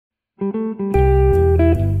Welcome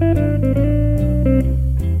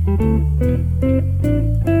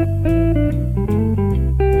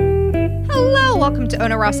to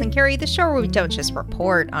Ona, Ross, and Carrie, the show where we don't just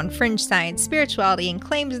report on fringe science, spirituality, and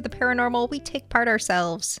claims of the paranormal. We take part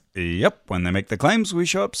ourselves. Yep, when they make the claims, we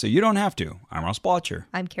show up so you don't have to. I'm Ross Blotcher.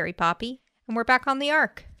 I'm Carrie Poppy, and we're back on the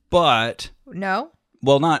Ark. But... No?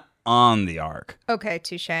 Well, not on the Ark. Okay,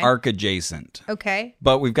 touche. Ark adjacent. Okay.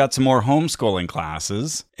 But we've got some more homeschooling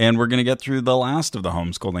classes, and we're going to get through the last of the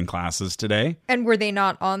homeschooling classes today. And were they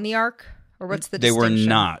not on the Ark? Or what's the distinction? They were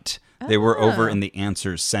not. They were over in the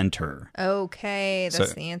Answers Center. Okay,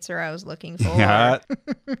 that's the answer I was looking for. Yeah,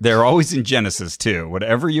 they're always in Genesis, too.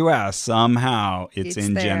 Whatever you ask, somehow it's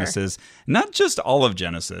in there. Genesis. Not just all of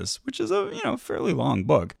Genesis, which is a fairly long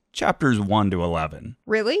book. Chapters 1 to 11.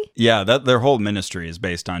 Really? Yeah, their whole ministry is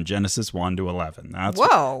based on Genesis 1 to 11.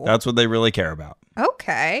 Whoa. That's what they really care about.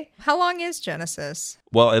 Okay. How long is Genesis?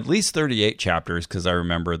 Well, at least 38 chapters, because I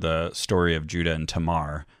remember the story of Judah and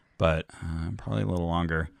Tamar. But probably a little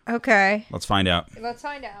longer. Okay. Let's find out.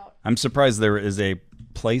 I'm surprised there is a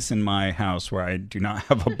place in my house where I do not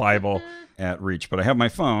have a Bible at reach. But I have my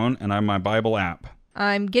phone and I have my Bible app.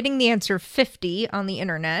 I'm getting the answer 50 on the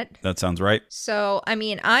internet. That sounds right. So,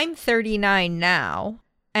 I'm 39 now.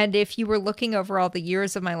 And if you were looking over all the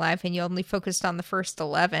years of my life and you only focused on the first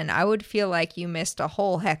 11, I would feel like you missed a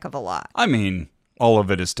whole heck of a lot. I mean, all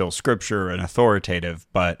of it is still scripture and authoritative,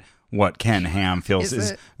 but... what Ken Ham feels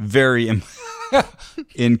is very,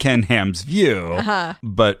 in Ken Ham's view,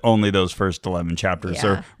 but only those first 11 chapters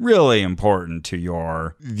are really important to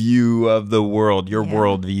your view of the world, your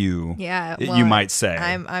worldview. Yeah, well, you might say.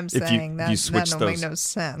 I'm saying that don't make no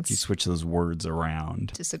sense. You switch those words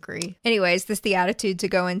around. Disagree. Anyways, this is the attitude to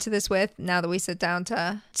go into this with now that we sit down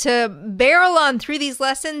to barrel on through these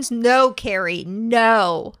lessons. No, Carrie,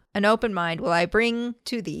 no. An open mind will I bring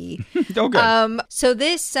to thee. Okay. So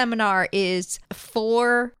this seminar is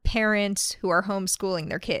for parents who are homeschooling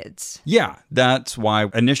their kids. Yeah, that's why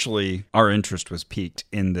initially our interest was piqued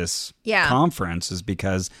in this conference, is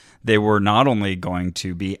because they were not only going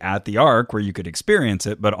to be at the Ark where you could experience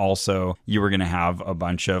it, but also you were going to have a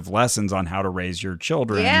bunch of lessons on how to raise your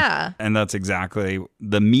children. Yeah. And that's exactly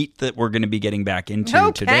the meat that we're going to be getting back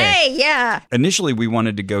into today. Okay, yeah. Initially, we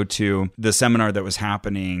wanted to go to the seminar that was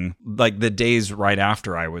happening like the days right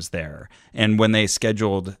after I was there. And when they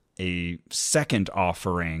scheduled a second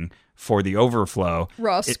offering for the overflow,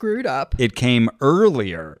 Ross screwed up. It came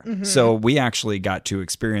earlier. Mm-hmm. So we actually got to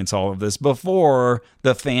experience all of this before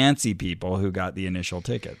the fancy people who got the initial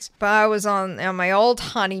tickets. But I was on my old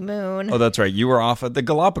honeymoon. Oh, that's right. You were off at the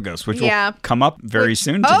Galapagos, which will come up very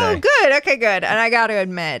soon today. Oh, good. Okay, good. And I got to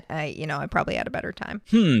admit, I probably had a better time.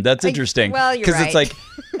 That's interesting. Well, you're right. Because it's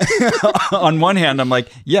like, on one hand, I'm like,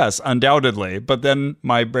 yes, undoubtedly. But then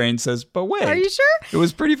my brain says, but wait. Are you sure? It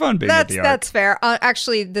was pretty fun being at the Ark. That's fair.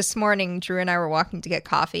 Actually, this morning, Drew and I were walking to get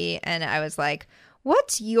coffee, and I was like,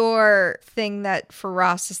 what's your thing that for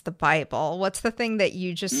Ross is the Bible? What's the thing that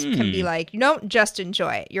you just can be like, you don't just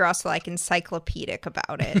enjoy it, you're also like encyclopedic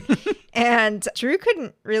about it. And Drew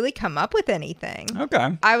couldn't really come up with anything.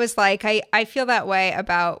 Okay. I was like, I feel that way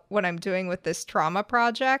about what I'm doing with this trauma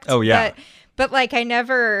project. Oh, yeah. But like, I'm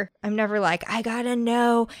never like, I gotta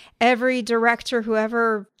know every director who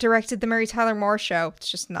ever directed the Mary Tyler Moore Show.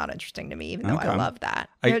 It's just not interesting to me, even though I love that.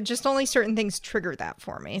 Just only certain things trigger that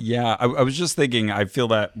for me. Yeah, I was just thinking, I feel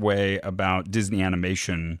that way about Disney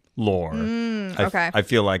animation lore. Okay. I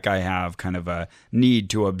feel like I have kind of a need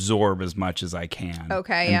to absorb as much as I can.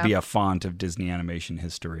 Okay, and be a font of Disney animation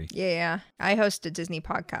history. Yeah. I host a Disney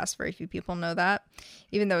podcast. Very few people know that,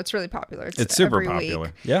 even though it's really popular. It's super every popular.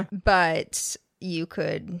 Week. Yeah. But you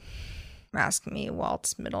could ask me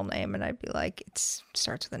Walt's middle name and I'd be like, it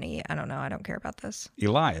starts with an E. I don't know. I don't care about this.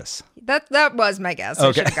 Elias. That was my guess. Okay.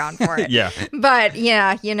 I should have gone for it. Yeah. But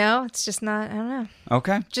yeah, it's just not, I don't know.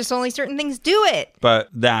 Okay. Just only certain things do it. But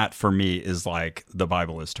that for me is like the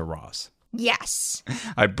Bible is to Ross. Yes.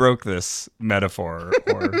 I broke this metaphor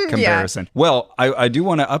or comparison. Well, I do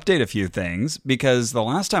want to update a few things because the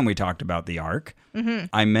last time we talked about the Ark,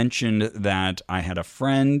 I mentioned that I had a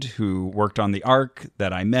friend who worked on the Ark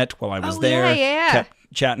that I met while I was there. Yeah. Kept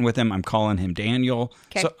chatting with him. I'm calling him Daniel.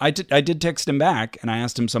 Okay. So I did text him back and I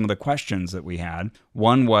asked him some of the questions that we had.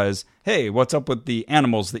 One was, hey, what's up with the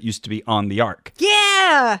animals that used to be on the Ark?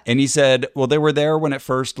 Yeah. And he said, well, they were there when it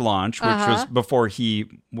first launched, which was before he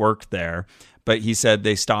worked there. But he said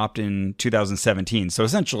they stopped in 2017. So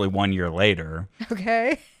essentially 1 year later.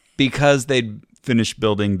 Okay. Because they'd finish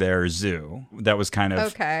building their zoo. That was kind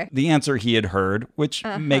of the answer he had heard, which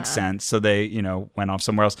makes sense. So they, went off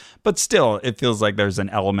somewhere else. But still, it feels like there's an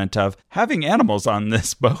element of having animals on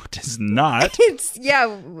this boat is not.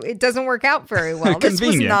 It doesn't work out very well. This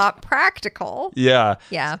was not practical. Yeah.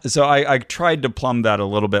 Yeah. So I tried to plumb that a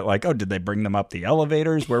little bit, like, did they bring them up the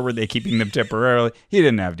elevators? Where were they keeping them temporarily? He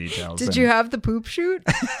didn't have details. Did you have the poop chute?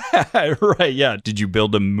 Right, yeah. Did you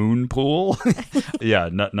build a moon pool? Yeah,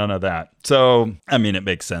 none of that. So, I mean, it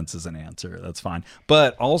makes sense as an answer. That's fine.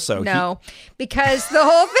 But also... No, because the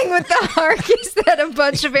whole thing with the ark is that a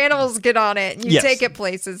bunch of animals get on it and you take it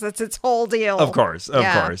places. That's its whole deal. Of course,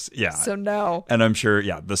 yeah. So no. And I'm sure,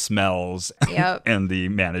 the smells and the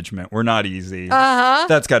management were not easy. Uh-huh.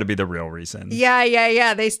 That's got to be the real reason.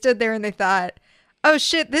 Yeah. They stood there and they thought, oh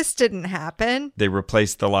shit, this didn't happen. They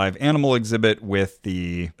replaced the live animal exhibit with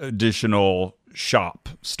the additional shop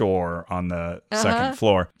store on the second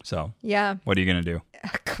floor. So, what are you going to do?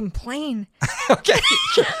 Complain. Okay.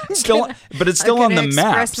 But it's still on the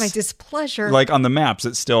maps. Express my displeasure. Like on the maps,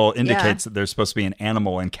 it still indicates that there's supposed to be an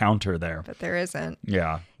animal encounter there. But there isn't.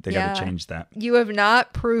 Yeah. They got to change that. You have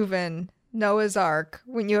not proven Noah's Ark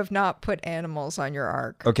when you have not put animals on your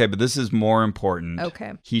ark. Okay, but this is more important.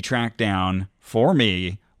 Okay. He tracked down for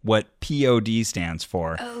me what POD stands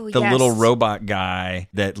for. Oh, the little robot guy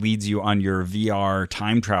that leads you on your VR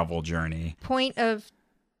time travel journey. Point of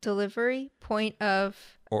delivery? Point of...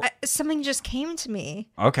 something just came to me.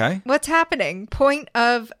 Okay. What's happening? Point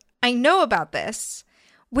of... I know about this.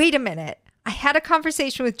 Wait a minute. I had a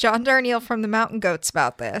conversation with John Darnielle from the Mountain Goats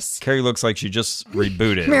about this. Carrie looks like she just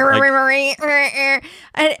rebooted.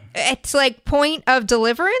 And it's like point of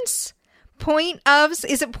deliverance?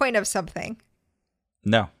 Is it point of something?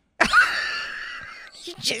 No.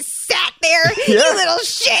 You just sat there, you little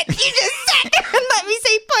shit. You just sat there and let me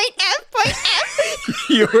say point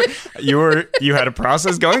F. You had a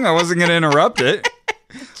process going. I wasn't going to interrupt it.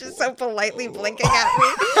 Just so politely blinking at me.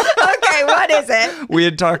 Okay, what is it? We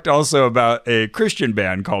had talked also about a Christian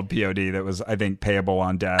band called POD that was, I think, payable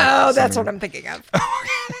on debt. Oh, that's what I'm thinking of.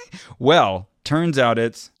 Well, turns out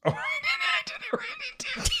it's...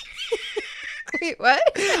 Wait, what?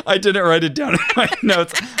 I didn't write it down in my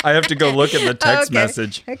notes. I have to go look at the text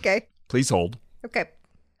message. Okay. Please hold. Okay.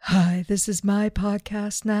 Hi, this is my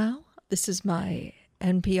podcast now. This is my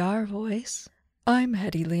NPR voice. I'm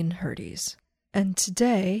Hetty Lynn Hurties. And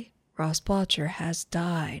today, Ross Blotcher has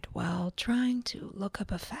died while trying to look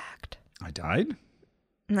up a fact. I died?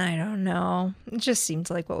 I don't know. It just seems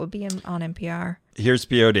like what would be on NPR. Here's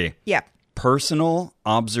POD. Yeah. Personal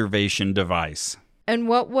observation device. And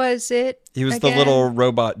what was it? He was again? The little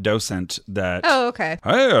robot docent that... Oh, okay.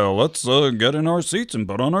 Hey, let's get in our seats and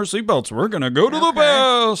put on our seatbelts. We're going to go to the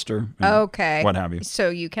past. Or, okay. What have you. So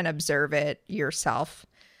you can observe it yourself.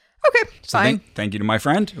 Okay, so fine. Thank you to my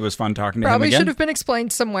friend. It was fun talking to him Probably again. should have been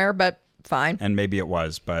explained somewhere, but fine. And maybe it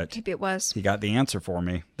was, but... Maybe it was. He got the answer for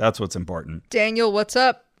me. That's what's important. Daniel, what's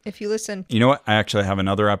up? If you listen. You know what? I actually have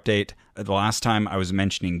another update. The last time I was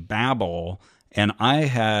mentioning Babel... And I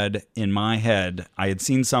had, in my head, I had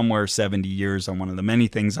seen somewhere 70 years on one of the many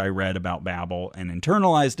things I read about Babel and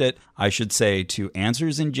internalized it. I should say, to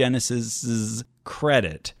Answers in Genesis's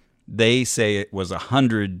credit, they say it was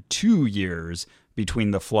 102 years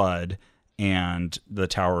between the flood and the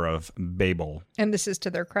Tower of Babel. And this is to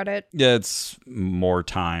their credit? It's more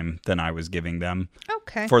time than I was giving them.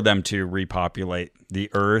 Okay. For them to repopulate the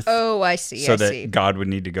earth. Oh, I see. So that God would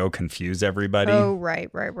need to go confuse everybody. Oh, right.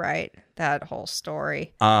 That whole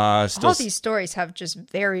story. All these stories have just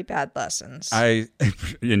very bad lessons.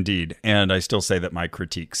 Indeed. And I still say that my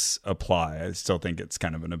critiques apply. I still think it's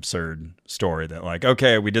kind of an absurd story that like,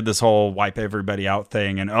 okay, we did this whole wipe everybody out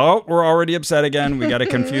thing and we're already upset again. We got to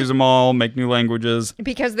confuse them all, make new languages.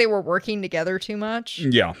 Because they were working together too much?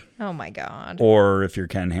 Yeah. Oh my God. Or if you're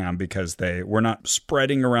Ken Ham, because they were not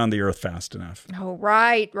spreading around the earth fast enough. Oh,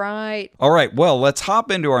 right. All right. Well, let's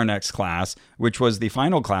hop into our next class, which was the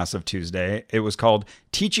final class of Tuesday. It was called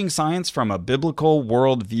Teaching Science from a Biblical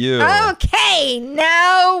Worldview. Okay.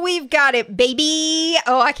 Now we've got it, baby.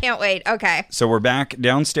 Oh, I can't wait. Okay. So we're back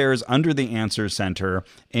downstairs under the Answer Center,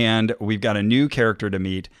 and we've got a new character to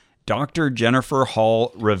meet. Dr. Jennifer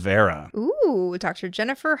Hall Rivera. Ooh, Dr.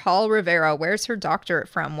 Jennifer Hall Rivera. Where's her doctorate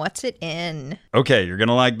from? What's it in? Okay, you're going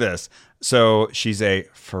to like this. So she's a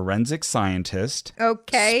forensic scientist.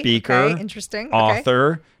 Okay. Speaker. Okay. Interesting.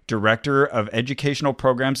 Author. Director of educational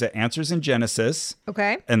programs at Answers in Genesis.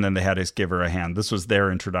 Okay. And then they had us give her a hand. This was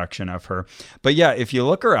their introduction of her. But yeah, if you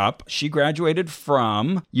look her up, she graduated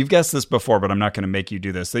from, you've guessed this before, but I'm not going to make you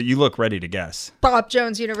do this. That you look ready to guess. Bob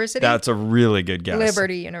Jones University. That's a really good guess.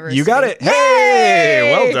 Liberty University. You got it.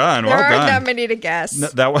 Hey, well done. Well done. time I need a guess. No,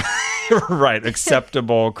 that was right.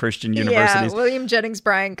 Acceptable Christian universities. Yeah, William Jennings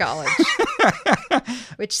Bryan College,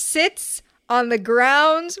 which sits on the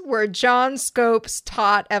grounds where John Scopes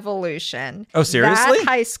taught evolution. Oh, seriously? That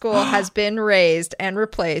high school has been razed and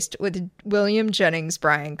replaced with William Jennings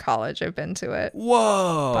Bryan College. I've been to it.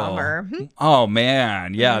 Whoa. Bummer. Oh,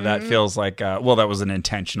 man. Yeah, that feels like, that was an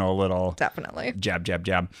intentional little Definitely. jab, jab,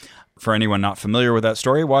 jab. For anyone not familiar with that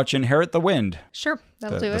story, watch Inherit the Wind. Sure,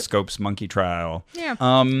 that'll do The it. Scopes monkey trial. Yeah.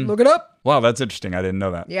 Look it up. Wow, that's interesting. I didn't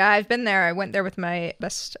know that. Yeah, I've been there. I went there with my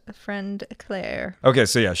best friend, Claire. Okay,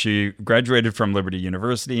 so yeah, she graduated from Liberty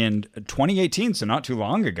University in 2018, so not too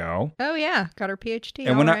long ago. Oh, yeah. Got her PhD.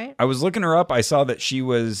 And when right. I was looking her up, I saw that she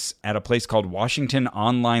was at a place called Washington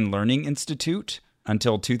Online Learning Institute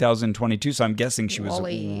until 2022, so I'm guessing she was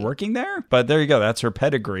working there. But there you go. That's her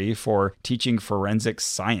pedigree for teaching forensic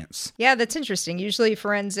science. Yeah, that's interesting. Usually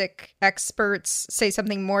forensic experts say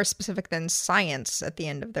something more specific than science at the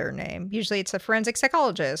end of their name. Usually it's a forensic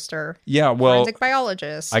psychologist or forensic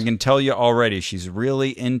biologist. I can tell you already, she's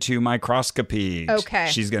really into microscopy. Okay.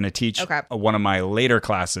 She's going to teach one of my later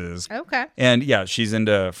classes. Okay. And yeah, she's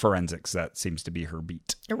into forensics. That seems to be her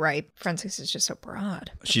beat. Right. Forensics is just so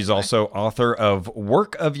broad. She's also author of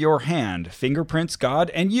Work of Your Hand, Fingerprints, God,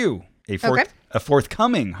 and You, a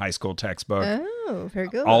forthcoming high school textbook. Oh, very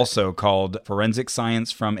good. Also called Forensic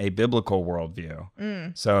Science from a Biblical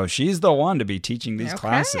Worldview. So she's the one to be teaching these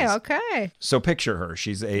classes. Okay. So picture her.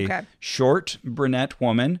 She's a short brunette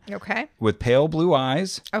woman with pale blue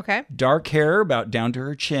eyes. Okay. Dark hair about down to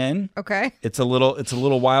her chin. Okay. It's a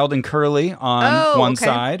little wild and curly on one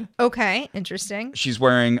side. Okay. Interesting. She's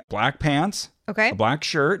wearing black pants. Okay. A black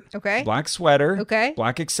shirt. Okay. Black sweater. Okay.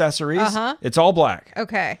 Black accessories. It's all black.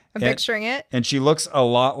 Okay. I'm picturing it. And she looks a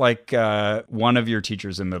lot like one of your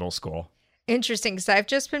teachers in middle school. Interesting, because I've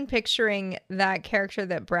just been picturing that character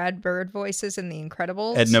that Brad Bird voices in The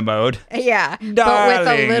Incredibles. Edna Mode. Yeah, Darling. but with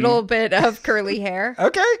a little bit of curly hair.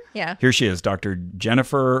 Okay. Yeah. Here she is, Dr.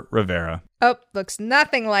 Jennifer Rivera. Oh, looks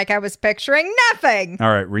nothing like I was picturing. Nothing. All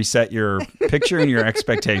right, reset your picture and your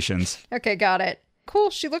expectations. Okay, got it.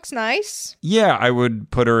 Cool. She looks nice. Yeah, I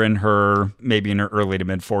would put her maybe in her early to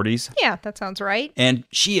mid 40s. Yeah, that sounds right. And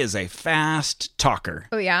she is a fast talker.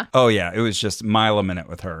 Oh, yeah? Oh, yeah. It was just mile a minute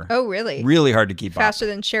with her. Oh, really? Really hard to keep up. Faster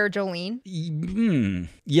than Cher Jolene?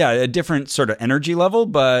 Yeah, a different sort of energy level,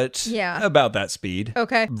 but about that speed.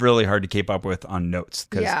 Okay. Really hard to keep up with on notes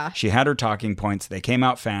because she had her talking points. They came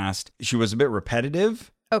out fast. She was a bit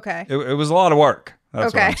repetitive. Okay. It was a lot of work.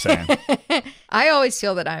 That's what I'm saying. I always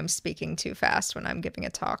feel that I'm speaking too fast when I'm giving a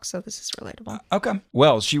talk, so this is relatable. Okay.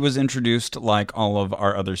 Well, she was introduced like all of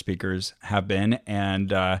our other speakers have been,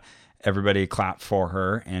 and everybody clapped for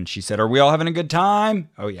her, and she said, "Are we all having a good time?"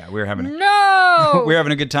 Oh, yeah, we were having we're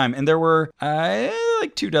having a good time. And there were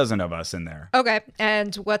like 24 of us in there. Okay.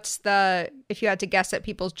 And if you had to guess at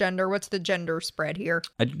people's gender, what's the gender spread here?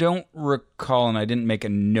 I don't recall, and I didn't make a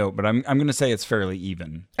note, but I'm going to say it's fairly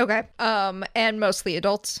even. Okay. And mostly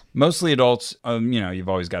adults? Mostly adults. You've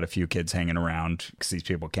always got a few kids hanging around because these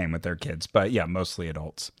people came with their kids. But yeah, mostly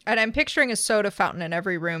adults. And I'm picturing a soda fountain in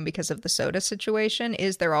every room because of the soda situation.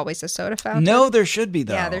 Is there always a soda fountain? No, there should be,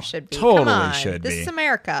 though. Yeah, there should be. Totally Come on. should be. This is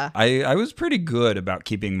America. I was pretty good about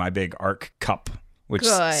keeping my big ARC cup, which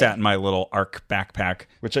sat in my little ARC backpack,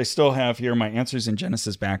 which I still have here. My Answers in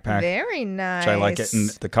Genesis backpack. Very nice. Which I like it. And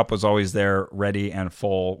the cup was always there, ready and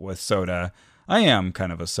full with soda. I am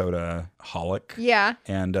kind of a soda-holic. Yeah.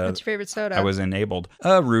 And what's your favorite soda? I was enabled.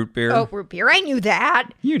 Root beer. Oh, root beer. I knew that.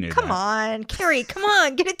 You knew that. Come on, Carrie. Come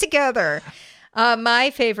on. Get it together.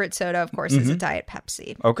 My favorite soda, of course, is a Diet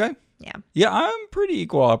Pepsi. Okay. Yeah. Yeah, I'm pretty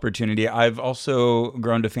equal opportunity. I've also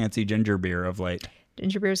grown to fancy ginger beer of late.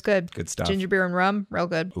 Ginger beer is good. Good stuff. Ginger beer and rum, real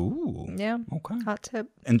good. Ooh. Yeah. Okay. Hot tip.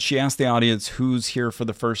 And she asked the audience who's here for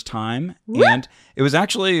the first time. What? And it was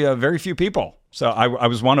actually very few people. So I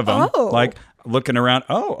was one of them. Oh. Like looking around.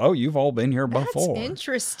 Oh, you've all been here before. That's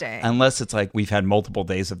interesting. Unless it's like we've had multiple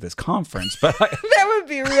days of this conference. But that would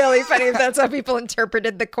be really funny if that's how people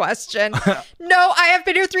interpreted the question. No, I have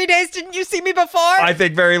been here 3 days. Didn't you see me before? I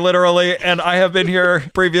think very literally. And I have been here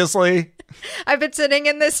previously. I've been sitting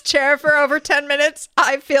in this chair for over 10 minutes.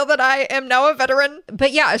 I feel that I am now a veteran.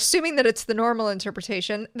 But yeah, assuming that it's the normal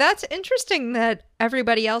interpretation, that's interesting that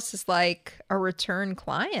everybody else is like a return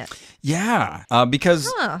client. Yeah,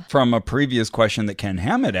 because from a previous question that Ken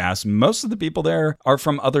Ham had asked, most of the people there are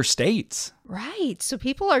from other states. Right. So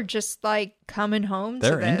people are just like coming home to this.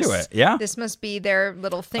 They're into it. Yeah. This must be their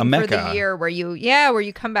little thing for the year where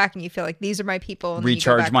you come back and you feel like these are my people. And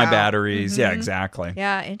recharge my out. batteries. Mm-hmm. Yeah, exactly.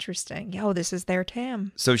 Yeah, interesting. Yo, this is their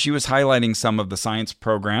TAM. So she was highlighting some of the science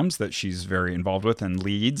programs that she's very involved with and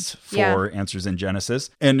leads for Answers in Genesis.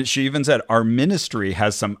 And she even said, our ministry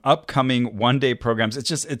has some upcoming one-day programs.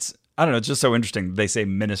 I don't know, it's just so interesting. They say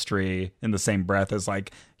ministry in the same breath as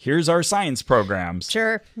like, here's our science programs.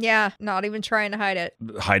 Sure. Yeah. Not even trying to hide it.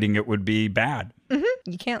 Hiding it would be bad.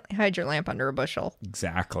 Mm-hmm. You can't hide your lamp under a bushel.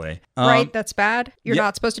 Exactly. Right? That's bad? You're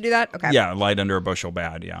not supposed to do that? Okay. Yeah, light under a bushel,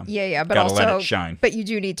 bad, yeah. Yeah, but gotta also, let it shine. But you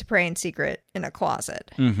do need to pray in secret in a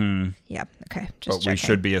closet. Mm-hmm. Yeah, okay. But we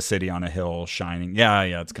should be a city on a hill shining. Yeah,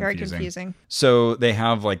 it's confusing. Very confusing. So they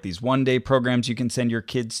have like these one-day programs you can send your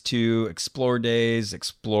kids to, Explore Days,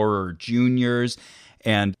 Explorer Juniors,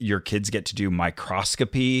 and your kids get to do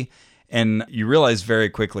microscopy. And you realize very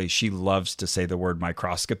quickly she loves to say the word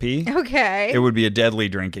microscopy. Okay. It would be a deadly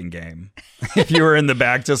drinking game if you were in the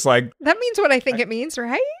back just like... That means what I think it means,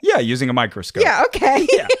 right? Yeah, using a microscope. Yeah, okay.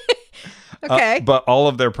 Yeah. Okay. But all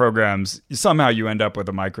of their programs, somehow you end up with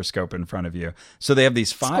a microscope in front of you. So they have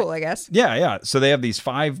these It's cool, I guess. Yeah. So they have these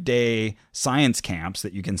 5-day science camps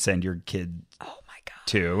that you can send your kid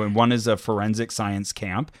to. And one is a forensic science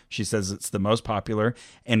camp. She says it's the most popular.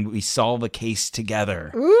 And we solve a case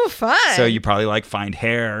together. Ooh, fun. So you probably like find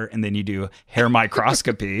hair and then you do hair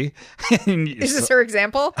microscopy. Is this her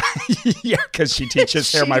example? Yeah, because she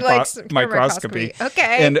teaches hair microscopy.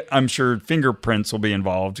 Okay. And I'm sure fingerprints will be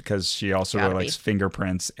involved because she also really likes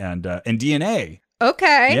fingerprints and DNA.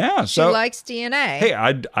 Okay. Yeah. She likes DNA. Hey,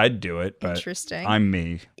 I'd do it. But interesting. I'm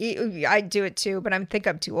me. I'd do it too, but I think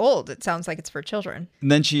I'm too old. It sounds like it's for children.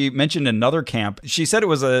 And then she mentioned another camp. She said it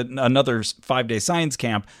was another 5-day science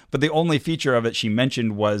camp, but the only feature of it she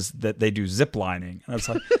mentioned was that they do zip lining. And I was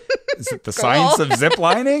like, is it the science of zip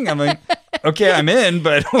lining? I'm like, okay, I'm in,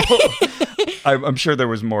 but I'm sure there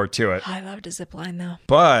was more to it. I love to zip line though.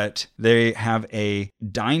 But they have a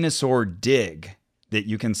dinosaur dig that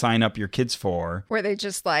you can sign up your kids for. Where they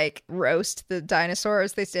just like roast the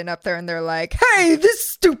dinosaurs. They stand up there and they're like, hey, this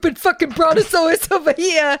stupid fucking brontosaurus over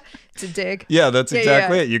here. It's a dig. Yeah, that's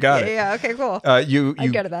exactly it. You got it. Yeah, okay, cool. I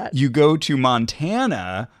get that. You go to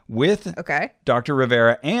Montana with Dr.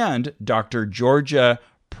 Rivera and Dr. Georgia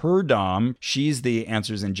Purdom. She's the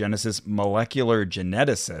Answers in Genesis molecular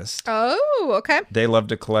geneticist. Oh, okay. They love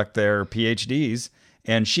to collect their PhDs.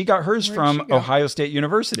 And she got hers from Ohio State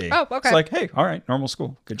University. Oh, okay. It's like, hey, all right, normal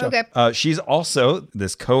school. Good job. Okay. She's also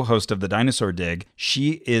this co-host of the Dinosaur Dig.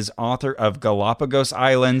 She is author of Galapagos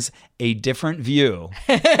Islands, A Different View.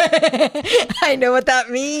 I know what that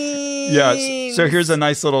means. Yeah. So here's a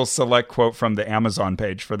nice little select quote from the Amazon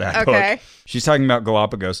page for that book. She's talking about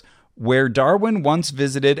Galapagos, where Darwin once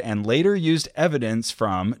visited and later used evidence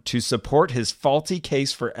from to support his faulty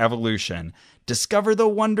case for evolution. Discover the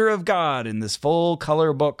wonder of God in this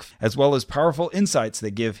full-color book, as well as powerful insights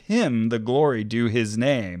that give him the glory due his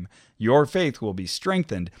name. Your faith will be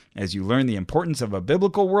strengthened as you learn the importance of a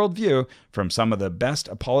biblical worldview from some of the best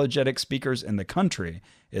apologetic speakers in the country.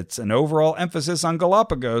 It's an overall emphasis on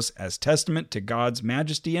Galapagos as testament to God's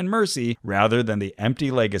majesty and mercy rather than the empty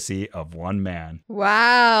legacy of one man.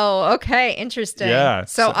 Wow. Okay. Interesting. Yeah.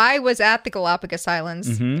 So I was at the Galapagos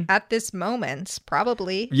Islands at this moment,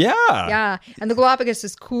 probably. Yeah. Yeah. And the Galapagos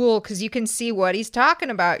is cool because you can see what he's talking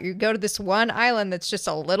about. You go to this one island that's just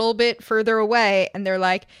a little bit further away and they're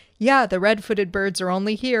like, yeah, the red-footed birds are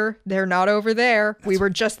only here. They're not over there. We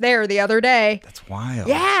were just there the other day. That's wild.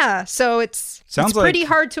 Yeah. So it's pretty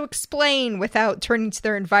hard to explain without turning to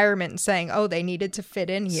their environment and saying, oh, they needed to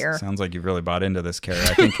fit in here. Sounds like you really bought into this,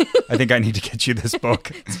 Carrie. I think I need to get you this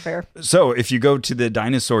book. It's fair. So if you go to the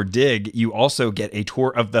Dinosaur Dig, you also get a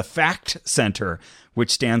tour of the Fact Center,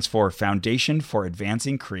 which stands for Foundation for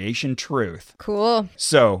Advancing Creation Truth. Cool.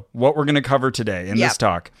 So what we're going to cover today in this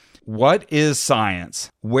talk. What is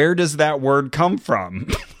science? Where does that word come from?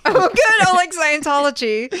 Oh, good. I like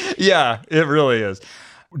Scientology. Yeah, it really is.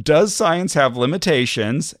 Does science have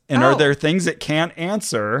limitations? And are there things it can't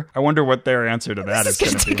answer? I wonder what their answer to that is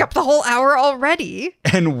going to be. Take up the whole hour already.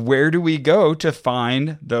 And where do we go to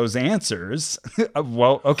find those answers?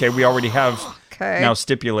 Well, okay, we already have now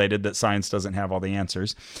stipulated that science doesn't have all the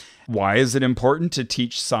answers. Why is it important to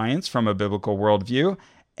teach science from a biblical worldview?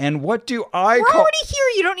 And what do I We're already here.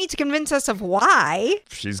 You don't need to convince us of why.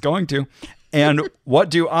 She's going to. And what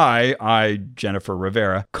do I, Jennifer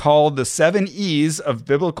Rivera, call the 7 E's of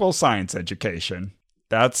biblical science education?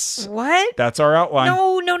 That's what? That's our outline.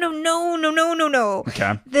 No.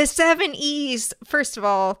 Okay. The 7 E's, first of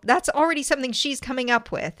all, that's already something she's coming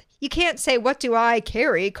up with. You can't say, what do I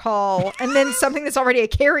call, and then something that's already a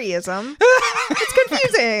Carrieism. It's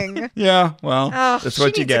confusing. Yeah, well, that's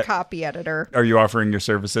what you get. She needs a copy editor. Are you offering your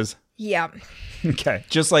services? Yeah. Okay.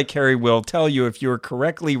 Just like Carrie will tell you if you're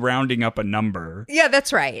correctly rounding up a number. Yeah,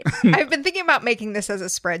 that's right. I've been thinking about making this as a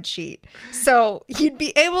spreadsheet. So you'd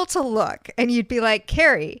be able to look and you'd be like,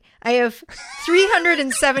 Carrie, I have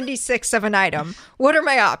 376 of an item. What are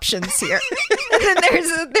my options here? And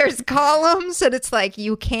then there's columns and it's like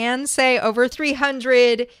you can say over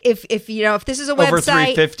 300 if this is a website. Over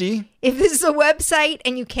 350? If this is a website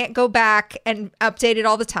and you can't go back and update it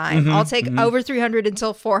all the time, I'll take over 300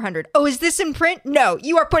 until 400. Oh, is this in print? No,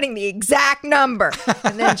 you are putting the exact number.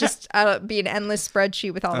 And then just be an endless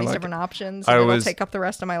spreadsheet with all these different options. And it'll take up the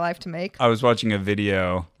rest of my life to make. I was watching a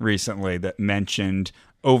video recently that mentioned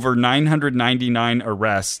over 999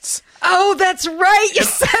 arrests. Oh, that's right. You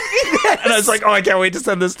sent me this. And I was like, I can't wait to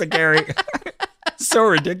send this to Carrie. So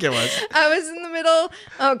ridiculous. I was in the middle.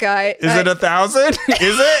 Oh, God. Is it 1,000? Is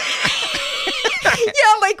it?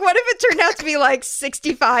 Yeah, like what if it turned out to be like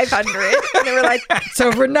 6,500? And they were like, it's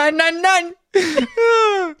over 999.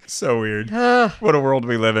 So weird. What a world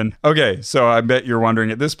we live in. Okay, so I bet you're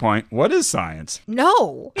wondering at this point, what is science?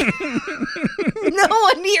 No. No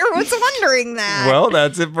one here was wondering that. Well,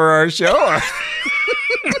 that's it for our show.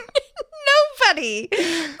 Nobody.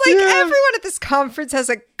 Everyone at this conference has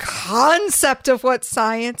a concept of what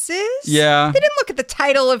science is. Yeah. They didn't look at the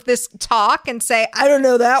title of this talk and say, I don't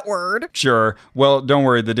know that word. Sure. Well, don't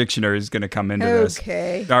worry. The dictionary is going to come into this.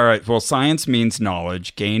 Okay. All right. Well, science means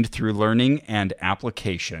knowledge gained through learning and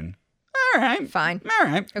application. All right. Fine. All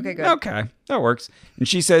right. Okay, good. Okay. That works. And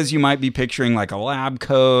she says you might be picturing like a lab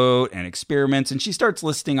coat and experiments. And she starts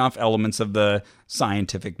listing off elements of the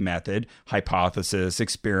scientific method: hypothesis,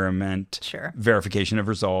 experiment, sure, verification of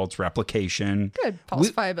results, replication. Good.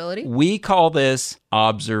 Falsifiability. We call this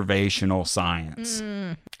observational science.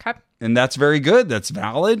 Okay. And that's very good. That's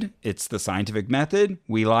valid. It's the scientific method.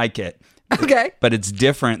 We like it. Okay. But it's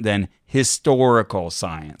different than historical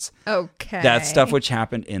science. Okay. That's stuff which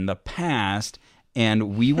happened in the past,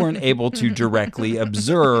 and we weren't able to directly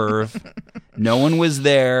observe. No one was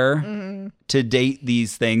there to date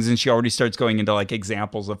these things. And she already starts going into like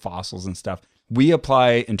examples of fossils and stuff. We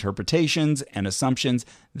apply interpretations and assumptions.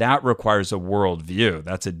 That requires a worldview.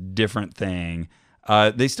 That's a different thing.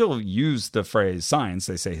 They still use the phrase science.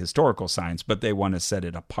 They say historical science, but they want to set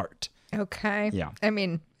it apart. Okay. Yeah. I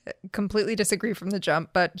mean, completely disagree from the jump,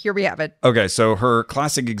 but here we have it. Okay, so her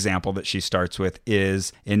classic example that she starts with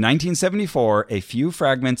is in 1974, a few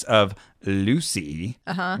fragments of Lucy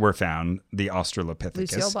were found, the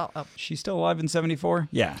Australopithecus. Lucille Ball. Oh. She's still alive in 74?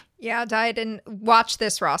 Yeah. Yeah, died in... Watch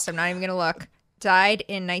this, Ross. I'm not even going to look. Died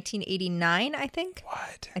in 1989, I think.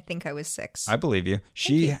 What? I think I was 6. I believe you.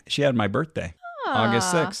 She had my birthday.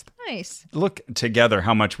 August 6th. Nice. Look together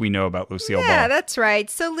how much we know about Lucille Ball. Yeah, that's right.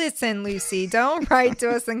 So listen, Lucy, don't write to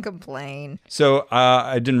us and complain. So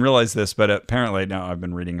I didn't realize this, but apparently, now I've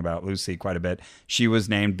been reading about Lucy quite a bit. She was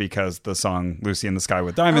named because the song Lucy in the Sky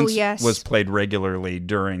with Diamonds was played regularly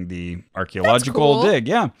during the archaeological dig.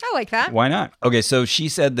 Yeah. I like that. Why not? Okay, so she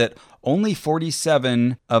said that only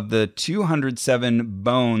 47 of the 207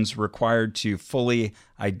 bones required to fully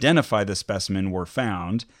identify the specimen were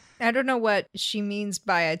found. I don't know what she means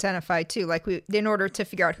by identify too. Like in order to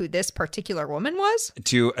figure out who this particular woman was?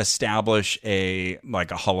 To establish a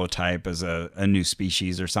holotype as a new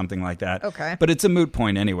species or something like that. Okay. But it's a moot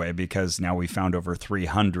point anyway, because now we found over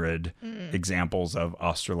 300 examples of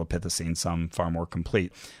Australopithecine, some far more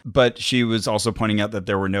complete. But she was also pointing out that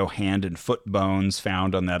there were no hand and foot bones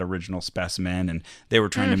found on that original specimen. And they were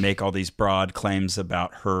trying to make all these broad claims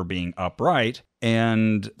about her being upright.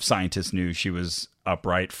 And scientists knew she was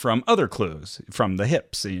upright from other clues, from the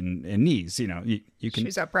hips and knees. You know, you can. She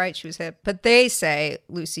was upright, she was hip. But they say,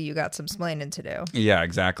 Lucy, you got some splaining to do. Yeah,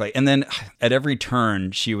 exactly. And then at every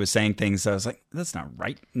turn, she was saying things that I was like, that's not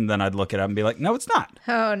right. And then I'd look it up and be like, no, it's not.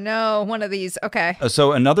 Oh, no. One of these. Okay.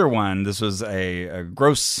 So another one, this was a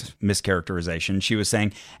gross mischaracterization. She was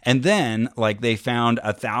saying, and then like they found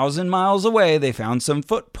 1,000 miles away, they found some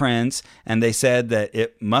footprints and they said that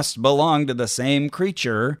it must belong to the same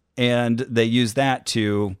creature. And they used that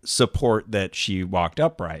to support that she walked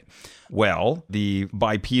upright. Well, the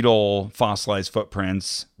bipedal fossilized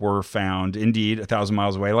footprints were found indeed 1,000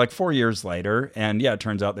 miles away, like 4 years later. And yeah, it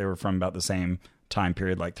turns out they were from about the same time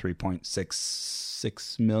period, like 3.6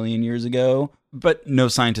 6 million years ago. But no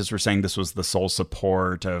scientists were saying this was the sole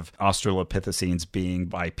support of Australopithecines being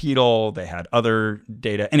bipedal. They had other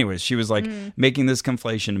data. Anyways, she was like making this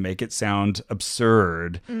conflation to make it sound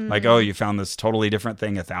absurd. Like, oh, you found this totally different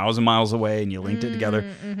thing 1,000 miles away and you linked it together.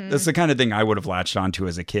 That's the kind of thing I would have latched onto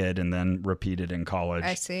as a kid and then repeated in college.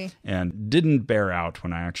 I see. And didn't bear out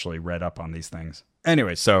when I actually read up on these things.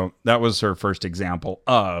 Anyway, so that was her first example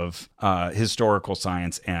of historical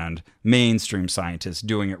science and mainstream scientists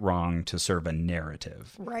doing it wrong to serve a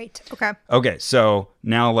narrative. Right. Okay. Okay, so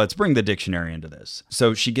now let's bring the dictionary into this.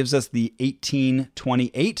 So she gives us the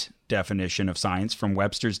 1828 definition of science from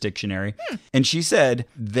Webster's dictionary. And she said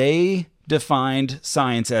they defined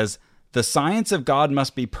science as the science of God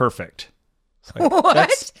must be perfect. Like,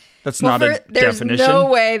 what? That's not a definition. There's no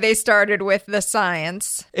way they started with the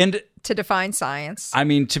science and to define science. I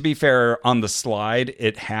mean, to be fair, on the slide,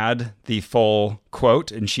 it had the full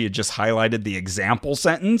quote, and she had just highlighted the example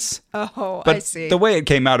sentence. Oh, but I see. The way it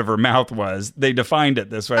came out of her mouth was they defined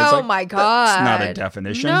it this way. It's like, my God. That's not a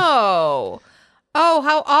definition. No. Oh,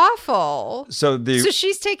 how awful. So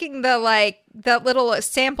she's taking that little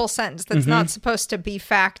sample sentence that's not supposed to be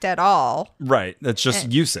fact at all. Right. That's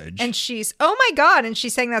just usage. And she's, oh my God. And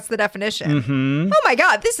she's saying that's the definition. Oh my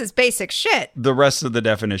God. This is basic shit. The rest of the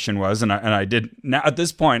definition was, and I did, now at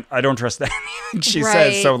this point, I don't trust anything she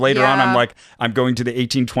says. So later on, I'm going to the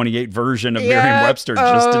 1828 version of Merriam-Webster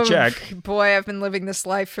just to check. Boy, I've been living this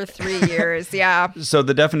life for 3 years. Yeah. So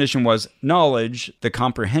the definition was knowledge, the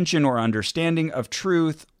comprehension or understanding of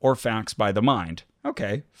truth or facts by the mind.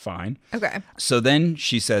 Okay, fine. Okay. So then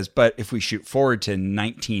she says, but if we shoot forward to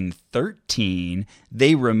 1913,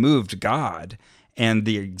 they removed God. And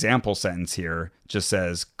the example sentence here just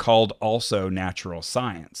says, called also natural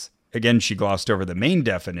science. Again, she glossed over the main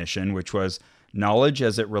definition, which was knowledge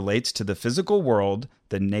as it relates to the physical world,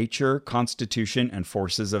 the nature, constitution, and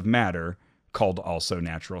forces of matter, called also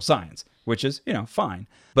natural science, which is, fine.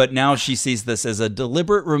 But now she sees this as a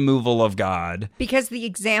deliberate removal of God. Because the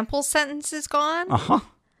example sentence is gone? Uh-huh.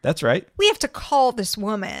 That's right. We have to call this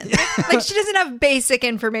woman. She doesn't have basic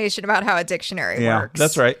information about how a dictionary works.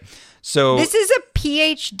 That's right. So this is a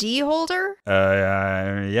PhD holder?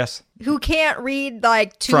 Yes. Who can't read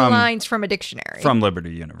two lines from a dictionary. From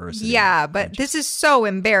Liberty University. Yeah, but this is so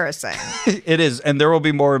embarrassing. It is. And there will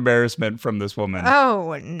be more embarrassment from this woman.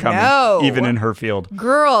 Oh, coming, no. Even in her field.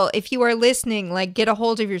 Girl, if you are listening, get a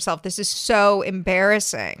hold of yourself. This is so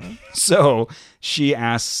embarrassing. So she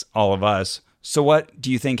asks all of us, so what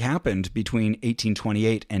do you think happened between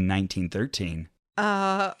 1828 and 1913?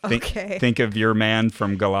 Okay. Think of your man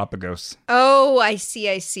from Galapagos. Oh, I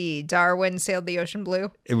see. Darwin sailed the ocean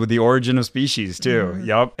blue. With the origin of species, too.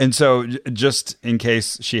 Yep. And so just in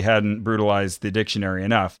case she hadn't brutalized the dictionary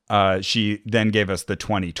enough, she then gave us the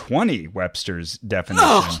 2020 Webster's definition.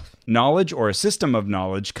 Ugh. Knowledge or a system of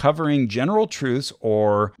knowledge covering general truths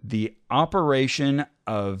or the operation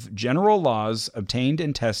of general laws obtained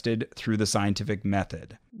and tested through the scientific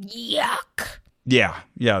method. Yuck. Yeah.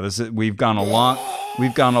 We've gone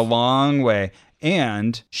a long way.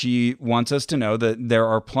 And she wants us to know that there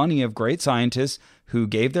are plenty of great scientists who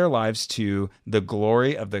gave their lives to the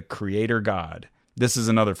glory of the Creator God. This is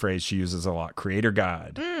another phrase she uses a lot. Creator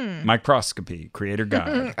God. Microscopy. Creator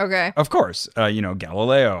God. Okay. Of course.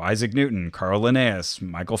 Galileo, Isaac Newton, Carl Linnaeus,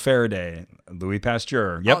 Michael Faraday, Louis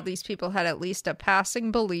Pasteur. Yep. All these people had at least a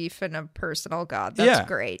passing belief in a personal God. That's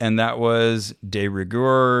great. And that was de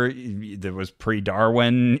rigueur. That was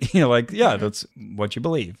pre-Darwin. That's what you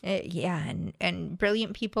believe. And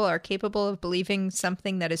brilliant people are capable of believing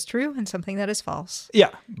something that is true and something that is false. Yeah,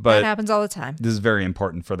 but that happens all the time. This is very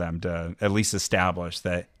important for them to at least establish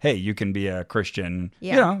that, hey, you can be a Christian.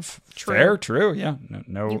 Yeah, true. Fair, true. Yeah,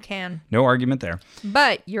 no, you can. No argument there.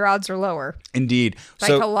 But your odds are lower. Indeed,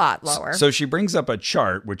 a lot lower. So she brings up a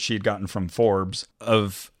chart which she'd gotten from Forbes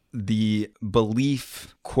of the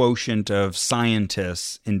belief quotient of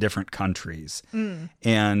scientists in different countries.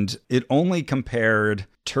 And it only compared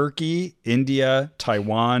Turkey, India,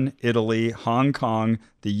 Taiwan, Italy, Hong Kong,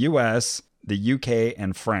 the US, the UK,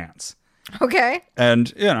 and France. Okay.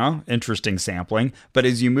 And, interesting sampling. But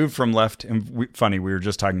as you move from left, and we were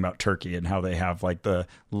just talking about Turkey and how they have the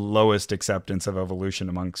lowest acceptance of evolution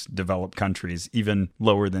amongst developed countries, even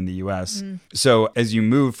lower than the US. So as you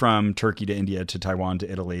move from Turkey to India to Taiwan to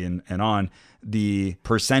Italy and on, the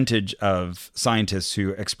percentage of scientists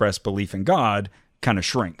who express belief in God kind of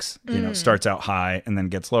shrinks, starts out high and then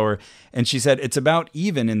gets lower. And she said it's about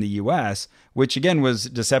even in the US, which again was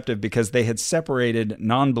deceptive because they had separated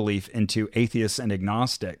non-belief into atheists and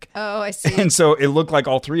agnostic. Oh, I see. And so it looked like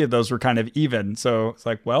all three of those were kind of even. So it's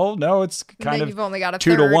like, well, no, it's kind of you've only got a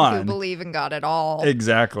 2 third to 1 who believe in God at all.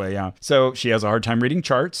 Exactly, yeah. So she has a hard time reading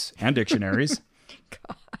charts and dictionaries.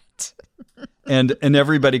 God. And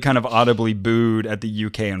everybody kind of audibly booed at the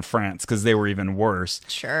UK and France because they were even worse.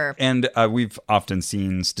 Sure. And we've often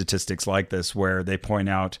seen statistics like this where they point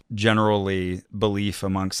out generally belief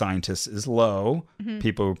among scientists is low,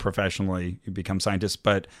 people who professionally become scientists,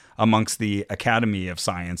 but amongst the Academy of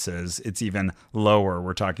Sciences, it's even lower.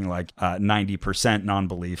 We're talking like 90%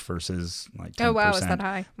 non-belief versus like 10% oh, wow, is that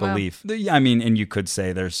high? belief. Wow. I mean, and you could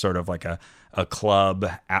say there's sort of like a club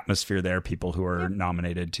atmosphere there, people who are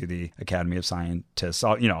nominated to the Academy of Scientists.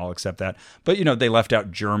 I'll accept that. But, they left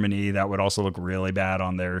out Germany. That would also look really bad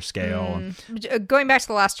on their scale. Going back to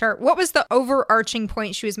the last chart, what was the overarching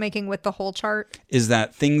point she was making with the whole chart? Is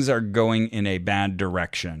that things are going in a bad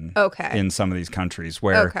direction in some of these countries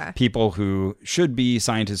where people who should be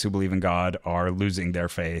scientists who believe in God are losing their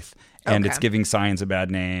faith. And it's giving science a bad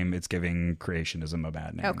name. It's giving creationism a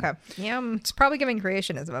bad name. Okay. Yeah, it's probably giving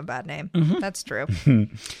creationism a bad name. That's true.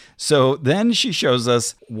 So then she shows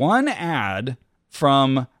us one ad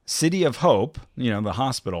from City of Hope, the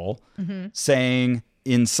hospital, saying,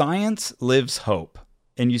 "In science lives hope."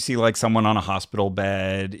 And you see like someone on a hospital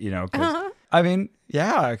bed, I mean,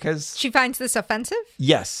 yeah, because... She finds this offensive?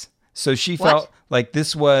 Yes. So she felt like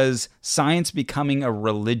this was science becoming a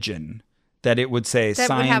religion. That it would say that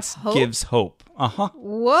science gives hope.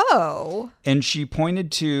 Whoa. And she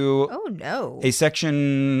pointed to a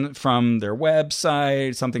section from their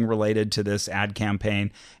website, something related to this ad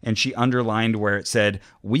campaign. And she underlined where it said,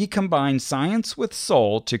 "We combine science with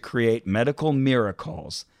soul to create medical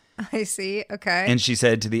miracles." I see. Okay. And she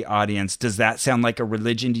said to the audience, "Does that sound like a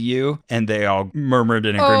religion to you?" And they all murmured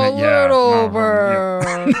in agreement. Yeah.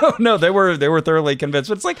 No, they were thoroughly convinced.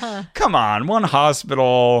 But it's like, come on, one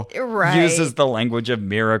hospital uses the language of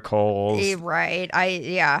miracles. Right.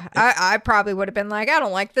 I probably would have been like, I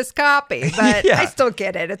don't like this copy, but I still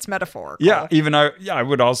get it. It's metaphorical. Yeah. Even I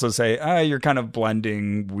would also say, you're kind of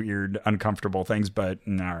blending weird, uncomfortable things, but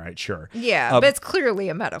all right, sure. Yeah, but it's clearly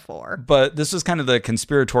a metaphor. But this was kind of the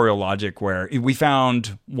conspiratorial logic where we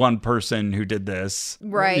found one person who did this,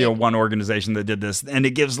 one organization that did this, and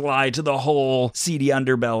it gives lie to the whole seedy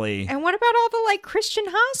underbelly. And what about all the like Christian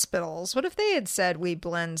hospitals? What if they had said we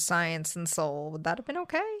blend science and soul? Would that have been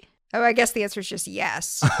okay? Oh, I guess the answer is just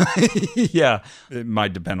yes. Yeah, it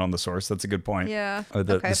might depend on the source. That's a good point. Yeah. Or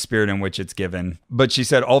the spirit in which it's given. But she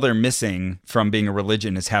said all they're missing from being a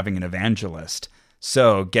religion is having an evangelist.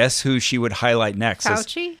 So guess who she would highlight next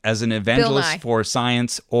Fauci? As an evangelist for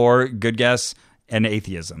science, or good guess, and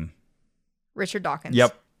atheism? Richard Dawkins.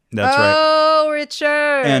 Yep, that's right. Oh, Richard.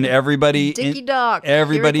 And everybody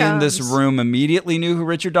in this room immediately knew who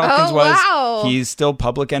Richard Dawkins was. Wow. He's still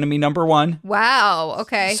public enemy number 1. Wow.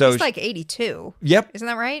 Okay. So he's like 82. Yep. Isn't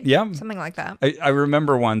that right? Yeah. Something like that. I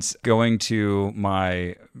remember once going to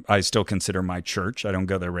I still consider my church. I don't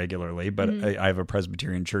go there regularly, but I have a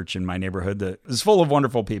Presbyterian church in my neighborhood that is full of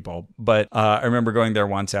wonderful people. But I remember going there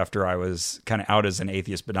once after I was kind of out as an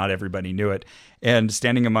atheist, but not everybody knew it. And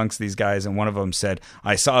standing amongst these guys, and one of them said,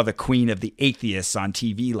 "I saw the Queen of the Atheists on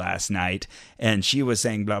TV last night, and she was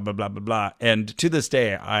saying blah, blah, blah, blah, blah." And to this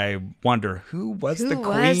day, I wonder, who was the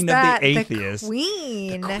Queen of the Atheists?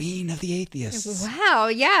 The Queen of the Atheists. Wow,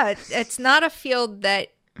 yeah. It's not a field that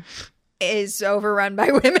is overrun by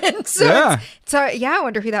women. So I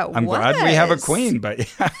wonder who that was. I'm glad we have a queen, but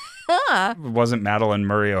it wasn't Madeleine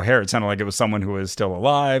Murray O'Hare. It sounded like it was someone who was still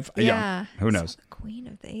alive. Yeah. Who knows? So Queen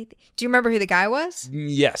of the Atheists. Do you remember who the guy was?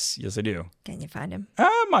 Yes, I do. Can you find him?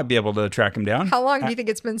 I might be able to track him down. How long do you think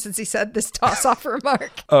it's been since he said this toss-off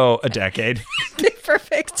remark? Oh, a decade. Okay,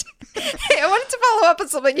 perfect. Hey, I wanted to follow up on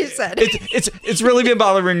something you said. It's really been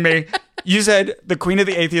bothering me. You said the Queen of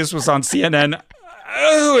the Atheists was on CNN.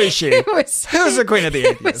 Who is she? Who's the Queen of the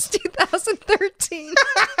Atheists? It was 2013.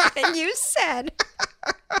 And you said.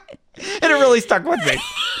 And it really stuck with me.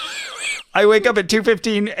 I wake up at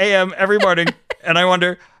 2:15 a.m. every morning and I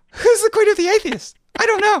wonder, who's the Queen of the Atheists? I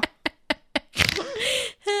don't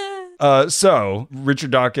know. So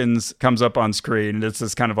Richard Dawkins comes up on screen and it's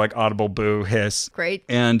this kind of like audible boo hiss. Great.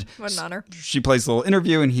 And what an honor. She plays a little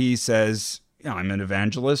interview and he says, I'm an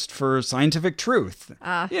evangelist for scientific truth.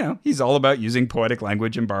 He's all about using poetic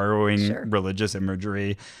language and borrowing religious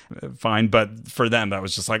imagery. Fine. But for them, that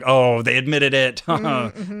was just like, oh, they admitted it.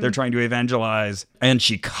 They're trying to evangelize. And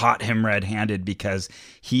she caught him red-handed because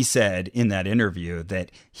he said in that interview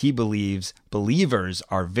that he believes believers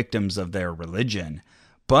are victims of their religion.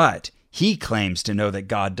 But he claims to know that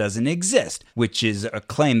God doesn't exist, which is a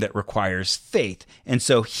claim that requires faith. And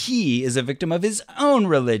so he is a victim of his own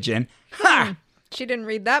religion. Ha! She didn't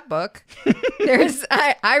read that book.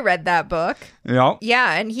 I read that book. Yeah.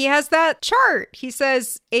 Yeah, and he has that chart. He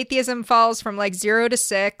says atheism falls from like 0 to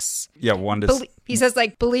 6. Yeah, 1 to... He says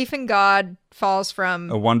like belief in God falls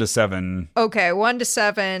from... a 1 to 7. Okay, 1 to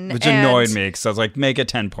 7. Which annoyed me because I was like, make a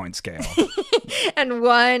 10-point scale. And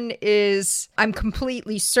 1 is, I'm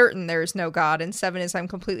completely certain there is no God. And 7 is, I'm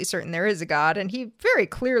completely certain there is a God. And he very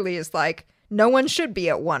clearly is like, no one should be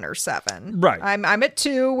at 1 or 7. Right. I'm at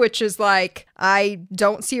 2, which is like, I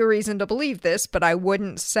don't see a reason to believe this, but I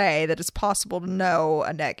wouldn't say that it's possible to know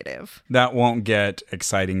a negative. That won't get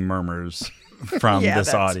exciting murmurs from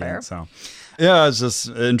this audience. Fair. So, yeah, it's just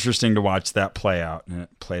interesting to watch that play out. And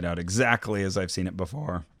it played out exactly as I've seen it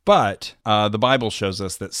before. But the Bible shows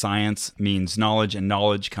us that science means knowledge, and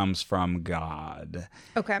knowledge comes from God.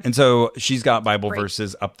 Okay. And so she's got Bible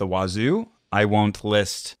verses up the wazoo. I won't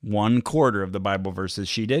list 1/4 of the Bible verses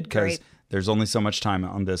she did because there's only so much time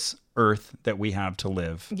on this earth that we have to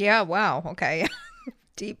live. Yeah, wow. Okay.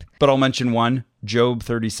 Deep. But I'll mention one, Job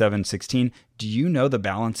 37:16. Do you know the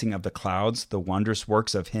balancing of the clouds, the wondrous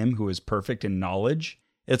works of him who is perfect in knowledge?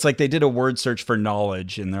 It's like they did a word search for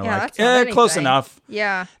knowledge and they're like, close enough.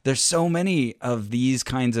 Yeah. There's so many of these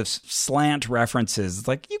kinds of slant references. It's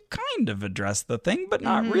like you kind of address the thing, but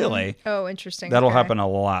not really. Oh, interesting. That'll happen a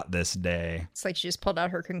lot this day. It's like she just pulled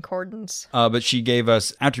out her concordance. But she gave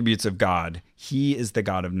us attributes of God. He is the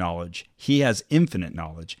God of knowledge. He has infinite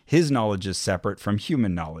knowledge. His knowledge is separate from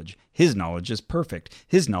human knowledge. His knowledge is perfect.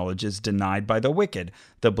 His knowledge is denied by the wicked.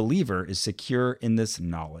 The believer is secure in this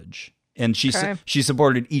knowledge. And she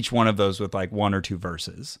supported each one of those with like 1 or 2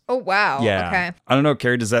 verses. Oh, wow. Yeah. Okay. I don't know,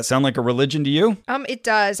 Carrie, does that sound like a religion to you? It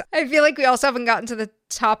does. I feel like we also haven't gotten to the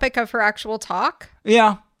topic of her actual talk.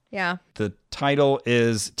 Yeah. Yeah. The title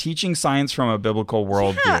is Teaching Science from a Biblical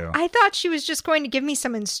Worldview. Yeah, I thought she was just going to give me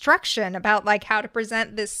some instruction about like how to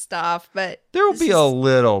present this stuff, but there will be a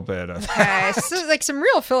little bit of that. Okay, so like some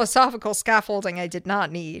real philosophical scaffolding I did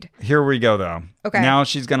not need. Here we go, though. Okay. Now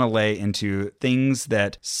she's going to lay into things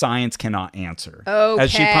that science cannot answer. Okay.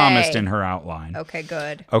 As she promised in her outline. Okay,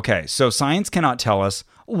 good. Okay, so science cannot tell us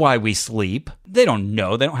why we sleep. They don't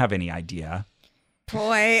know. They don't have any idea.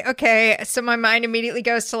 Boy, okay. So my mind immediately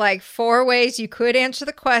goes to like 4 ways you could answer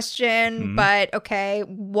the question, but okay,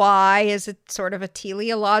 why? Is it sort of a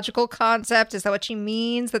teleological concept? Is that what she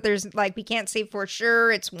means? That there's like, we can't say for sure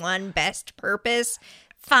it's one best purpose?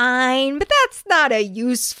 Fine, but that's not a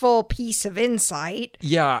useful piece of insight.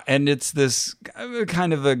 Yeah, and it's this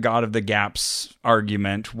kind of the God of the gaps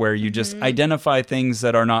argument where you just identify things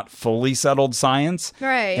that are not fully settled science.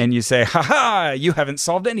 Right. And you say, ha, you haven't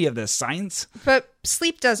solved any of this science. But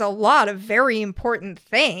sleep does a lot of very important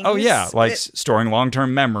things. Oh, yeah, like storing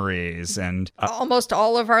long-term memories and... almost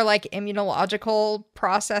all of our, like, immunological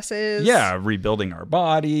processes. Yeah, rebuilding our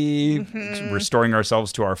body, restoring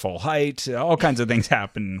ourselves to our full height. All kinds of things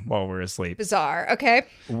happen while we're asleep. Bizarre. Okay.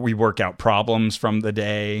 We work out problems from the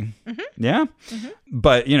day. Yeah.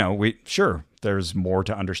 But, there's more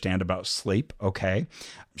to understand about sleep. Okay.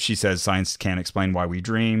 She says science can't explain why we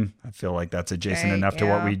dream. I feel like that's adjacent enough to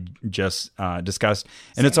what we just discussed.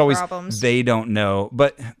 And it's always, they don't know.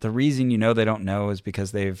 But the reason they don't know is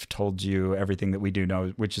because they've told you everything that we do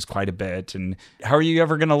know, which is quite a bit. And how are you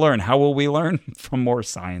ever going to learn? How will we learn? From more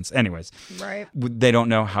science. Anyways. Right. They don't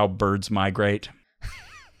know how birds migrate.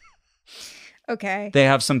 Okay. They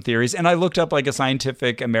have some theories. And I looked up like a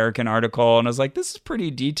Scientific American article and I was like, this is pretty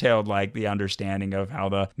detailed, like the understanding of how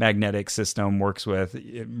the magnetic system works with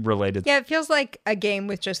related. Yeah, it feels like a game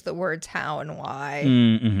with just the words how and why.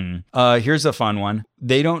 Here's a fun one.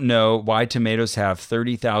 They don't know why tomatoes have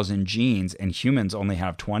 30,000 genes and humans only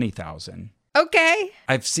have 20,000. Okay.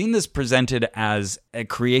 I've seen this presented as a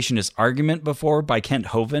creationist argument before by Kent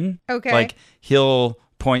Hovind. Okay. Like he'll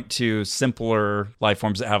point to simpler life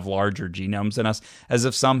forms that have larger genomes than us, as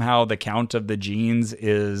if somehow the count of the genes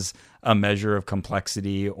is a measure of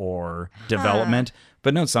complexity or development.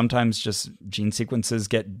 But no, sometimes just gene sequences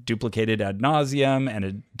get duplicated ad nauseum and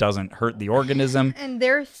it doesn't hurt the organism. And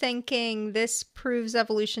they're thinking this proves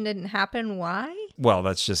evolution didn't happen. Why? well,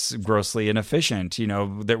 that's just grossly inefficient.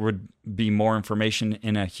 There would be more information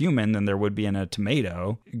in a human than there would be in a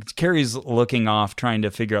tomato. Carrie's looking off, trying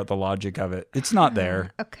to figure out the logic of it. It's not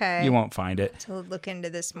there. Okay. You won't find it. To look into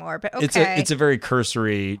this more, but okay. It's a very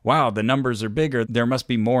cursory, wow, the numbers are bigger. There must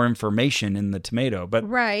be more information in the tomato. But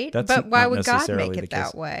right. That's but why not would God necessarily make the it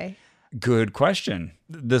case. that way? Good question.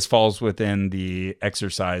 This falls within the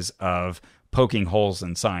exercise of poking holes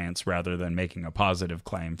in science rather than making a positive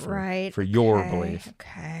claim for your belief.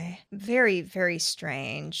 Okay. Very, very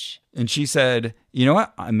strange. And she said, you know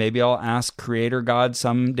what? Maybe I'll ask Creator God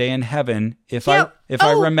someday in heaven if I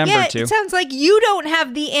remember to. It sounds like you don't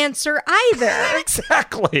have the answer either.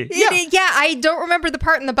 Exactly. I don't remember the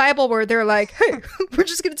part in the Bible where they're like, hey, we're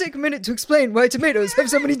just going to take a minute to explain why tomatoes have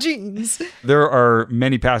so many genes. There are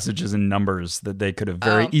many passages in Numbers that they could have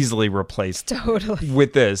very easily replaced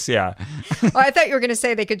with this. Yeah. I thought you were going to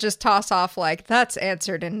say they could just toss off like, that's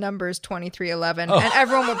answered in Numbers 23:11. And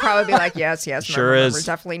everyone would probably be like, yes, sure is. We're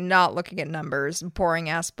definitely not looking at Numbers. Boring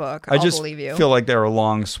ass book. I just believe you. feel like there are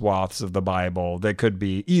long swaths of the Bible that could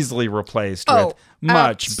be easily replaced with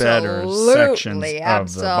much better sections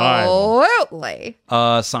of the Bible. Absolutely.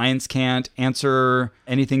 Science can't answer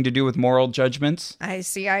anything to do with moral judgments. I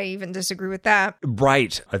see. I even disagree with that.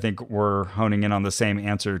 Right. I think we're honing in on the same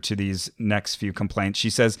answer to these next few complaints. She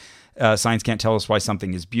says science can't tell us why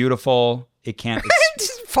something is beautiful. It can't.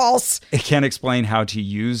 False. It can't explain how to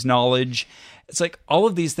use knowledge. It's like all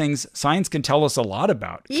of these things science can tell us a lot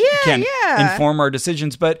about. Can inform our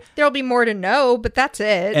decisions, but there'll be more to know, but that's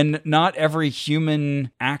it. And not every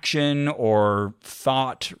human action or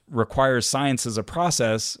thought requires science as a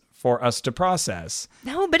process for us to process.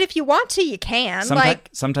 No, but if you want to, you can.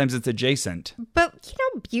 Sometimes it's adjacent. But,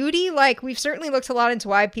 beauty, we've certainly looked a lot into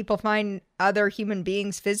why people find other human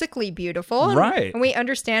beings physically beautiful. Right. And we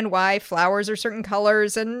understand why flowers are certain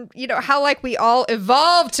colors and, how we all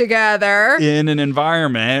evolved together. In an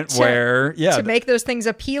environment where, to make those things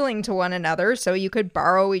appealing to one another so you could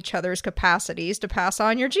borrow each other's capacities to pass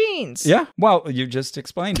on your genes. Yeah. Well, you just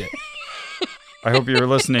explained it. I hope you're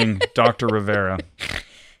listening, Dr. Rivera.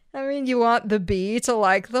 I mean, you want the bee to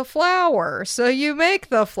like the flower, so you make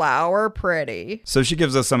the flower pretty. So she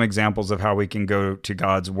gives us some examples of how we can go to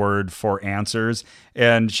God's word for answers.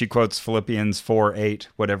 And she quotes Philippians 4:8,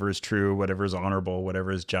 whatever is true, whatever is honorable,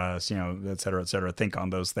 whatever is just, et cetera, et cetera. Think on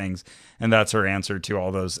those things. And that's her answer to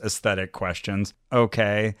all those aesthetic questions.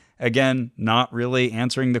 Okay. Again, not really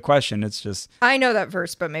answering the question. It's just... I know that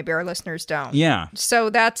verse, but maybe our listeners don't. Yeah.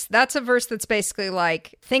 So that's a verse that's basically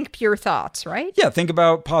like, think pure thoughts, right? Yeah, think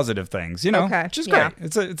about positive things, okay. Which is great.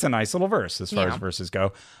 It's a nice little verse as far as verses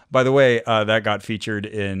go. By the way, that got featured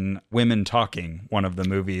in Women Talking, one of the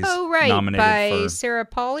movies nominated by Sarah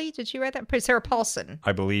Pauli. Did you write that? Sarah Paulson.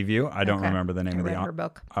 I believe you. I don't remember the name of the her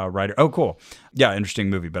book. Writer. Oh, cool. Yeah,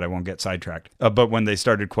 interesting movie, but I won't get sidetracked. But when they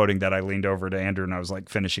started quoting that, I leaned over to Andrew and I was like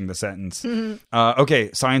finishing the sentence.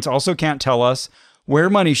 Okay, science also can't tell us where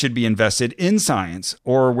money should be invested in science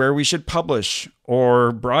or where we should publish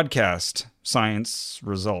or broadcast science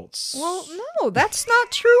results. Well, no, that's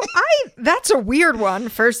not true. That's a weird one,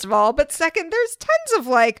 first of all. But second, there's tons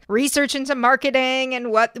of research into marketing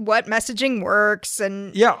and what messaging works.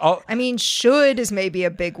 And should is maybe a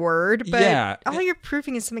big word, but all you're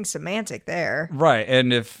proving is something semantic there. Right.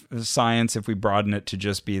 And if we broaden it to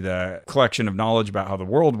just be the collection of knowledge about how the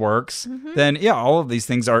world works, then all of these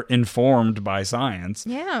things are informed by science.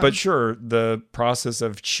 Yeah. But sure, the process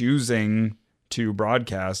of choosing to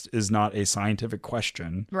broadcast is not a scientific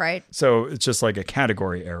question. Right. So it's just like a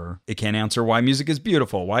category error. It can't answer why music is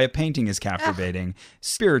beautiful, why a painting is captivating,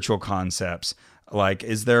 spiritual concepts. Like,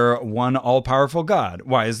 is there one all-powerful God?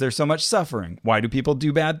 Why is there so much suffering? Why do people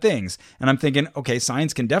do bad things? And I'm thinking, okay,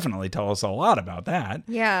 science can definitely tell us a lot about that.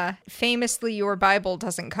 Yeah. Famously, your Bible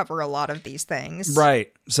doesn't cover a lot of these things.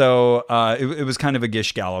 Right. So it was kind of a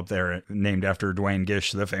Gish Gallop there, named after Dwayne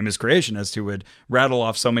Gish, the famous creationist, who would rattle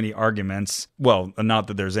off so many arguments. Well, not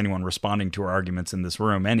that there's anyone responding to our arguments in this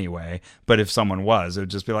room anyway, but if someone was, it would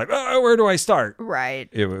just be like, oh, where do I start?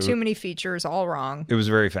 Right. Too many features, all wrong. It was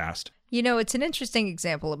very fast. It's an interesting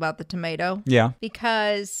example about the tomato. Yeah.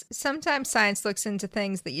 Because sometimes science looks into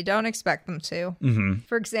things that you don't expect them to. Mm-hmm.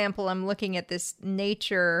 For example, I'm looking at this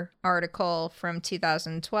Nature article from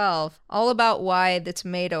 2012, all about why the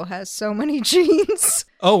tomato has so many genes.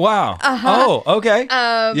 Oh, wow. Oh, okay.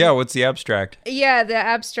 What's the abstract? Yeah, the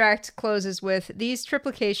abstract closes with, these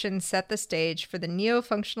triplications set the stage for the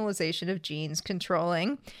neofunctionalization of genes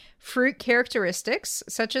controlling fruit characteristics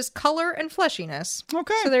such as color and fleshiness.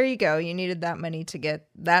 Okay. So there you go. You needed that many to get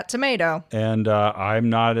that tomato. And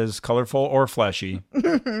I'm not as colorful or fleshy.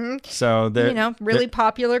 So there, really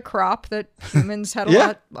popular crop that humans had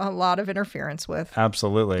a lot of interference with.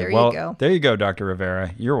 Absolutely. There you go. There you go, Dr.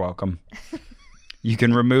 Rivera. You're welcome. You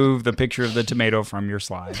can remove the picture of the tomato from your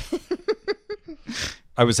slide.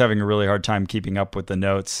 I was having a really hard time keeping up with the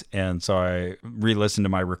notes, and so I re-listened to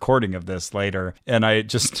my recording of this later, and I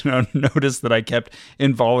just noticed that I kept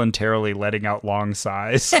involuntarily letting out long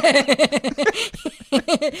sighs.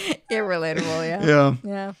 Relatable,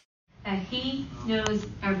 Yeah. That he knows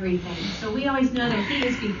everything. So we always know that he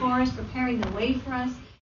is before us, preparing the way for us.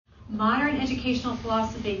 Modern educational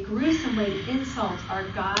philosophy gruesomely insults our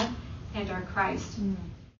God and our Christ.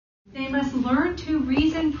 They must learn to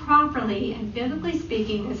reason properly, and biblically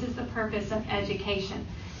speaking, this is the purpose of education.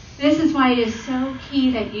 This is why it is so key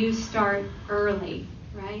that you start early,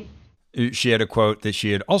 right? She had a quote that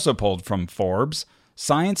she had also pulled from Forbes.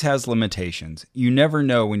 Science has limitations. You never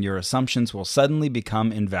know when your assumptions will suddenly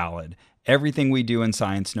become invalid. Everything we do in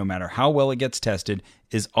science, no matter how well it gets tested,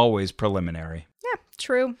 is always preliminary. Yeah,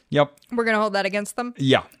 true. Yep. We're going to hold that against them?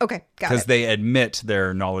 Yeah. Okay, got it. Because they admit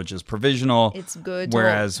their knowledge is provisional. It's good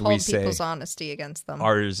whereas to hold we say people's honesty against them.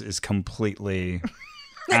 Ours is completely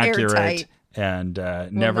accurate Airtight. and Will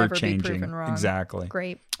never be changing. proven wrong. Exactly.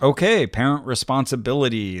 Great. Okay, parent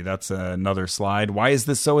responsibility. That's another slide. Why is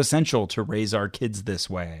this so essential to raise our kids this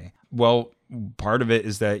way? Well, part of it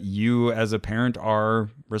is that you as a parent are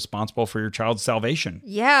responsible for your child's salvation.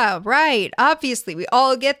 Yeah, right. Obviously, we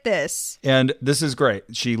all get this. And this is great.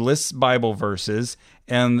 She lists Bible verses,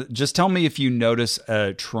 and just tell me if you notice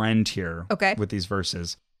a trend here with these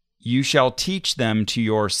verses. You shall teach them to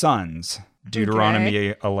your sons.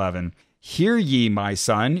 Deuteronomy 11. Hear ye, my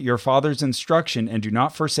son, your father's instruction, and do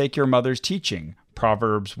not forsake your mother's teaching.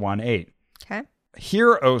 Proverbs 1:8. Okay.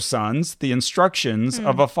 Hear, O sons, the instructions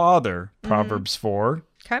of a father. Proverbs 4.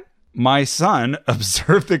 Okay. My son,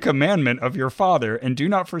 observe the commandment of your father, and do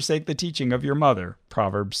not forsake the teaching of your mother.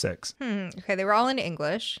 Proverbs 6. Okay, they were all in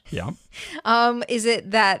English. Yeah. Is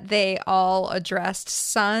it that they all addressed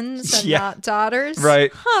sons and not daughters?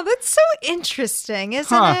 Right. Huh, that's so interesting,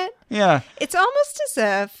 isn't it? Yeah. It's almost as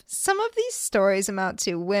if some of these stories amount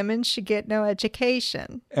to women should get no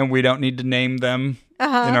education. And we don't need to name them in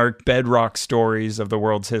our bedrock stories of the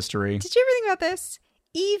world's history. Did you ever think about this?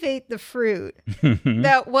 Eve ate the fruit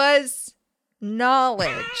that was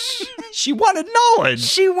knowledge. She wanted knowledge.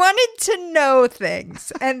 She wanted to know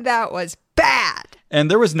things, and that was bad.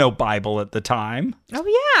 And there was no Bible at the time. Oh,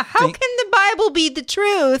 yeah. How can the Bible be the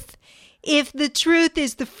truth if the truth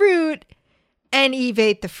is the fruit and Eve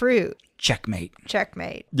ate the fruit? Checkmate.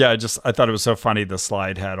 Yeah, I thought it was so funny. The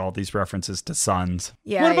slide had all these references to sons.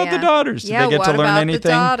 Yeah. What about the daughters? Did they get to learn anything? The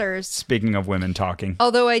daughters? Speaking of women talking.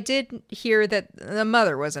 Although I did hear that the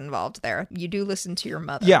mother was involved there. You do listen to your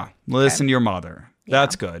mother. Yeah, listen to your mother. Yeah.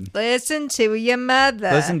 That's good. Listen to your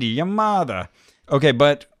mother. Listen to your mother. Okay,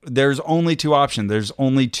 but there's only two options. There's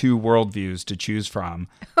only two worldviews to choose from.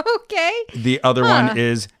 Okay. The other one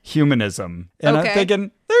is humanism. And I'm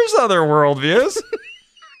thinking, there's other worldviews.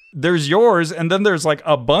 There's yours, and then there's like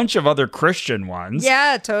a bunch of other Christian ones.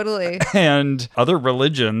 Yeah, totally. And other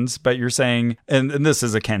religions, but you're saying, and this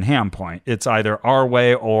is a Ken Ham point, it's either our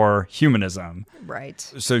way or humanism. Right.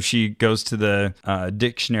 So she goes to the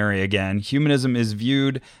dictionary again. Humanism is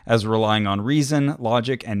viewed as relying on reason,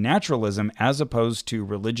 logic, and naturalism as opposed to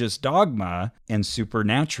religious dogma and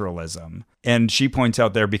supernaturalism. And she points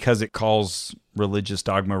out there, because it calls religious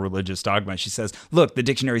dogma, she says, look, the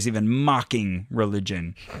dictionary's even mocking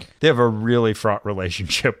religion. They have a really fraught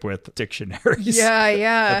relationship with dictionaries.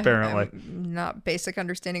 Yeah. Apparently. Not basic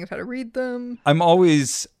understanding of how to read them. I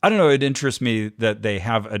don't know, it interests me that they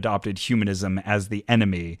have adopted humanism as the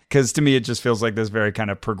enemy. Because to me, it just feels like this very kind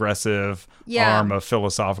of progressive arm of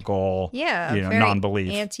philosophical,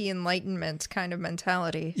 non-belief. Anti-enlightenment kind of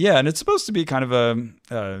mentality. Yeah, and it's supposed to be kind of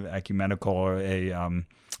a ecumenical or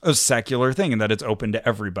a secular thing, in that it's open to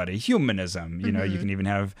everybody. Humanism, you know, you can even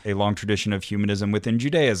have a long tradition of humanism within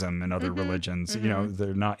Judaism and other religions. You know,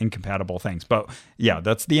 they're not incompatible things. But yeah,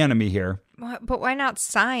 that's the enemy here. But why not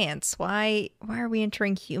science? Why are we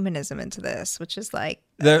entering humanism into this, which is like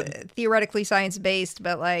theoretically science-based,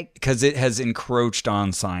 but like... Because it has encroached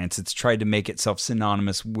on science. It's tried to make itself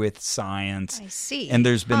synonymous with science. I see. And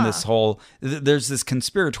there's been there's this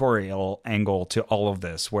conspiratorial angle to all of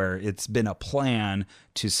this, where it's been a plan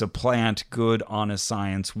to supplant good, honest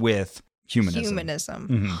science with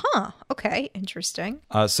humanism. Okay, interesting.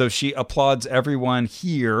 So she applauds everyone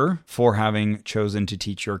here for having chosen to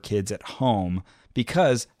teach your kids at home,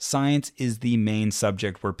 because science is the main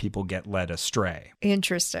subject where people get led astray.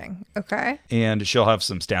 Interesting. Okay. And she'll have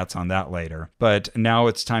some stats on that later. But now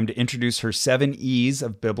it's time to introduce her 7 E's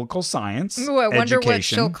of biblical science. Ooh, I wonder what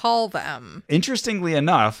education. she'll call them. Interestingly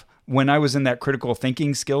enough, when I was in that critical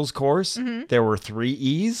thinking skills course, there were 3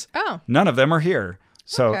 E's. Oh. None of them are here.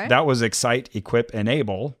 So Okay. that was excite, equip,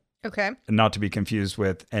 enable. Okay. Not to be confused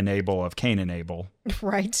with enable of Cain and Abel.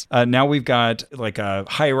 Right. Now we've got like a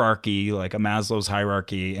hierarchy, like a Maslow's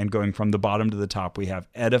hierarchy, and going from the bottom to the top, we have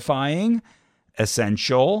edifying,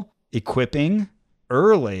 essential, equipping,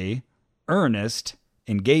 early, earnest,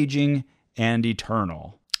 engaging, and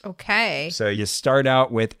eternal. Okay. So you start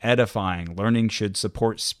out with edifying. Learning should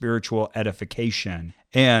support spiritual edification.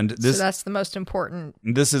 And this, So that's the most important.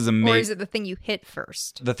 this is Or is it the thing you hit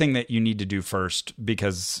first? the thing that you need to do first,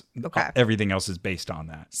 because Okay. everything else is based on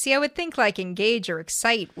that. See, I would think like engage or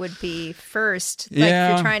excite would be first. Like Yeah.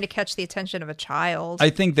 if you're trying to catch the attention of a child. I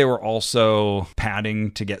think they were also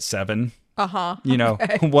padding to get 7. Uh-huh. You know,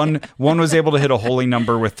 one was able to hit a holy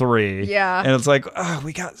number with 3. Yeah. And it's like, oh,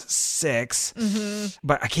 we got 6,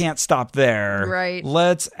 but I can't stop there. Right.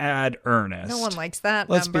 Let's add earnest. No one likes that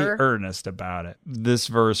Let's number. be earnest about it. This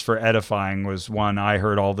verse for edifying was one I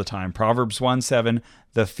heard all the time. Proverbs 1:7,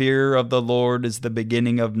 the fear of the Lord is the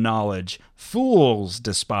beginning of knowledge. Fools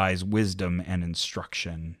despise wisdom and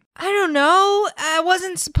instruction. I don't know. I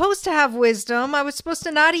wasn't supposed to have wisdom. I was supposed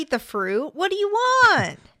to not eat the fruit. What do you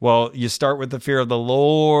want? Well, you start with the fear of the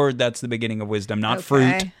Lord. That's the beginning of wisdom, not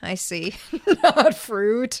fruit. Okay, I see. Not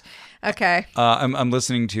fruit. Okay. I'm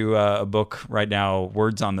listening to a book right now,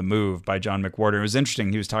 Words on the Move by John McWhorter. It was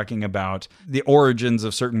interesting. He was talking about the origins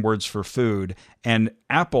of certain words for food. And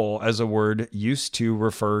apple as a word used to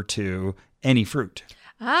refer to any fruit.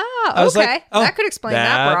 Ah, I was okay. like, oh, that could explain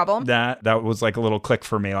that problem. That was like a little click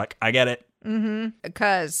for me. Like, I get it.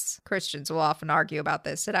 Because Christians will often argue about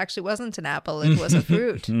this. It actually wasn't an apple, it was a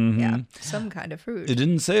fruit. Yeah, some kind of fruit. It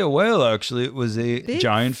didn't say a whale, actually. It was a Big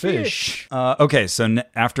giant fish. Okay, so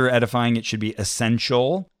after edifying, it should be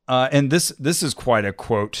essential. And this is quite a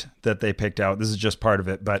quote that they picked out. This is just part of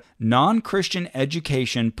it. But non-Christian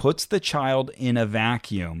education puts the child in a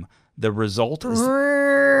vacuum. The result is...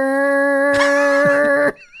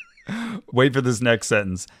 Wait for this next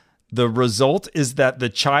sentence. The result is that the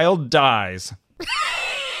child dies.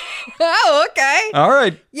 Oh, okay. All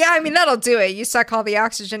right. Yeah, I mean, that'll do it. You suck all the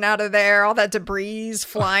oxygen out of there, all that debris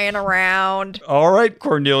flying around. All right,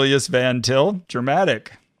 Cornelius Van Til.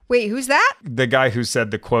 Dramatic. Wait, who's that? The guy who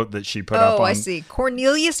said the quote that she put up on... Oh, I see.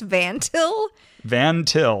 Cornelius Van Til? Van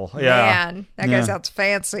Til. Yeah. Man, that guy sounds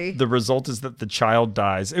fancy. The result is that the child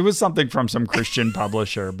dies. It was something from some Christian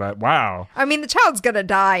publisher, but wow. I mean, the child's going to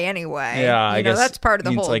die anyway. Yeah, I guess that's part of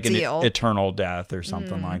the it's whole like deal. an eternal death or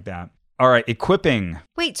something like that. All right, equipping.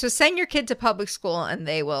 Wait, so send your kid to public school and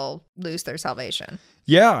they will lose their salvation.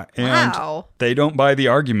 Yeah, and Wow. they don't buy the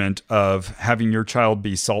argument of having your child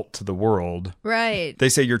be salt to the world. Right. They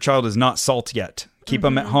say your child is not salt yet. Keep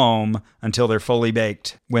them at home until they're fully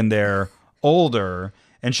baked. When they're older,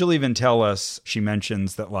 and she'll even tell us, she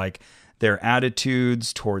mentions that like their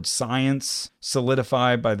attitudes towards science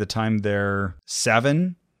solidify by the time they're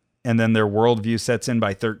 7, and then their worldview sets in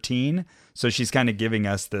by 13. So she's kind of giving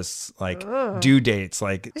us this like due dates,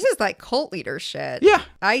 like This is like cult leader shit. Yeah.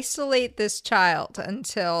 Isolate this child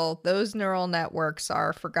until those neural networks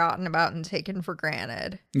are forgotten about and taken for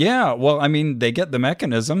granted. yeah. Well, I mean, they get the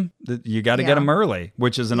mechanism. You got to get Yeah. them early,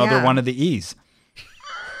 which is another Yeah. one of the E's.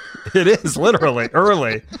 It is literally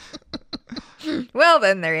early. Well,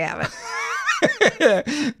 then there you have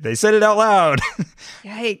it. They said it out loud.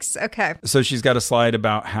 Yikes. Okay. So she's got a slide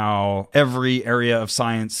about how every area of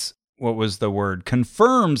science, what was the word,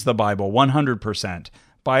 confirms the Bible 100%.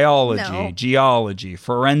 Biology, No. geology,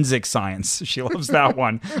 forensic science. She loves that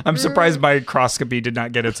one. I'm surprised microscopy did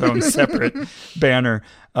not get its own separate banner.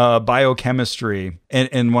 Biochemistry.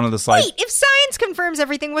 And one of the slides. Wait, if science confirms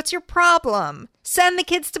everything, what's your problem? Send the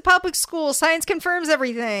kids to public school. Science confirms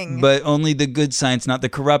everything. But only the good science, not the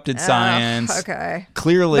corrupted science. Okay.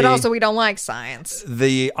 Clearly, But also, we don't like science.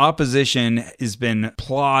 the opposition has been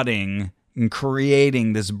plotting and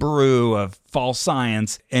creating this brew of false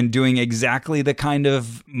science and doing exactly the kind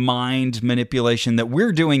of mind manipulation that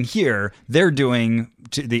we're doing here. They're doing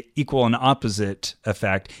to the equal and opposite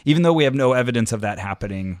effect, even though we have no evidence of that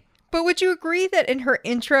happening. But would you agree that in her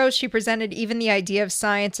intro, she presented even the idea of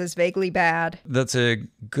science as vaguely bad? That's a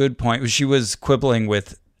good point. She was quibbling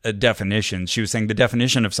with a definition. She was saying the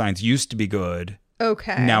definition of science used to be good.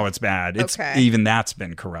 Okay. Now it's bad. Even that's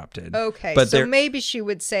been corrupted. Okay. But so maybe she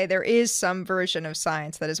would say there is some version of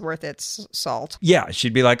science that is worth its salt. Yeah,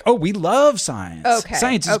 she'd be like, oh, we love science. Okay.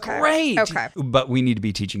 Science is great. Okay. But we need to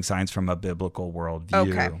be teaching science from a biblical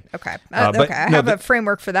worldview. Okay. I have a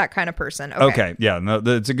framework for that kind of person. Okay. Yeah, no,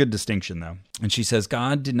 it's a good distinction, though. And she says,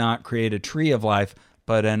 God did not create a tree of life,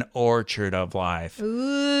 but an orchard of life.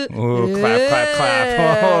 Ooh, clap, clap,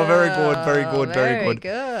 clap. Oh, very good, very good, very good.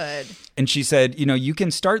 Good. And she said, you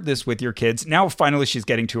can start this with your kids. Now, finally, she's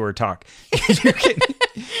getting to her talk.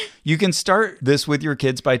 You can start this with your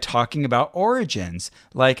kids by talking about origins.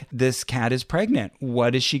 Like, this cat is pregnant.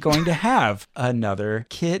 What is she going to have? Another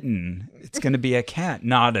kitten. It's going to be a cat,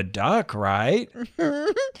 not a duck, right?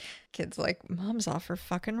 Kid's like, Mom's off her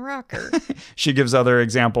fucking rocker. She gives other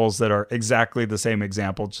examples that are exactly the same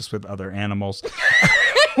example, just with other animals.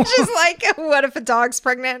 Just like, what if a dog's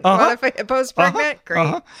pregnant? What if a hippo's pregnant?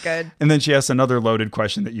 Great. Good. And then she asks another loaded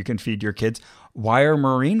question that you can feed your kids. Why are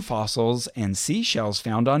marine fossils and seashells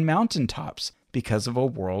found on mountaintops? Because of a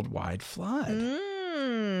worldwide flood.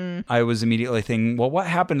 I was immediately thinking, well, what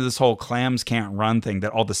happened to this whole clams can't run thing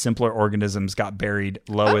that all the simpler organisms got buried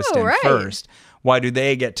lowest and first? Why do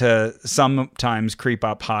they get to sometimes creep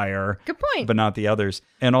up higher? Good point. But not the others?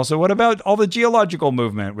 And also, what about all the geological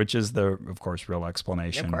movement, which is the, of course, real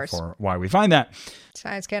explanation for why we find that.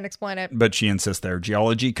 Science can't explain it. But she insists there,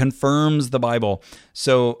 geology confirms the Bible.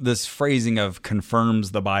 So this phrasing of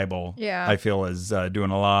confirms the Bible, I feel is doing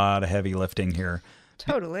a lot of heavy lifting here.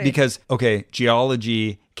 Totally. Because, okay,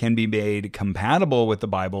 geology can be made compatible with the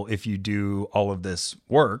Bible if you do all of this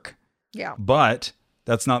work. Yeah. But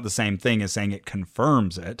that's not the same thing as saying it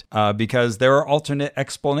confirms it, because there are alternate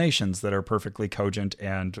explanations that are perfectly cogent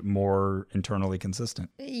and more internally consistent.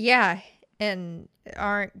 Yeah, and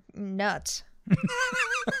aren't nuts.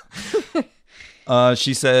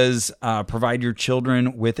 She says, provide your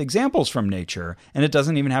children with examples from nature. And it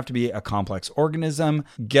doesn't even have to be a complex organism.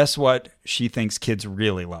 Guess what she thinks kids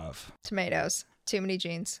really love? Tomatoes. Too many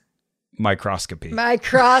genes. Microscopy.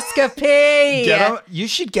 You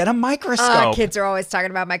should get a microscope. Kids are always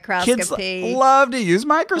talking about microscopy. Kids love to use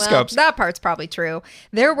microscopes. Well, that part's probably true.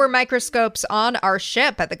 There were microscopes on our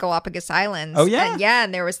ship at the Galapagos Islands. Oh, yeah?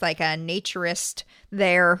 And there was like a naturist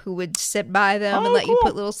there who would sit by them and let you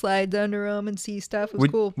put little slides under them and see stuff. It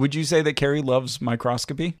was cool. Would you say that Carrie loves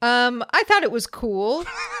microscopy? I thought it was cool.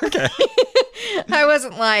 Okay. I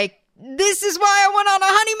wasn't like, this is why I went on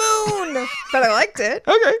a honeymoon, but I liked it.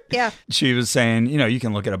 Okay. Yeah. She was saying, you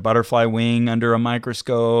can look at a butterfly wing under a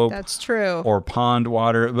microscope. That's true. Or pond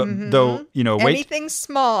water. But though, anything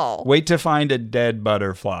small. Wait to find a dead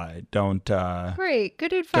butterfly. Don't. Great.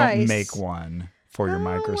 Good advice. Don't make one for your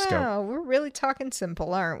microscope. Wow, we're really talking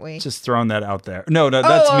simple, aren't we? Just throwing that out there. No,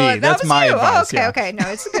 that's me. That's my advice. Okay. No,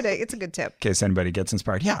 it's a good tip. In case anybody gets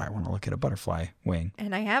inspired. Yeah, I want to look at a butterfly wing.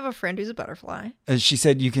 And I have a friend who's a butterfly. She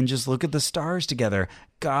said you can just look at the stars together.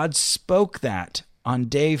 God spoke that on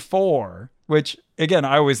day 4, which, again,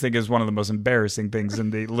 I always think is one of the most embarrassing things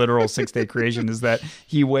in the literal 6-day creation is that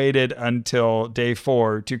he waited until day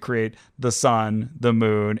 4 to create the sun, the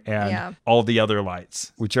moon, and all the other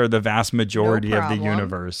lights, which are the vast majority of the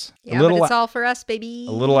universe. Yeah, but it's all for us, baby.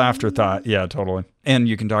 A little afterthought. Yeah, totally. And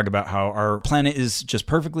you can talk about how our planet is just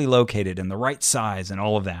perfectly located and the right size and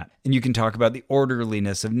all of that. And you can talk about the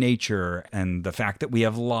orderliness of nature and the fact that we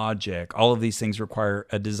have logic. All of these things require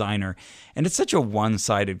a designer. And it's such a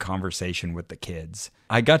one-sided conversation with the kids.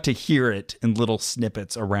 I got to hear it in little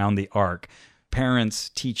snippets around the arc. Parents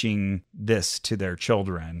teaching this to their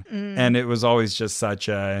children. And it was always just such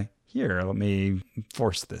a, here, let me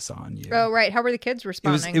force this on you. Oh, right. How were the kids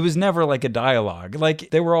responding? It was never like a dialogue. Like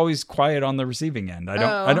they were always quiet on the receiving end.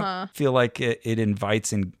 I don't feel like it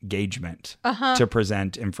invites engagement to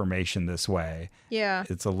present information this way. Yeah.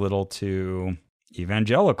 It's a little too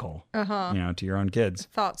evangelical, to your own kids.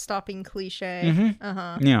 Thought-stopping cliche.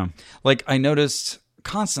 Yeah. Like I noticed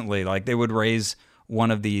constantly, like they would raise one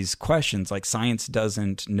of these questions, like science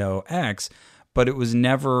doesn't know X, but it was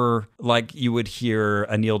never like you would hear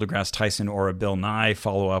a Neil deGrasse Tyson or a Bill Nye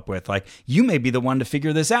follow up with like, you may be the one to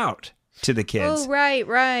figure this out to the kids. Oh,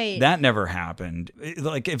 right. That never happened.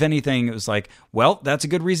 Like, if anything, it was like, well, that's a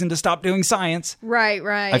good reason to stop doing science. Right.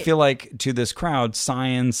 I feel like to this crowd,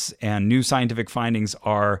 science and new scientific findings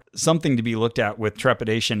are something to be looked at with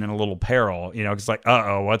trepidation and a little peril, because like,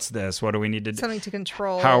 what's this? What do we need to do? Something to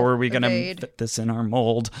control. How are we going to fit this in our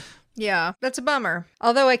mold? Yeah, that's a bummer.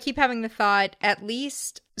 Although I keep having the thought, at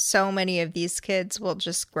least so many of these kids will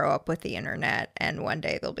just grow up with the internet and one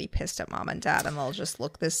day they'll be pissed at mom and dad and they'll just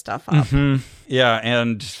look this stuff up. Yeah,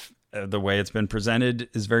 and the way it's been presented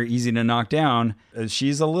is very easy to knock down.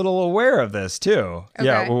 She's a little aware of this too. Okay.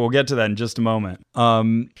 Yeah, we'll get to that in just a moment.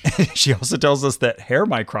 She also tells us that hair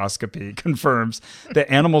microscopy confirms that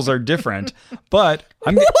animals are different, but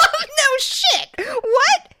I'm no shit.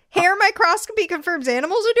 What? Hair microscopy confirms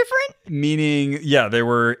animals are different? Meaning, yeah, they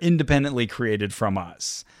were independently created from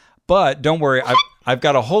us. But don't worry, I've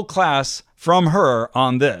got a whole class from her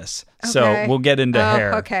on this. Okay. So we'll get into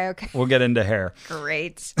hair. Okay. We'll get into hair.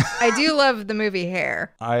 Great. I do love the movie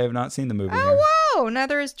Hair. I have not seen the movie Hair. Oh, wow.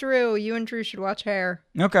 Neither is Drew. You and Drew should watch Hair.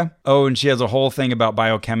 Okay. Oh, and she has a whole thing about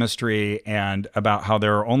biochemistry and about how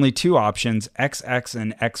there are only two options, XX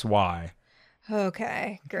and XY.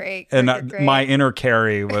 Okay, great. And great. my inner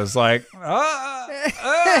Carrie was like, hang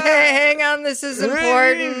on, this is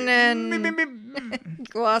important, and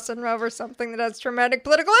glossing over something that has traumatic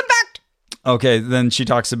political impact. Okay, then she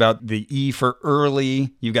talks about the E for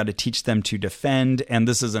early. You've got to teach them to defend. And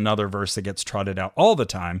this is another verse that gets trotted out all the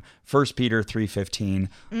time. 1 Peter 3:15.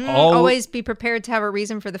 Always be prepared to have a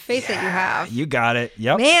reason for the faith that you have. You got it.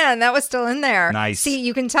 Yep. Man, that was still in there. Nice. See,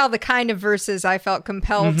 you can tell the kind of verses I felt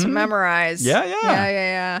compelled to memorize.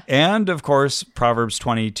 Yeah. And of course, Proverbs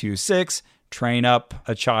 22:6. Train up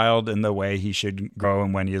a child in the way he should grow,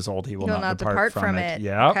 and when he is old, he will not depart from it.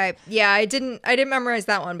 Yeah. Okay. Yeah, I didn't memorize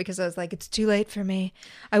that one because I was like, it's too late for me.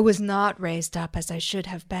 I was not raised up as I should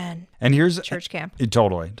have been. And here's church camp.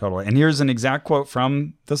 Totally. And here's an exact quote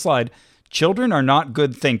from the slide. Children are not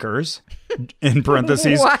good thinkers. In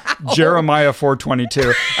parentheses, wow. Jeremiah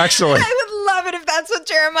 4:22. Actually, I would love it if that's what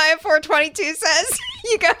Jeremiah 4:22 says.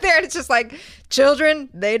 You got there and it's just like, children,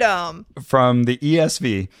 they dumb. From the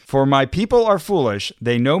ESV, for my people are foolish.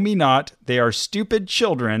 They know me not. They are stupid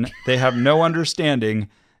children. They have no understanding.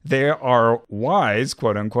 They are wise,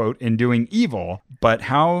 quote unquote, in doing evil, but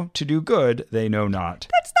how to do good they know not.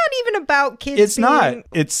 That's not even about kids. It's not.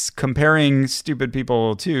 It's comparing stupid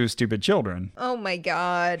people to stupid children. Oh my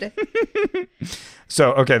God.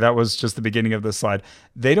 So, okay, that was just the beginning of the slide.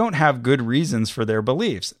 They don't have good reasons for their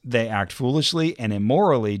beliefs. They act foolishly and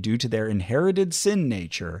immorally due to their inherited sin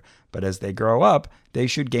nature. But as they grow up, they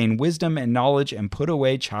should gain wisdom and knowledge and put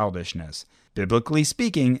away childishness. Biblically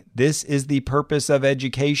speaking, this is the purpose of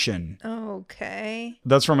education. Okay.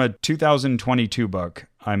 That's from a 2022 book,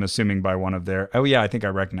 I'm assuming by one of their... Oh, yeah, I think I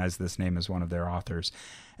recognize this name as one of their authors.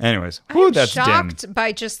 Anyways, I'm that's shocked dim.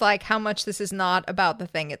 by just like how much this is not about the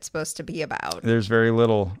thing it's supposed to be about. There's very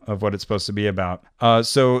little of what it's supposed to be about.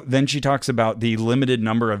 So then she talks about the limited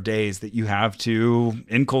number of days that you have to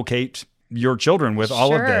inculcate your children with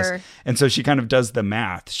all of this. And so she kind of does the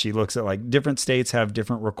math. She looks at like different states have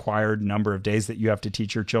different required number of days that you have to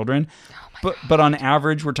teach your children. But on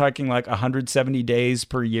average, we're talking like 170 days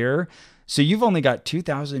per year. So you've only got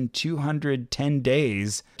 2,210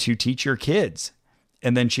 days to teach your kids.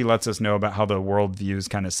 And then she lets us know about how the worldviews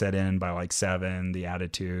kind of set in by like 7, the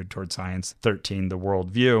attitude toward science, 13, the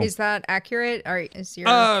worldview. Is that accurate? Or is your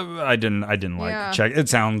I didn't like check. It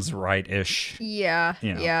sounds right-ish. Yeah.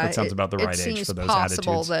 That sounds about the right age for those attitudes. It seems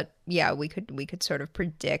possible that we could sort of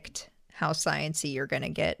predict how sciencey you're going to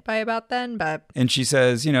get by about then, but... And she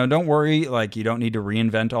says, don't worry, like, you don't need to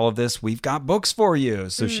reinvent all of this. We've got books for you.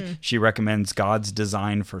 So she recommends God's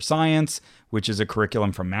Design for Science, which is a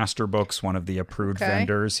curriculum from Master Books, one of the approved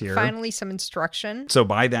vendors here. Finally, some instruction. So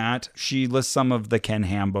by that, she lists some of the Ken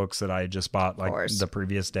Ham books that I just bought like the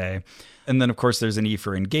previous day. And then, of course, there's an E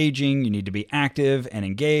for engaging. You need to be active and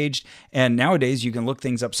engaged. And nowadays, you can look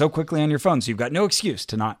things up so quickly on your phone, so you've got no excuse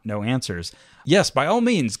to not know answers. Yes, by all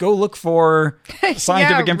means, go look for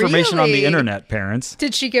scientific information on the internet, parents.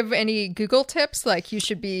 Did she give any Google tips? Like, you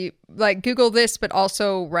should be, like, Google this, but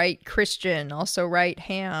also write Christian, also write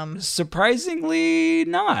ham. Surprisingly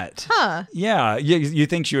not. Huh. Yeah. You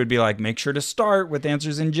think she would be like, make sure to start with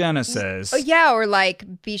answers in Genesis. Yeah, or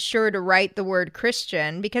like, be sure to write the word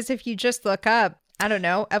Christian, because if you just look up, I don't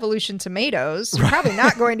know, evolution tomatoes, you're probably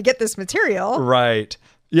not going to get this material. Right.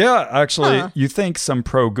 Yeah, actually, you think some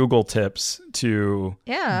pro Google tips to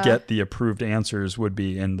get the approved answers would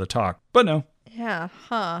be in the talk, but no. Yeah,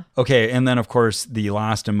 huh. Okay, and then, of course, the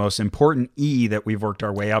last and most important E that we've worked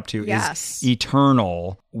our way up to is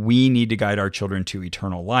eternal. We need to guide our children to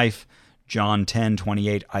eternal life. John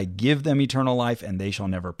 10:28, I give them eternal life and they shall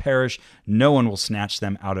never perish. No one will snatch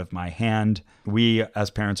them out of my hand. We as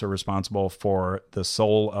parents are responsible for the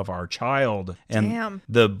soul of our child. And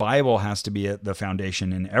the Bible has to be at the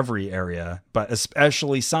foundation in every area, but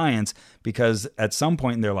especially science, because at some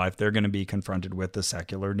point in their life, they're going to be confronted with the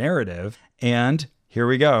secular narrative. And here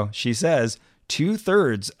we go. She says,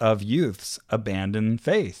 2/3 of youths abandon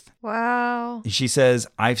faith. Wow. She says,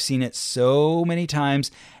 I've seen it so many times,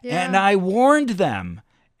 and I warned them.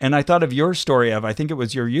 And I thought of your story of, I think it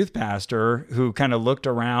was your youth pastor who kind of looked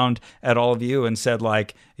around at all of you and said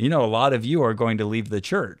like, a lot of you are going to leave the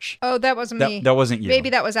church. Oh, that wasn't me. That wasn't you. Maybe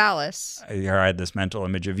that was Alice. I had this mental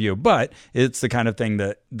image of you, but it's the kind of thing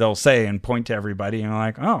that they'll say and point to everybody and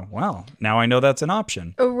like, oh, well, now I know that's an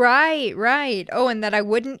option. Right. Oh, and that I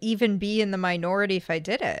wouldn't even be in the minority if I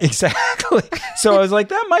did it. Exactly. So I was like,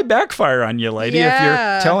 that might backfire on you, lady. Yeah.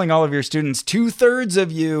 If you're telling all of your students, 2/3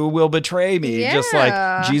 of you will betray me, just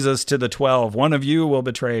like Jesus to the 12, one of you will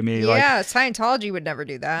betray me. Yeah, like, Scientology would never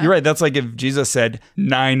do that. You're right. That's like if Jesus said,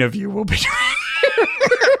 9 of you will betray me.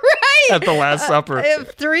 Right. At the Last Supper.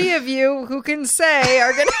 If 3 of you who can say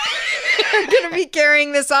are going to be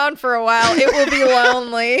carrying this on for a while, it will be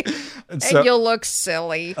lonely. And you'll look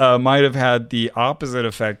silly. Might have had the opposite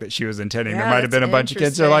effect that she was intending. Yeah, there might have been a bunch of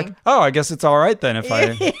kids who are like, oh, I guess it's all right then if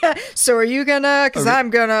I... Yeah. So are you gonna? Because I'm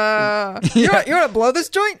gonna... You want to blow this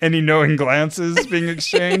joint? Any knowing glances being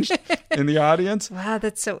exchanged in the audience? Wow,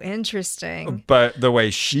 that's so interesting. But the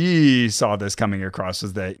way she saw this coming across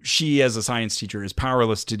was that she, as a science teacher, is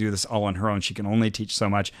powerless to do this all on her own. She can only teach so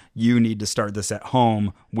much. You need to start this at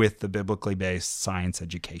home with the biblically based science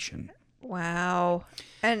education. Wow.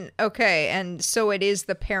 And okay, and so it is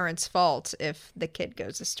the parents' fault if the kid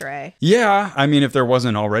goes astray. Yeah, I mean, if there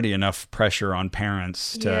wasn't already enough pressure on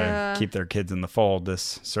parents to keep their kids in the fold,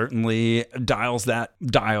 this certainly dials that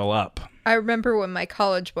dial up. I remember when my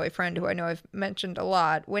college boyfriend, who I know I've mentioned a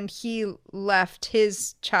lot, when he left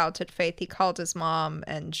his childhood faith, he called his mom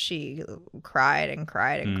and she cried and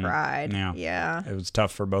cried and cried. Yeah. It was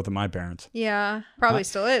tough for both of my parents. Yeah, probably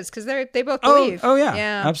still is because they both believe. Oh,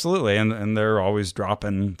 yeah, absolutely. And they're always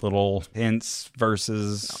dropping little hints,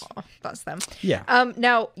 verses. Oh, bless them. Yeah.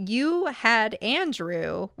 Now, you had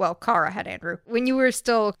Andrew, well, Cara had Andrew, when you were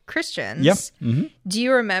still Christians. Yep. Mm-hmm. Do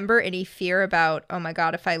you remember any fear about, oh my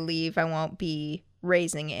God, if I leave, I won't be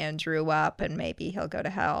raising Andrew up and maybe he'll go to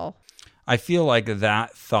hell? I feel like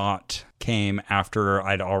that thought came after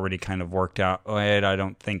I'd already kind of worked out, wait, I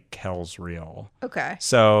don't think hell's real. Okay.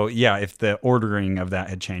 So, yeah, if the ordering of that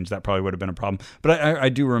had changed, that probably would have been a problem. But I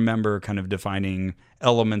do remember kind of defining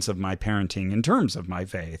elements of my parenting in terms of my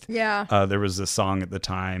faith. Yeah. There was a song at the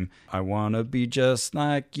time, I want to be just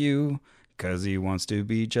like you, 'cause he wants to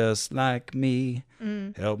be just like me.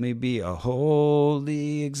 Help me be a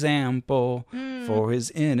holy example for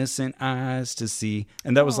his innocent eyes to see.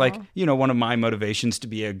 And that was like, one of my motivations to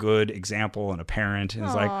be a good example and a parent. And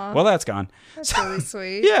it's like, well, that's gone. That's really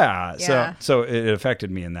sweet. Yeah. So it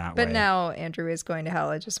affected me in that way. But now Andrew is going to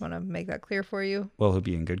hell. I just want to make that clear for you. Well, he'll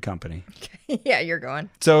be in good company. Yeah, you're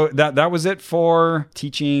going. So that was it for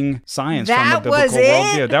teaching science from the biblical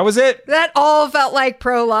worldview. That was it. That all felt like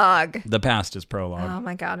prologue. The past is prologue. Oh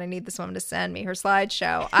my God, I need this woman to send me her slideshow.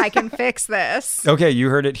 I can fix this. Okay, you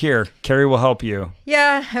heard it here. Carrie will help you.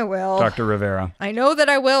 Yeah, I will. Dr. Rivera. I know that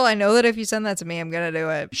I will. I know that if you send that to me, I'm going to do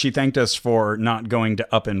it. She thanked us for not going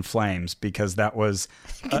to Up in Flames because that was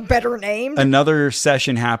better named. Another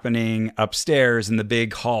session happening upstairs in the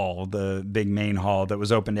big hall, the big main hall that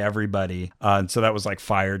was open to everybody. So that was like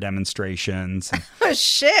fire demonstrations. Oh,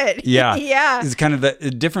 shit. Yeah. Yeah. It's kind of the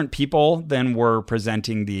different people then were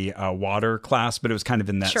presenting the water class, but it was kind of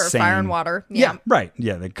in that same... fire and water. Yeah, right.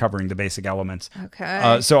 Yeah, they're covering the basic elements.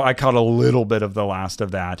 Okay. So I caught a little bit of the last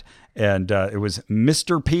of that. And it was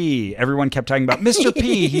Mr. P. Everyone kept talking about Mr.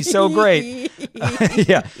 P. He's so great.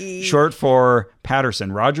 Yeah. Short for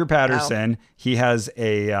Patterson. Roger Patterson. Oh. He has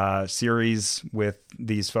a series with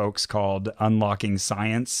these folks called Unlocking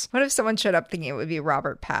Science. What if someone showed up thinking it would be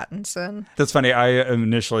Robert Pattinson? That's funny. I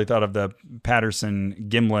initially thought of the Patterson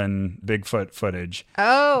Gimlin Bigfoot footage.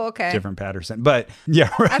 Oh, okay. Different Patterson. But yeah,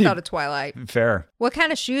 right. I thought of Twilight. Fair. What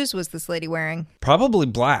kind of shoes was this lady wearing? Probably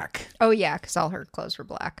black. Oh, yeah, because all her clothes were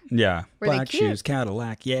black. Yeah. Were black they cute? Shoes,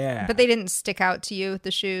 Cadillac, yeah. But they didn't stick out to you,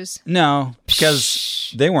 the shoes? No,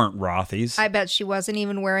 because they weren't Rothy's. I bet she wasn't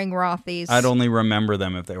even wearing Rothy's. I'd only remember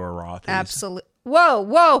them if they were Rothy's. Absolutely.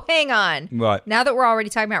 Whoa, hang on. What? Now that we're already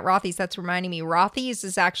talking about Rothy's, that's reminding me, Rothy's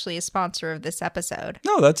is actually a sponsor of this episode.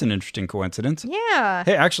 No, that's an interesting coincidence. Yeah.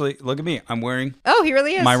 Hey, actually, look at me. I'm wearing... Oh, he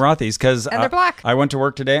really is. My Rothy's, because... And they're black. I went to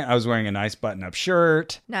work today. I was wearing a nice button-up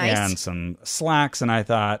shirt. Nice. And some slacks, and I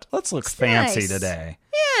thought, let's look fancy today.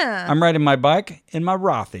 Yeah. I'm riding my bike in my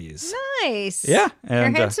Rothy's. Nice. Yeah.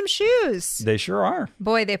 And, they're handsome shoes. They sure are.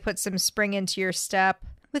 Boy, they put some spring into your step.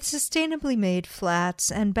 With sustainably made flats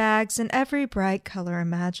and bags in every bright color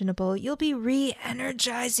imaginable, you'll be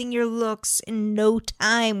re-energizing your looks in no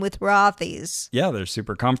time with Rothy's. Yeah, they're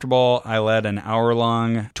super comfortable. I led an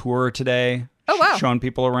hour-long tour today. Oh, wow. Showing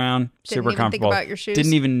people around. Didn't super even comfortable. Think about your shoes.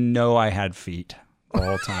 Didn't even know I had feet the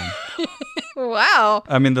whole time. Wow.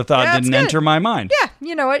 I mean, the thought didn't enter my mind. Yeah.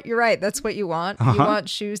 you know what? You're right. That's what you want. You want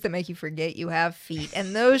shoes that make you forget you have feet.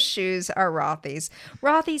 And those shoes are Rothy's.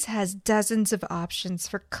 Rothy's has dozens of options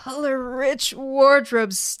for color-rich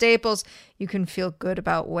wardrobe staples you can feel good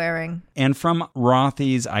about wearing. And from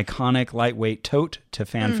Rothy's iconic lightweight tote to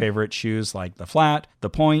fan favorite shoes like the Flat, the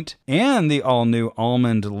Point, and the all-new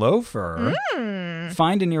Almond Loafer,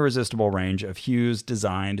 find an irresistible range of hues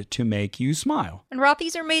designed to make you smile. And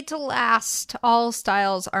Rothy's are made to last. All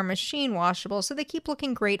styles are machine washable, so they keep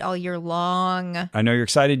looking great all year long. I know you're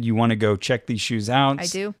excited. You want to go check these shoes out. I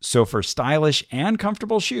do. So for stylish and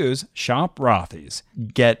comfortable shoes, shop Rothy's.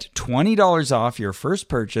 Get $20 off your first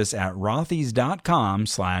purchase at rothys.com/oh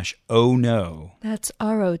no. That's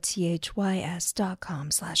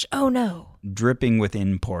ROTHYS.com/oh no. Dripping with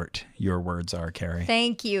import, your words are, Carrie.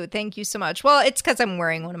 Thank you. Thank you so much. Well, it's because I'm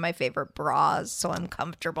wearing one of my favorite bras, so I'm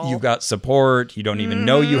comfortable. You've got support. You don't even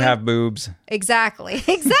know you have boobs. Exactly.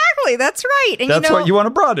 Exactly. That's right. And That's what you want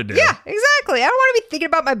a bra to do. Yeah, exactly. I don't want to be thinking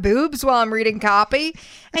about my boobs while I'm reading copy.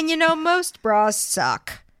 And most bras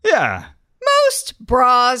suck. Yeah. Most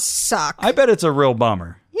bras suck. I bet it's a real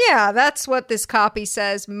bummer. Yeah, that's what this copy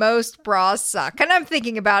says. Most bras suck. And I'm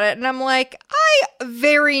thinking about it and I'm like, I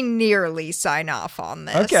very nearly sign off on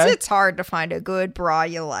this. Okay. It's hard to find a good bra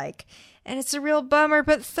you like. And it's a real bummer,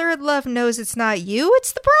 but Third Love knows it's not you,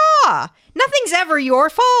 it's the bra. Nothing's ever your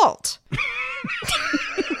fault.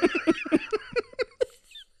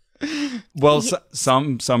 Well,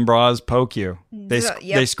 some bras poke you.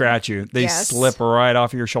 They scratch you. They slip right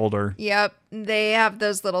off your shoulder. Yep. They have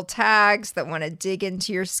those little tags that want to dig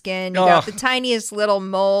into your skin. You got the tiniest little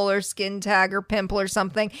mole or skin tag or pimple or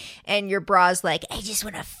something. And your bra's like, I just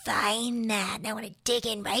want to find that. And I want to dig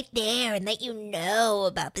in right there and let you know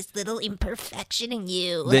about this little imperfection in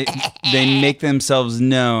you. They make themselves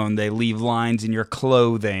known. They leave lines in your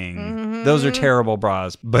clothing. Those are terrible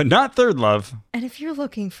bras, but not Third Love. And if you're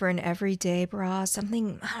looking for an everyday bra,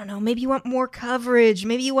 something, I don't know, maybe you want more coverage.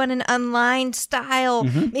 Maybe you want an unlined style.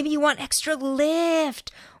 Maybe you want extra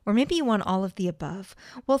lift. Or maybe you want all of the above.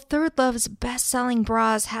 Well, Third Love's best-selling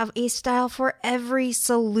bras have a style for every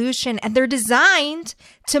solution. And they're designed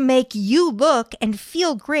to make you look and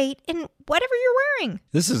feel great in whatever you're wearing.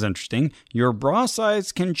 This is interesting. Your bra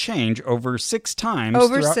size can change over 6 times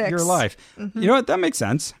throughout your life. You know what? That makes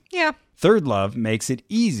sense. Yeah. Third Love makes it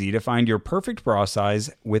easy to find your perfect bra size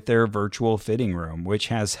with their virtual fitting room, which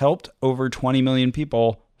has helped over 20 million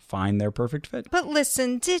people find their perfect fit. But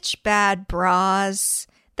listen, ditch bad bras.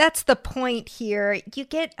 That's the point here. You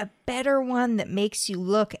get a better one that makes you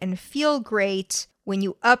look and feel great when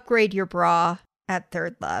you upgrade your bra at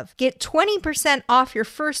Third Love. Get 20% off your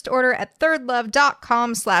first order at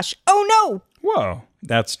thirdlove.com/oh no. Whoa,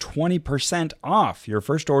 that's 20% off your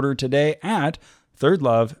first order today at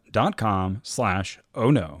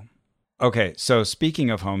thirdlove.com/oh no. Okay, so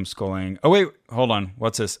speaking of homeschooling, oh wait, hold on,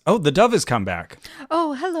 what's this? Oh, the dove has come back.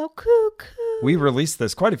 Oh, hello, cuckoo. We released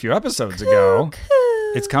this quite a few episodes ago.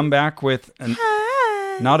 It's come back with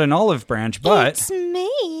not an olive branch, but it's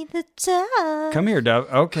me, the dove. Come here, dove.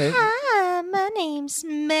 Okay. Hi, my name's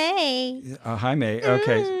May. Hi, May.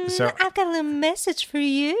 Okay, so I've got a little message for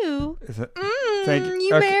you. Thank you.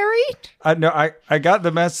 You married? No, I got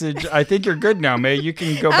the message. I think you're good now, May. You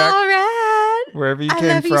can go back. All right. Wherever you came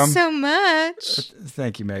I love from. you so much.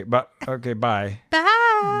 Thank you, May. But okay, bye.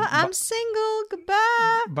 Bye. I'm single.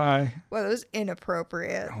 Goodbye. Bye. Well, that was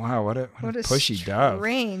inappropriate. Wow, what a pushy dove.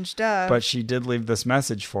 Strange dove. But she did leave this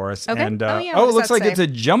message for us. Okay. And, it looks like it's a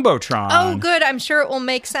Jumbotron. Oh, good. I'm sure it will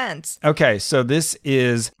make sense. Okay, so this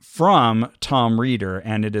is from Tom Reeder,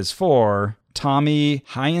 and it is for Tommy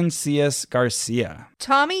Hyacinthus Garcia.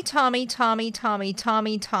 Tommy, Tommy, Tommy, Tommy,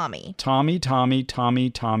 Tommy, Tommy. Tommy, Tommy, Tommy,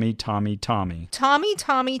 Tommy, Tommy, Tommy. Tommy,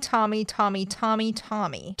 Tommy, Tommy, Tommy, Tommy,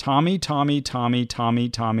 Tommy. Tommy, Tommy, Tommy, Tommy,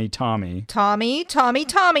 Tommy, Tommy. Tommy, Tommy,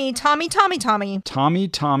 Tommy, Tommy, Tommy, Tommy. Tommy,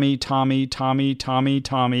 Tommy, Tommy, Tommy, Tommy,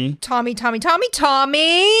 Tommy. Tommy, Tommy, Tommy,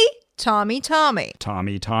 Tommy. Tommy, Tommy.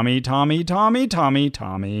 Tommy, Tommy, Tommy, Tommy, Tommy,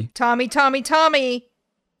 Tommy. Tommy, Tommy, Tommy.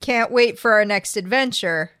 Can't wait for our next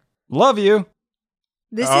adventure. Love you.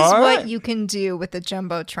 This is what you can do with the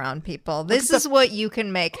Jumbotron, people. This is what you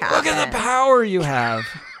can make happen. Look at the power you have.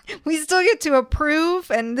 We still get to approve,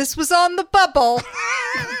 and this was on the bubble.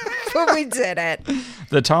 But we did it.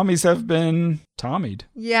 The Tommies have been Tommied.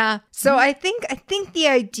 Yeah. So I think the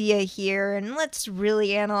idea here, and let's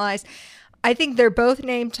really analyze, I think they're both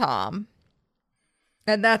named Tom.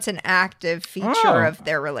 And that's an active feature of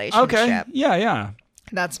their relationship. Okay. Yeah.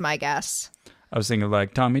 That's my guess. I was thinking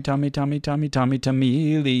like Tommy, Tommy-leon.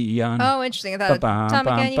 Oh, interesting. I thought, Tommy,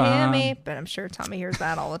 can you hear me? But I'm sure Tommy hears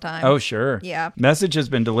that all the time. Oh, sure. Yeah. Message has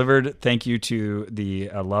been delivered. Thank you to the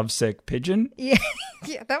lovesick pigeon. Yeah.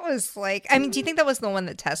 Yeah, that was like, I mean, do you think that was the one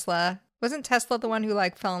that wasn't Tesla the one who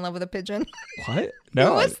like fell in love with a pigeon? What? No.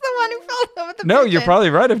 Who was the one who fell in love with a pigeon? No, you're probably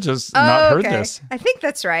right. I've just not heard this. I think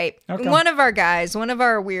that's right. Okay. One of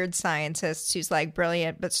our weird scientists who's like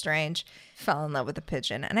brilliant but strange, fell in love with a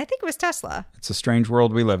pigeon. And I think it was Tesla. It's a strange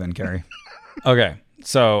world we live in, Carrie. Okay,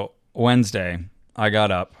 so Wednesday, I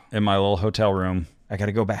got up in my little hotel room. I got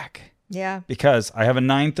to go back. Yeah. Because I have a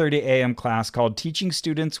 9:30 a.m. class called Teaching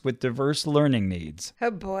Students with Diverse Learning Needs.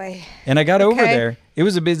 Oh, boy. And I got over there. It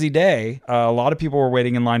was a busy day. A lot of people were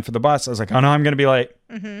waiting in line for the bus. I was like, oh, no, I'm going to be late.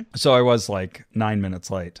 Mm-hmm. So I was like 9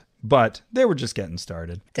 minutes late. But they were just getting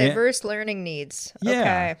started. Diverse learning needs. Yeah.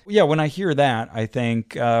 Okay. Yeah, when I hear that, I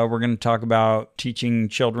think we're going to talk about teaching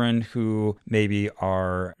children who maybe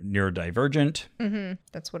are neurodivergent. Mm-hmm.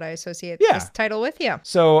 That's what I associate this title with, yeah.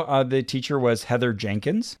 So the teacher was Heather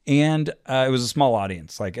Jenkins, and it was a small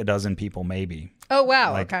audience, like a dozen people maybe. Oh,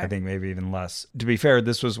 wow. Like, okay. I think maybe even less. To be fair,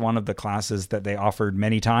 this was one of the classes that they offered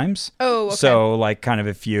many times. Oh, okay. So, like, kind of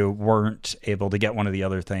if you weren't able to get one of the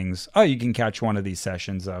other things, you can catch one of these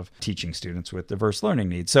sessions of teaching students with diverse learning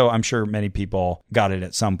needs. So I'm sure many people got it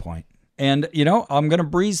at some point. And, I'm going to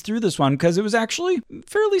breeze through this one because it was actually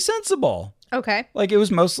fairly sensible. Okay. Like, it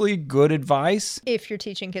was mostly good advice. If you're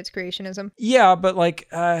teaching kids creationism. Yeah, but like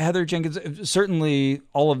Heather Jenkins, certainly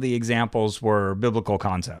all of the examples were biblical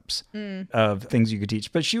concepts of things you could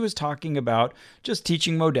teach. But she was talking about just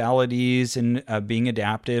teaching modalities and being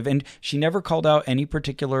adaptive. And she never called out any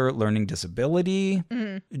particular learning disability.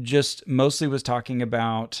 Just mostly was talking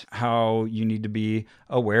about how you need to be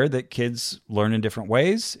aware that kids learn in different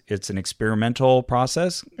ways. It's an experimental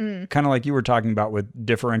process, kind of like you were talking about with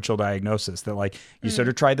differential diagnosis. That like you sort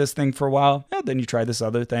of try this thing for a while, then you try this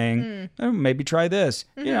other thing, maybe try this,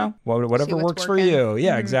 whatever works for you.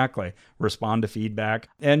 Yeah, exactly. Respond to feedback.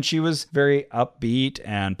 And she was very upbeat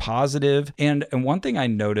and positive. And one thing I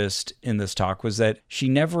noticed in this talk was that she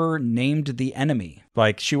never named the enemy.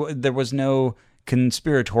 Like there was no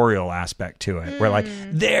conspiratorial aspect to it where like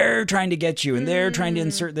they're trying to get you and they're trying to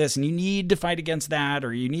insert this and you need to fight against that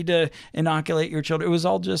or you need to inoculate your children. It was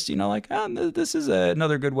all just, this is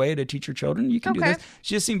another good way to teach your children. You can do this.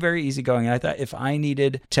 She just seemed very easygoing. And I thought if I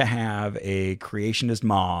needed to have a creationist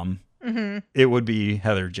mom, it would be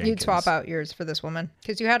Heather Jenkins. You'd swap out yours for this woman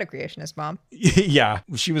because you had a creationist mom. Yeah.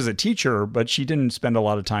 She was a teacher, but she didn't spend a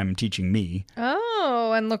lot of time teaching me.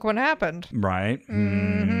 Oh, and look what happened. Right.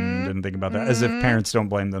 Didn't think about that. As if parents don't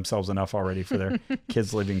blame themselves enough already for their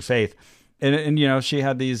kids living faith. And she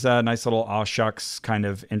had these nice little aw shucks kind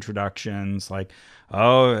of introductions like,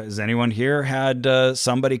 oh, has anyone here had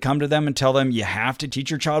somebody come to them and tell them you have to teach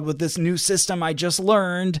your child with this new system I just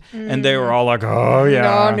learned? And they were all like, oh, yeah.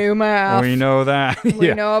 No, new math. We know that.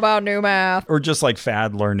 We know about new math. Or just like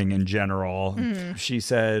fad learning in general. She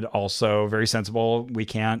said also, very sensible, we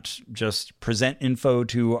can't just present info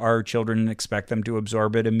to our children and expect them to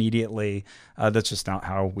absorb it immediately. That's just not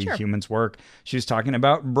how we humans work. She was talking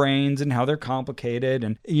about brains and how they're complicated.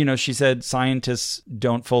 And, she said scientists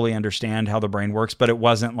don't fully understand how the brain works, but it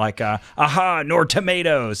wasn't like nor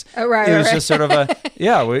tomatoes. Oh, right. It was just sort of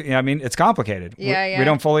it's complicated. We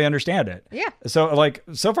don't fully understand it. Yeah. So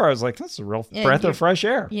so far I was like, that's a real breath of fresh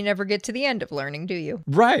air. You never get to the end of learning, do you?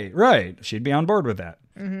 Right. She'd be on board with that.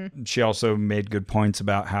 She also made good points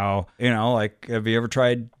about how, have you ever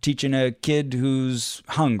tried teaching a kid who's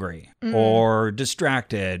hungry or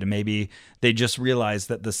distracted? Maybe they just realize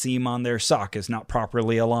that the seam on their sock is not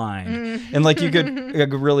properly aligned. And you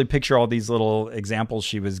could really picture all these little examples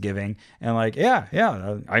she was giving. And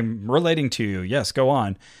I'm relating to you. Yes, go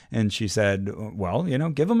on. And she said, well,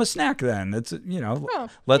 give them a snack then. That's,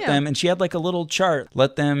 let them. And she had a little chart.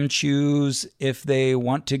 Let them choose if they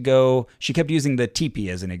want to go. She kept using the teepee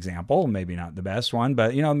as an example. Maybe not the best one,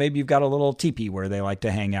 but, maybe you've got a little teepee where they like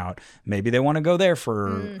to hang out. Maybe they want to go there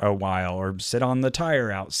for a while or sit on the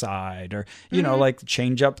tire outside or,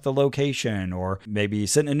 change up the location or maybe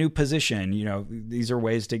sit in a new position. These are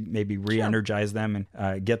ways to maybe re-energize them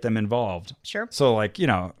and get them involved. Sure. So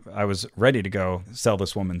I was ready to go sell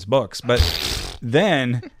this woman's books, but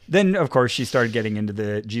then of course she started getting into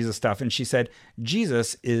the Jesus stuff and she said,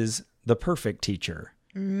 Jesus is the perfect teacher.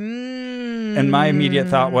 And my immediate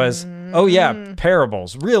thought was, oh yeah,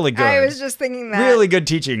 parables, really good. I was just thinking that. Really good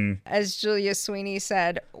teaching. As Julia Sweeney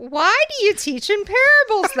said, why do you teach in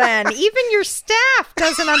parables then? Even your staff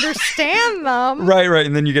doesn't understand them. Right.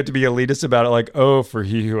 And then you get to be elitist about it for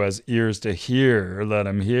he who has ears to hear, let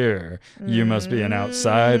him hear. You must be an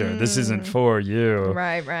outsider. This isn't for you.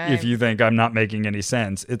 Right. If you think I'm not making any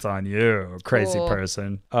sense, it's on you, crazy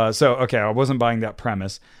person. I wasn't buying that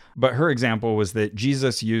premise. But her example was that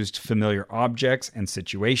Jesus used familiar objects and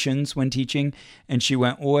situations when teaching, and she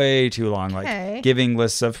went way too long, like giving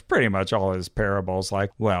lists of pretty much all his parables.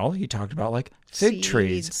 Like, well, he talked about like fig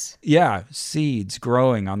trees. Yeah, seeds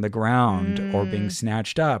growing on the ground or being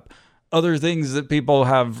snatched up. Other things that people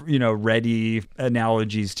have, ready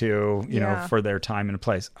analogies to, know, for their time and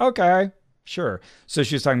place. Okay, sure. So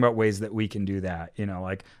she was talking about ways that we can do that,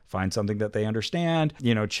 like find something that they understand.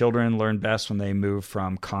 Children learn best when they move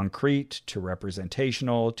from concrete to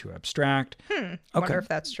representational to abstract. I wonder if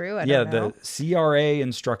that's true. I don't know. The CRA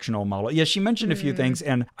instructional model. Yeah, she mentioned a few things,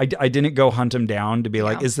 and I didn't go hunt them down to be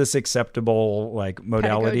like, is this acceptable, like,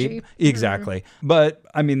 modality? Pedagogy. Exactly. But,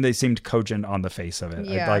 I mean, they seemed cogent on the face of it.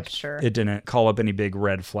 Yeah, sure. It didn't call up any big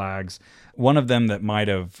red flags. One of them that might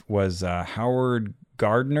have was Howard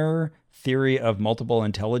Gardner theory of multiple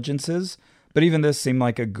intelligences. But even this seemed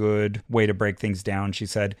like a good way to break things down. She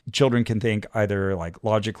said children can think either like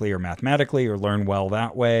logically or mathematically or learn well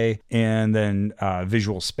that way. And then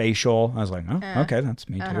visual spatial. I was like, oh, okay, that's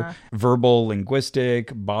me too. Verbal,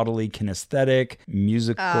 linguistic, bodily, kinesthetic,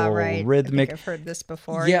 musical, rhythmic. I think I've heard this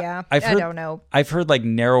before. Yeah. I don't know. I've heard like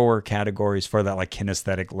narrower categories for that, like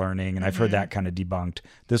kinesthetic learning. And I've heard that kind of debunked.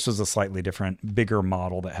 This was a slightly different, bigger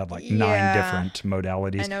model that had like 9 different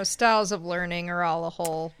modalities. I know styles of learning are all a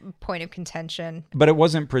whole point of contention. But it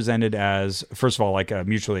wasn't presented as, first of all, like a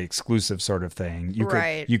mutually exclusive sort of thing.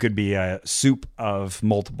 You could be a soup of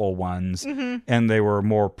multiple ones, and they were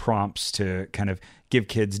more prompts to kind of give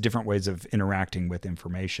kids different ways of interacting with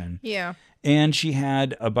information. Yeah. And she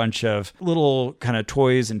had a bunch of little kind of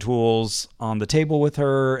toys and tools on the table with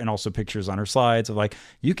her, and also pictures on her slides of like,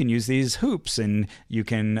 you can use these hoops and you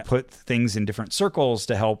can put things in different circles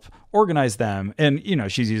to help organize them. And,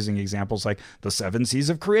 she's using examples like the 7 C's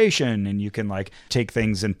of creation, and you can like take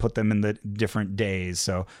things and put them in the different days.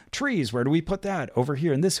 So trees, where do we put that? Over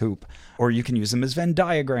here in this hoop. Or you can use them as Venn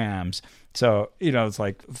diagrams. So, it's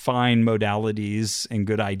like fine modalities and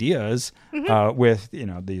good ideas with,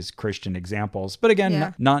 these Christian examples. But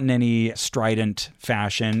again, not in any strident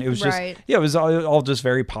fashion. It was just, it was all just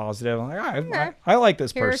very positive. Like, I like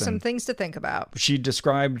this person. Here are some things to think about. She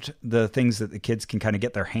described the things that the kids can kind of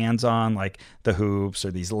get their hands on, like the hoops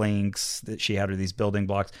or these links that she had, or these building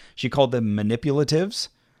blocks. She called them manipulatives.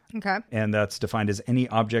 Okay. And that's defined as any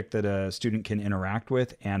object that a student can interact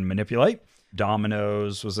with and manipulate.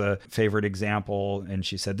 Dominoes was a favorite example, and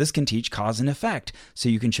she said this can teach cause and effect. So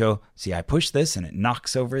you can show, see, I push this and it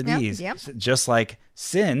knocks over these. Yep. Just like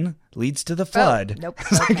sin leads to the flood. Nope.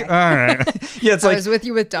 It's like, all right. Yeah, it's I like, was with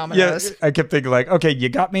you with dominoes. Yeah, I kept thinking like, okay, you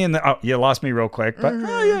got me you lost me real quick, but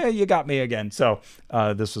you got me again. So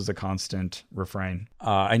this was a constant refrain.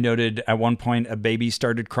 I noted at one point a baby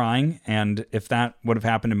started crying, and if that would have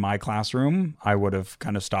happened in my classroom, I would have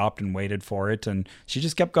kind of stopped and waited for it, and she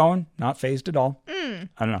just kept going, not fazed at all. I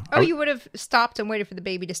don't know. Oh, you would have stopped and waited for the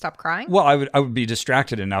baby to stop crying? Well, I would be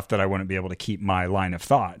distracted enough that I wouldn't be able to keep my line of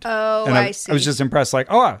thought. Oh, and I see. I was just impressed, like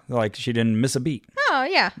she didn't miss a beat. Oh,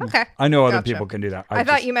 yeah. Okay. I know other people can do that. I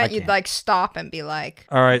thought you meant you'd like stop and be like,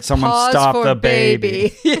 all right, someone stop the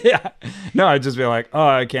baby. baby. Yeah. No, I'd just be like, oh,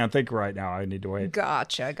 I can't think right now. I need to wait.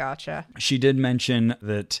 Gotcha. She did mention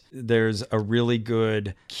that there's a really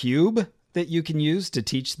good cube that you can use to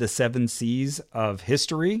teach the 7 C's of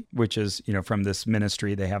history, which is, from this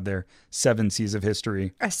ministry, they have their 7 C's of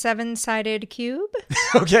history. A 7-sided cube?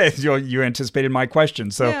 Okay, you anticipated my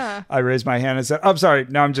question. So I raised my hand and said, I'm sorry,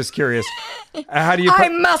 no, I'm just curious. How do you I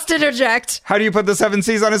must interject. How do you put the 7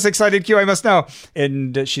 C's on a 6-sided cube? I must know.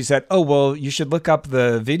 And she said, oh, well, you should look up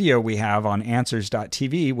the video we have on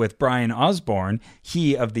answers.tv with Brian Osborne,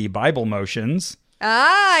 he of the Bible Motions.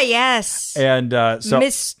 Ah, yes. And so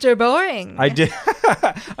Mr. Boring. I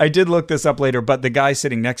did look this up later, but the guy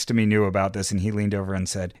sitting next to me knew about this, and he leaned over and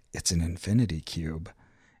said, it's an infinity cube.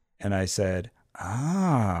 And I said,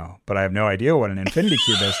 but I have no idea what an infinity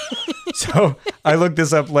cube is. So I looked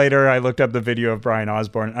this up later. I looked up the video of Brian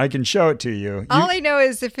Osborne. I can show it to you. All I know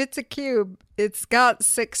is if it's a cube, it's got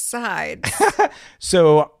 6 sides.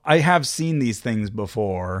 So I have seen these things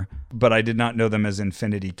before, but I did not know them as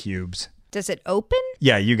infinity cubes. Does it open?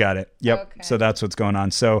 Yeah, you got it. Yep. Okay. So that's what's going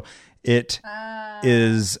on. So it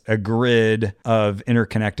is a grid of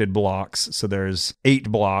interconnected blocks. So there's 8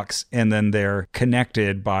 blocks, and then they're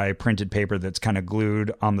connected by printed paper that's kind of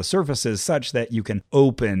glued on the surfaces such that you can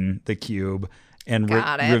open the cube and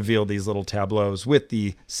reveal these little tableaus with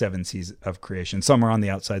the 7 C's of creation. Some are on the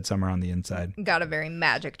outside, some are on the inside. Got a very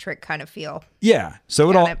magic trick kind of feel. Yeah. So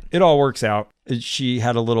it all works out. She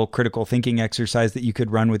had a little critical thinking exercise that you could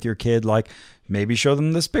run with your kid, like maybe show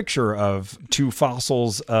them this picture of 2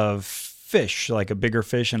 fossils of fish, like a bigger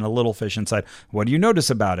fish and a little fish inside. What do you notice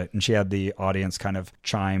about it? And she had the audience kind of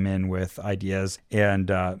chime in with ideas. And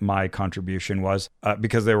my contribution was,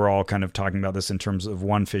 because they were all kind of talking about this in terms of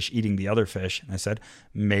one fish eating the other fish. And I said,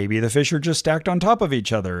 maybe the fish are just stacked on top of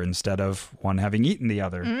each other instead of one having eaten the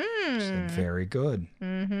other. She said, very good.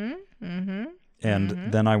 And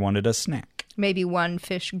then I wanted a snack. Maybe one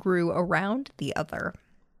fish grew around the other.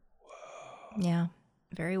 Whoa. Yeah.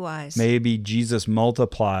 Very wise. Maybe Jesus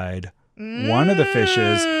multiplied one of the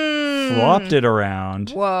fishes, flopped it around.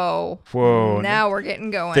 Whoa. Now we're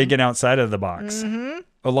getting going. Thinking outside of the box.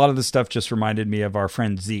 A lot of the stuff just reminded me of our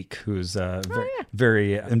friend Zeke, who's a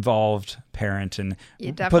very involved parent and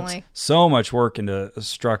puts so much work into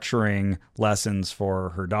structuring lessons for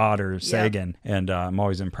her daughter, Sagan. And I'm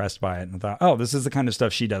always impressed by it. And I thought, oh, this is the kind of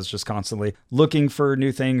stuff she does, just constantly looking for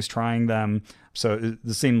new things, trying them. So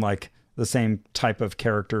it seemed like the same type of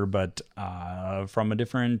character, but from a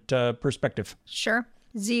different perspective. Sure.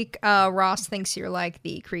 Zeke, Ross thinks you're like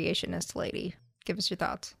the creationist lady. Give us your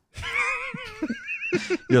thoughts.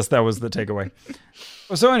 Yes, that was the takeaway.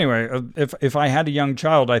 So anyway, if I had a young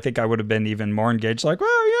child, I think I would have been even more engaged. Like,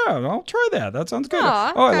 well, yeah, I'll try that. That sounds good.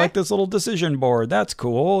 Aww, I like this little decision board. That's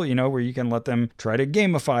cool. You know, where you can let them try to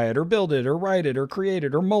gamify it or build it or write it or create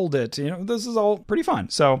it or mold it. You know, this is all pretty fun.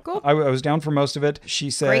 So cool. I was down for most of it. She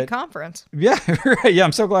said, great conference. Yeah, right. Yeah,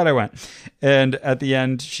 I'm so glad I went. And at the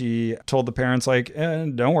end, she told the parents, like,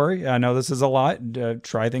 don't worry. I know this is a lot.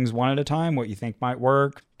 Try things one at a time. What you think might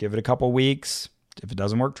work. Give it a couple weeks. If it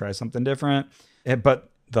doesn't work, try something different.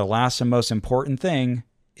 But the last and most important thing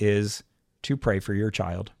is to pray for your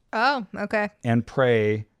child. Oh, okay. And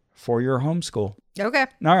pray for your homeschool. Okay.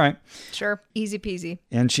 All right. Sure. Easy peasy.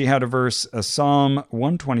 And she had a verse, Psalm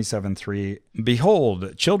 127:3.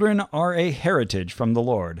 Behold, children are a heritage from the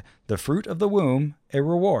Lord, the fruit of the womb, a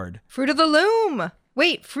reward. Fruit of the loom.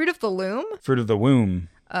 Wait, fruit of the loom? Fruit of the womb.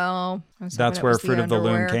 Oh, that's where fruit of the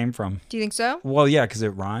loom came from. Do you think so? Well, yeah, because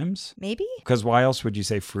it rhymes. Maybe. Because why else would you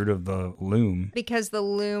say fruit of the loom? Because the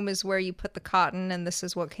loom is where you put the cotton, and this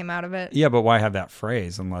is what came out of it. Yeah, but why have that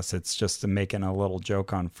phrase unless it's just making a little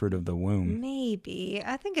joke on fruit of the womb? Maybe.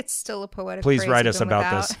 I think it's still a poetic phrase. Please write us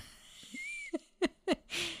about this.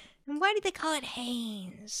 And why do they call it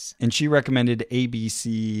Haynes? And she recommended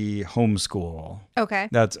ABC Homeschool. Okay.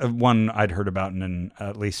 That's one I'd heard about in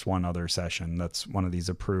at least one other session. That's one of these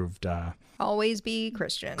approved always be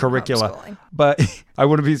Christian curricula. But I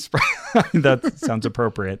wouldn't be surprised. That sounds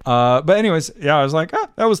appropriate. But anyways, yeah, I was like,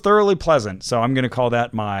 that was thoroughly pleasant. So I'm going to call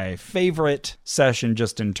that my favorite session,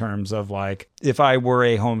 just in terms of like, if I were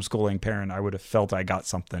a homeschooling parent, I would have felt I got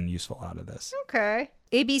something useful out of this. Okay.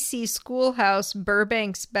 ABC Schoolhouse,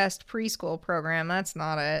 Burbank's best preschool program. That's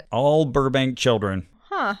not it. All Burbank children.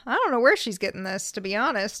 Huh. I don't know where she's getting this, to be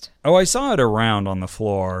honest. Oh, I saw it around on the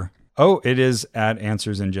floor. Oh, it is at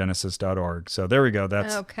answersingenesis.org. So there we go.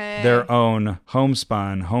 That's their own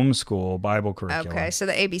homespun, homeschool Bible curriculum. Okay, so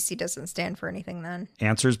the ABC doesn't stand for anything then.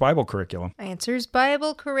 Answers Bible curriculum. Answers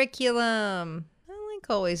Bible curriculum. I like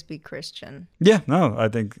always be Christian. Yeah, no, I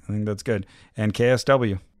think that's good. And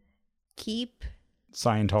KSW. Keep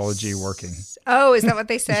Scientology working. Oh, is that what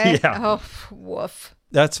they say? Yeah. Oh, woof.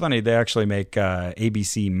 That's funny. They actually make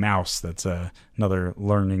ABC Mouse. That's another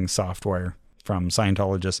learning software from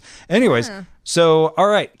Scientologists. Anyways, so, all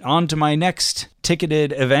right, on to my next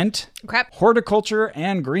ticketed event. Okay. Horticulture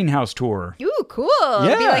and greenhouse tour. Ooh, cool. Yeah.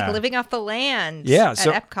 It'd be like living off the land at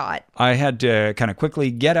Epcot. I had to kind of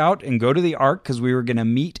quickly get out and go to the Ark because we were going to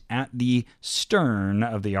meet at the stern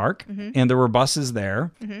of the Ark, and there were buses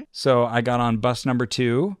there. So I got on bus number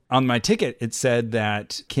 2. On my ticket, it said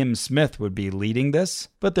that Kim Smith would be leading this,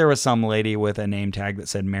 but there was some lady with a name tag that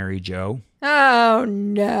said Mary Jo. Oh,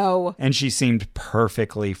 no. And she seemed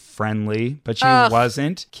perfectly friendly, but she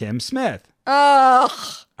wasn't Kim Smith. Ugh.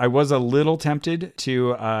 I was a little tempted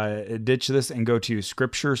to ditch this and go to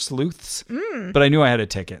Scripture Sleuths, but I knew I had a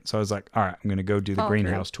ticket. So I was like, all right, I'm going to go do the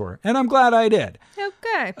greenhouse tour. And I'm glad I did.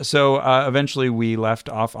 Okay. So eventually we left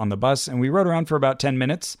off on the bus and we rode around for about 10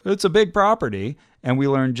 minutes. It's a big property and we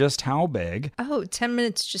learned just how big. Oh, 10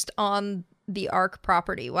 minutes just on the Ark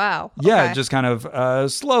property. Wow. Yeah, just kind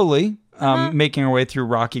of slowly making our way through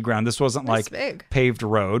rocky ground. This wasn't like big. Paved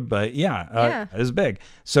road, but it was big.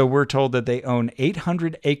 So we're told that they own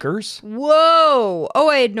 800 acres. Whoa. Oh,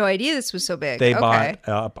 I had no idea this was so big. They bought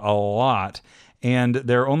up a lot. and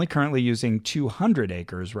they're only currently using 200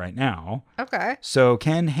 acres right now. Okay. So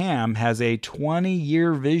Ken Ham has a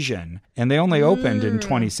 20-year vision, and they only opened in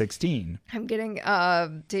 2016. I'm getting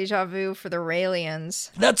deja vu for the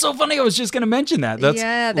Raelians. That's so funny. I was just going to mention that. That's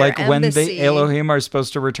their like when embassy. the Elohim are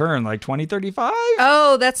supposed to return, like 2035?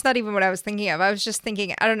 Oh, that's not even what I was thinking of. I was just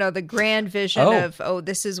thinking, I don't know, the grand vision of,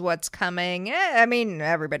 this is what's coming. I mean,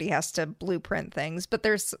 everybody has to blueprint things, but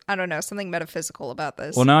there's, I don't know, something metaphysical about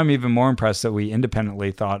this. Well, now I'm even more impressed that we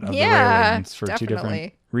independently thought of the Raelians for two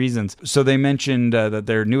different reasons. So they mentioned that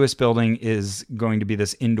their newest building is going to be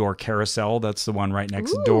this indoor carousel. That's the one right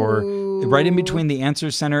next door, right in between the Answer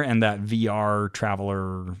Center and that VR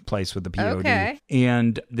traveler place with the POD. Okay.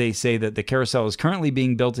 And they say that the carousel is currently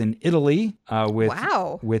being built in Italy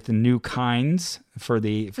with new kinds for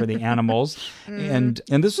the animals. And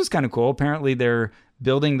this was kind of cool. Apparently they're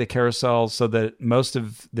building the carousel so that most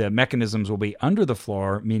of the mechanisms will be under the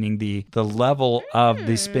floor, meaning the level of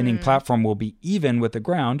the spinning platform will be even with the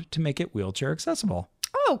ground to make it wheelchair accessible.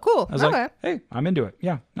 Oh, cool. I was like, hey, I'm into it.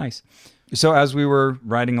 Yeah, nice. So as we were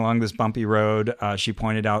riding along this bumpy road, she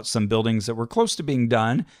pointed out some buildings that were close to being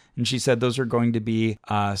done, and she said those are going to be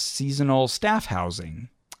seasonal staff housing.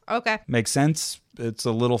 Okay. Makes sense. It's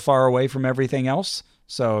a little far away from everything else.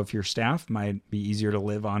 So if your staff might be easier to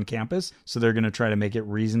live on campus. So they're going to try to make it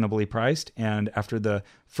reasonably priced. And after the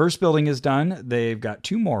first building is done, they've got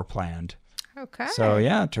 2 more planned. Okay. So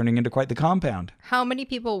yeah, turning into quite the compound. How many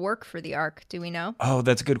people work for the Ark? Do we know? Oh,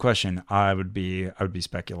 that's a good question. I would be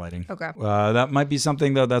speculating. Okay. That might be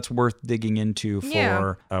something though that's worth digging into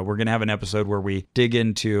for. We're going to have an episode where we dig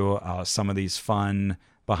into some of these fun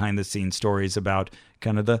behind the scenes stories about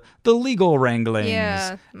kind of the legal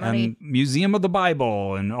wranglings and Museum of the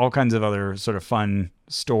Bible and all kinds of other sort of fun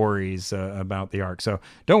stories about the Ark. So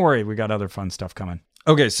don't worry, we got other fun stuff coming.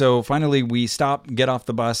 Okay, so finally we stop, get off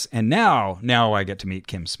the bus, and now I get to meet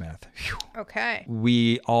Kim Smith. Whew. Okay.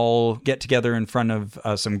 We all get together in front of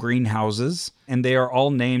some greenhouses, and they are all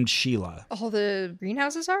named Sheila. All the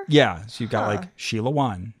greenhouses are? Yeah, so you've got like Sheila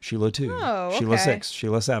 1, Sheila 2, Sheila 6,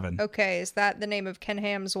 Sheila 7. Okay, is that the name of Ken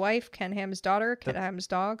Ham's wife, Ken Ham's daughter, Ken Ham's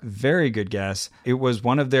dog? Very good guess. It was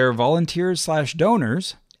one of their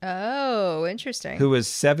volunteers/donors. Oh, interesting. Who was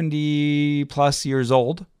 70 plus years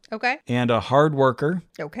old. Okay. And a hard worker.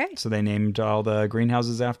 Okay. So they named all the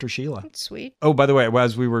greenhouses after Sheila. That's sweet. Oh, by the way,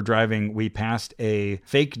 as we were driving, we passed a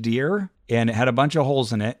fake deer, and it had a bunch of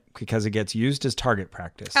holes in it because it gets used as target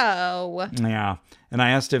practice. Oh. Yeah. And I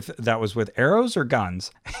asked if that was with arrows or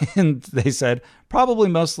guns. And they said, probably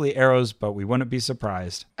mostly arrows, but we wouldn't be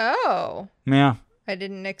surprised. Oh. Yeah. I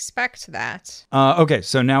didn't expect that. Okay,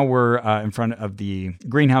 so now we're in front of the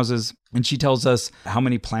greenhouses, and she tells us how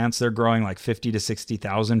many plants they're growing, like 50 to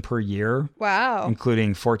 60,000 per year. Wow.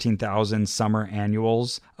 Including 14,000 summer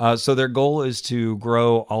annuals. So their goal is to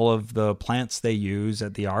grow all of the plants they use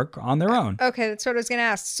at the Ark on their own. Okay, that's what I was going to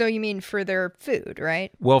ask. So you mean for their food,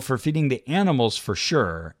 right? Well, for feeding the animals, for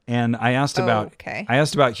sure. And I asked about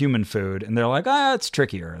human food, and they're like, it's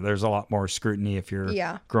trickier. There's a lot more scrutiny if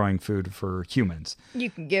you're growing food for humans. You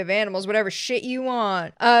can give animals whatever shit you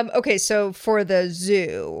want. Okay, so for the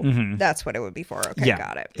zoo, that's what it would be for. Okay,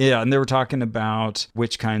 got it. Yeah, and they were talking about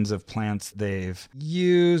which kinds of plants they've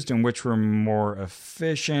used and which were more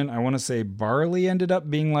efficient. I want to say barley ended up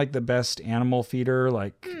being like the best animal feeder,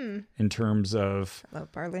 like in terms of I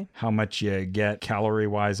love barley. How much you get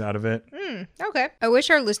calorie-wise out of it. Okay. I wish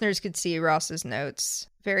our listeners could see Ross's notes.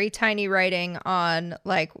 Very tiny writing on,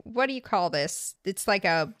 like, what do you call this? It's like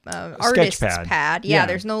a artist's pad. Yeah,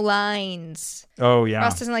 there's no lines. Oh, yeah.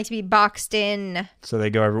 Ross doesn't like to be boxed in. So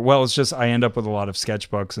they go everywhere. Well, it's just I end up with a lot of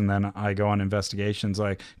sketchbooks, and then I go on investigations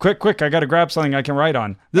like, quick, I got to grab something I can write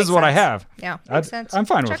on. This is what I have. Yeah, makes sense. I'm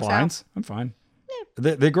fine with lines. I'm fine.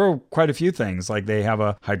 They grow quite a few things. Like they have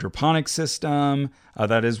a hydroponic system.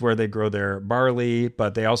 That is where they grow their barley.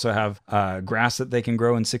 But they also have grass that they can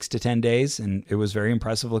grow in 6 to 10 days. And it was very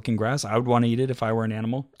impressive looking grass. I would want to eat it if I were an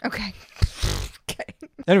animal. Okay.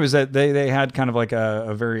 Anyways, they had kind of like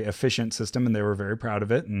a very efficient system, and they were very proud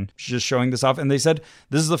of it. And just showing this off. And they said,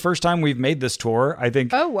 this is the first time we've made this tour. I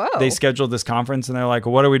think they scheduled this conference, and they're like,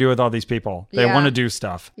 what do we do with all these people? They want to do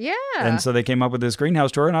stuff. Yeah. And so they came up with this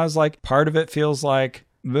greenhouse tour. And I was like, part of it feels like,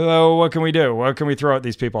 oh, what can we do? What can we throw at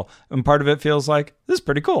these people? And part of it feels like, this is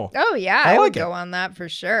pretty cool. Oh, yeah. I would go on that for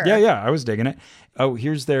sure. Yeah. I was digging it. Oh,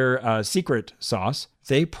 here's their secret sauce.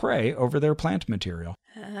 They pray over their plant material.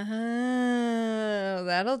 Oh,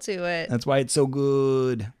 that'll do it. That's why it's so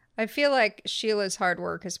good. I feel like Sheila's hard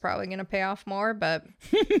work is probably going to pay off more, but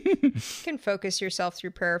you can focus yourself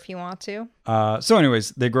through prayer if you want to. So anyways,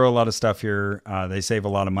 they grow a lot of stuff here. They save a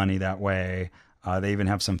lot of money that way. They even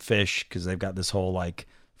have some fish because they've got this whole like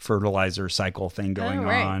fertilizer cycle thing going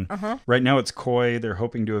on. Right now it's koi. They're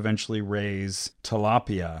hoping to eventually raise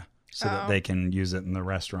tilapia so that they can use it in the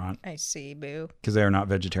restaurant. I see, boo. Because they are not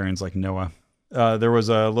vegetarians like Noah. There was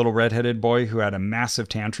a little redheaded boy who had a massive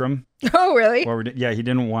tantrum. Oh, really? Yeah, he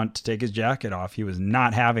didn't want to take his jacket off. He was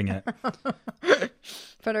not having it.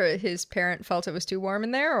 But his parent felt it was too warm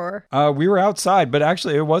in there, or? We were outside, but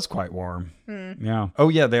actually it was quite warm. Yeah. Oh,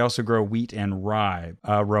 yeah, they also grow wheat and rye.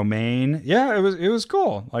 Romaine. Yeah, it was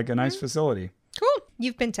cool. Like a nice facility. Cool.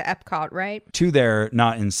 You've been to Epcot, right? To there,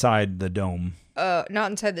 not inside the dome. Not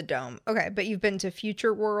inside the dome. Okay, but you've been to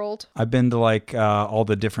Future World? I've been to like all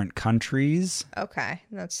the different countries. Okay,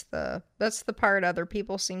 that's the part other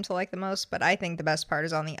people seem to like the most, but I think the best part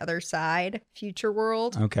is on the other side, Future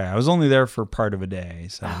World. Okay, I was only there for part of a day,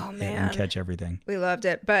 so I didn't catch everything. We loved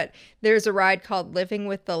it, but there's a ride called Living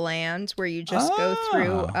with the Land where you just go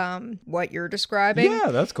through what you're describing. Yeah,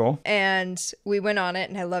 that's cool. And we went on it,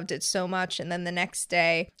 and I loved it so much. And then the next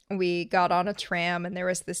day, we got on a tram, and there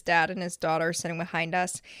was this dad and his daughter sitting behind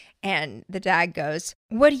us. And the dad goes,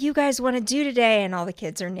 "What do you guys want to do today?" And all the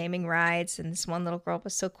kids are naming rides. And this one little girl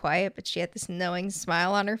was so quiet, but she had this knowing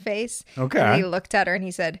smile on her face. Okay. And he looked at her and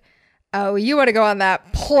he said, "Oh, you want to go on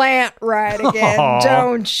that plant ride again,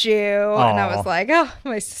 don't you?" And I was like, "Oh,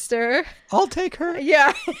 my sister. I'll take her.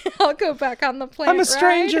 Yeah, I'll go back on the plant I'm a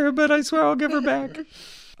stranger, ride. but I swear I'll give her back."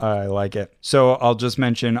 I like it. So I'll just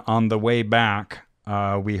mention on the way back,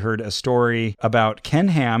 we heard a story about Ken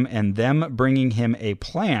Ham and them bringing him a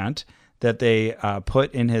plant that they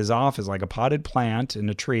put in his office, like a potted plant in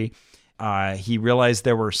a tree. He realized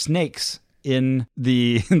there were snakes in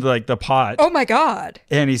the the pot. Oh my God.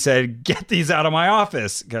 And he said, "Get these out of my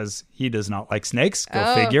office," because he does not like snakes.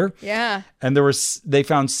 Go figure. Yeah. And they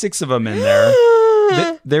found 6 of them in there.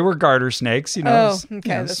 They were garter snakes,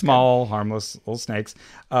 small, harmless little snakes.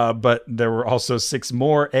 But there were also 6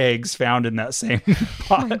 more eggs found in that same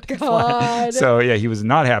pot. Oh my God. So yeah, he was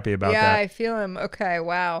not happy about that. Yeah, I feel him. Okay,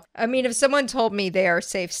 wow. I mean, if someone told me they are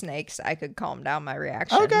safe snakes, I could calm down my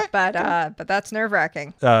reaction. Okay. But that's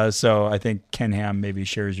nerve-wracking. So I think Ken Ham maybe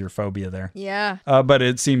shares your phobia there. Yeah. But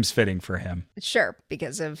it seems fitting for him. Sure,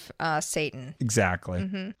 because of Satan.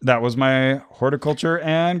 Exactly. That was my horticulture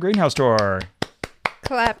and greenhouse tour.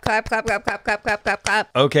 Clap, clap, clap, clap, clap, clap, clap, clap, clap.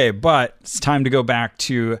 Okay, but it's time to go back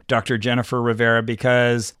to Dr. Jennifer Rivera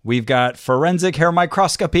because we've got forensic hair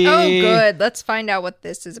microscopy. Oh, good. Let's find out what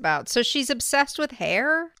this is about. So she's obsessed with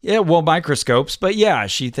hair? Yeah, well, microscopes. But yeah,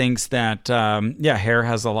 she thinks that, hair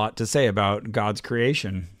has a lot to say about God's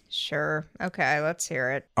creation. Sure. Okay, let's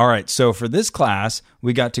hear it. All right, so for this class,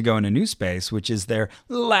 we got to go in a new space, which is their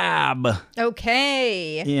lab.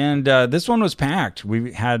 Okay. And this one was packed.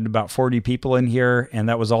 We had about 40 people in here, and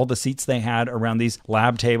that was all the seats they had around these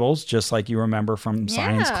lab tables, just like you remember from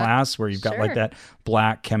science class, where you've got like that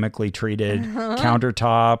black chemically treated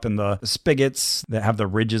countertop and the spigots that have the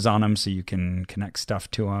ridges on them so you can connect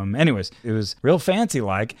stuff to them. Anyways, it was real fancy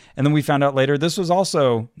like. And then we found out later this was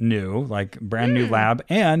also new, like brand new lab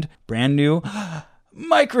and brand new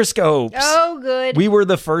microscopes. Oh, good. We were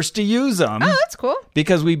the first to use them. Oh, that's cool.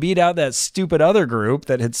 Because we beat out that stupid other group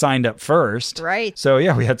that had signed up first. Right. So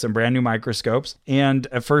yeah, we had some brand new microscopes. And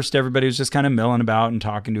at first everybody was just kind of milling about and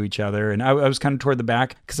talking to each other. And I was kind of toward the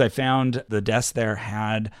back because I found the desk there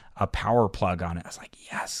had a power plug on it. I was like,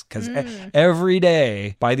 yes, because every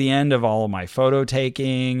day by the end of all of my photo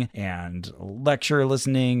taking and lecture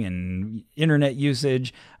listening and internet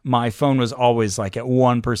usage, my phone was always like at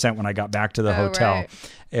 1% when I got back to the hotel. Right.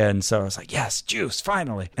 And so I was like, yes, juice,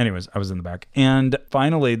 finally. Anyways, I was in the back. And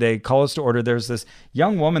finally, they call us to order. There's this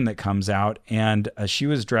young woman that comes out, and she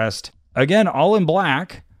was dressed, again, all in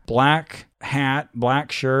black hat,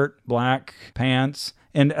 black shirt, black pants,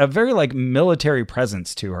 and a very like military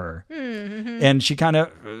presence to her. Mm-hmm. And she kind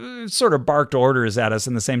of sort of barked orders at us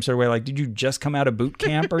in the same sort of way, like, did you just come out of boot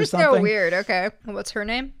camp or something? So weird. Okay. What's her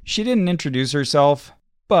name? She didn't introduce herself,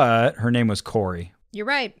 but her name was Corey. You're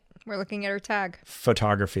right. We're looking at her tag.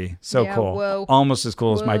 Photography. So cool. Whoa. Almost as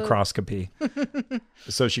cool as microscopy.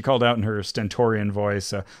 So she called out in her stentorian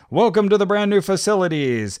voice, "Welcome to the brand new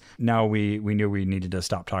facilities." Now we knew we needed to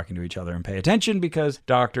stop talking to each other and pay attention because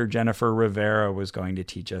Dr. Jennifer Rivera was going to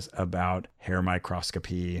teach us about hair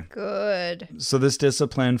microscopy. Good. So this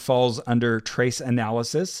discipline falls under trace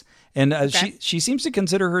analysis. And she seems to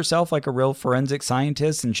consider herself like a real forensic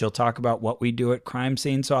scientist, and she'll talk about what we do at crime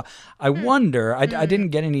scenes. So I wonder, I didn't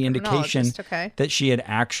get any indication that she had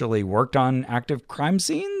actually worked on active crime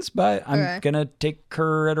scenes, but I'm going to take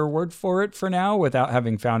her at her word for it for now without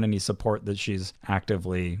having found any support that she's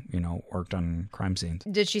actively, worked on crime scenes.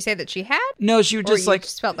 Did she say that she had? No, she would just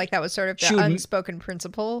just felt like that was sort of the unspoken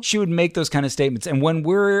principle? She would make those kind of statements. And when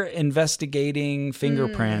we're investigating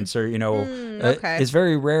fingerprints or, it's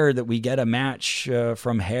very rare that we get a match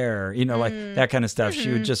from hair, like that kind of stuff.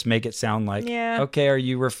 She would just make it sound like, okay, are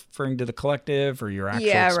you referring to the collective or your actual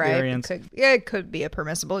experience? Right. It could be a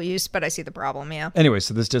permissible use, but I see the problem, Anyway,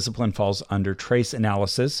 so this discipline falls under trace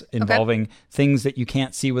analysis involving things that you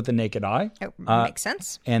can't see with the naked eye. It makes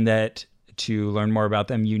sense. And that to learn more about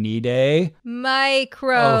them, you need a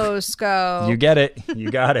microscope. You get it.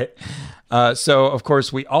 You got it. So, of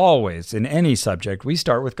course, we always, in any subject, we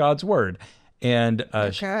start with God's word. And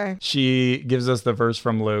she gives us the verse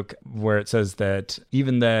from Luke where it says that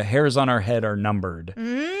even the hairs on our head are numbered.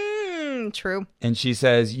 True. And she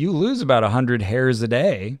says, you lose about 100 hairs a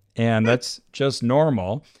day, and that's just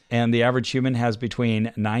normal. And the average human has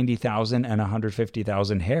between 90,000 and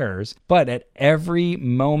 150,000 hairs. But at every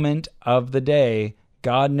moment of the day,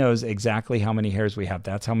 God knows exactly how many hairs we have.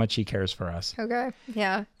 That's how much he cares for us. Okay.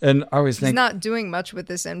 Yeah. And I always think... He's not doing much with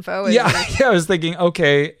this info. I was thinking,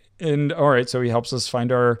 okay... And all right, so he helps us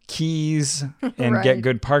find our keys and get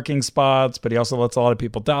good parking spots, but he also lets a lot of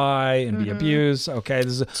people die and be abused. Okay,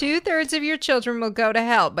 this is 2/3 of your children will go to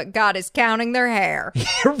hell, but God is counting their hair.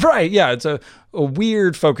 Right, yeah, it's a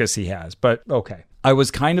weird focus he has, but okay. I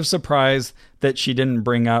was kind of surprised that she didn't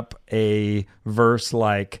bring up a verse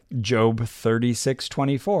like Job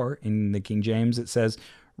 36:24 in the King James. It says,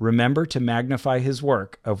 remember to magnify his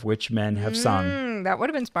work of which men have sung. That would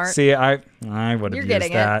have been smart. See, I would have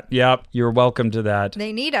used that. Yep. You're welcome to that.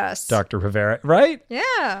 They need us. Dr. Rivera. Right?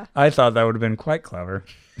 Yeah. I thought that would have been quite clever.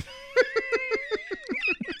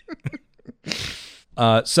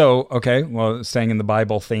 Staying in the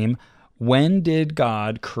Bible theme, when did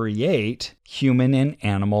God create human and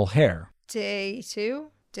animal hair? Day 2?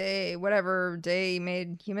 Whatever day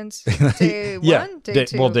made humans. Day 1? Day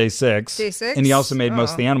 2? Well, day 6. Day 6? And he also made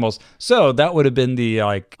most of the animals. So that would have been the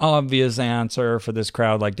obvious answer for this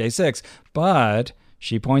crowd, like day 6. But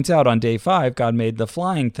she points out on day 5, God made the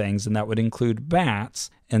flying things, and that would include bats.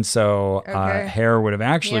 And so hair would have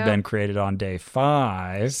actually been created on day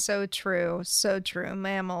 5. So true. So true.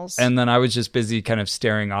 Mammals. And then I was just busy kind of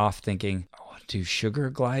staring off thinking, do sugar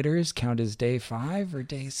gliders count as day 5 or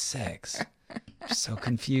day 6? I'm so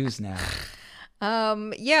confused now.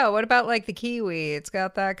 What about like the kiwi? It's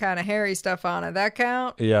got that kind of hairy stuff on it. That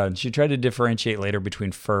count? Yeah, and she tried to differentiate later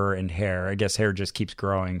between fur and hair. I guess hair just keeps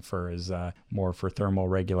growing. Fur is more for thermal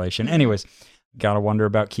regulation. Anyways, gotta wonder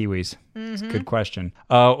about kiwis. It's a good question.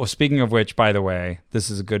 Speaking of which, by the way, this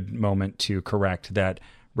is a good moment to correct that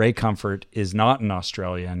Ray Comfort is not an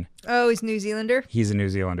Australian. Oh, he's New Zealander? He's a New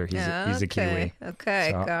Zealander. He's a Kiwi.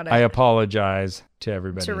 Okay, so got it. I apologize to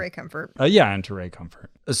everybody. To Ray Comfort. And to Ray Comfort.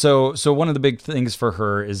 So one of the big things for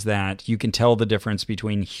her is that you can tell the difference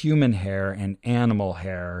between human hair and animal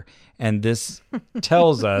hair. And this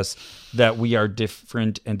tells us that we are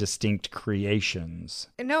different and distinct creations.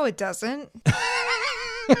 No, it doesn't.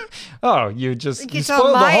 Oh, you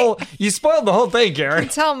spoiled the whole thing, Karen. You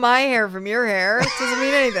can tell my hair from your hair. It doesn't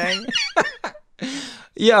mean anything.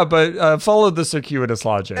 Yeah, but follow the circuitous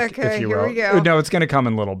logic, okay, if you will. Here we go. No, it's going to come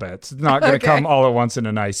in little bits. It's not going to come all at once in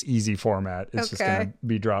a nice, easy format. It's just going to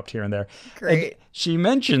be dropped here and there. Great. And she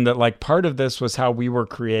mentioned that part of this was how we were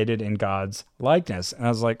created in God's likeness. And I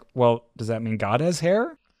was like, well, does that mean God has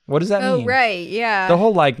hair? What does that mean? Oh, right, yeah. The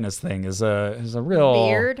whole likeness thing is a real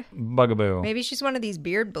beard bugaboo. Maybe she's one of these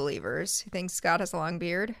beard believers who thinks God has a long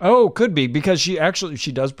beard. Oh, could be, because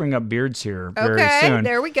she does bring up beards here very soon. Okay,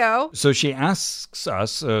 there we go. So she asks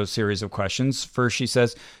us a series of questions. First, she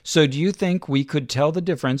says, so do you think we could tell the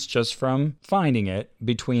difference just from finding it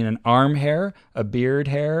between an arm hair, a beard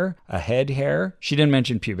hair, a head hair? She didn't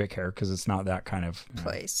mention pubic hair because it's not that kind of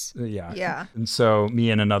place. Yeah. And so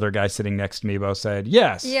me and another guy sitting next to me both said,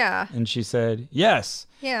 yes. Yeah. And she said, yes.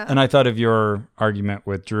 Yeah. And I thought of your argument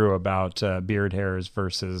with Drew about beard hairs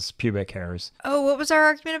versus pubic hairs. Oh, what was our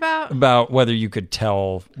argument about? About whether you could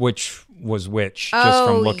tell which was which just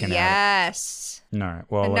from looking at it. Yes. All right.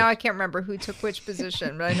 Well, and now I can't remember who took which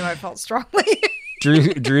position, but I know I felt strongly.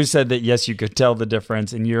 Drew said that, yes, you could tell the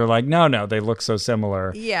difference. And you're like, no, they look so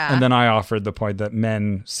similar. Yeah. And then I offered the point that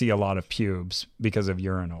men see a lot of pubes because of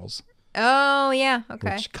urinals. Oh, yeah.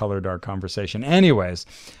 Okay. Which colored our conversation. Anyways,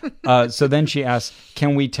 so then she asked,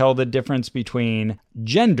 can we tell the difference between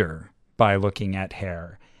gender by looking at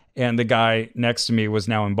hair? And the guy next to me was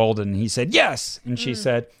now emboldened. And he said, yes. And she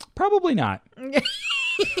said, probably not.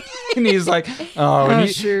 And And he's like, and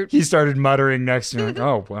shoot. He started muttering next to me, like,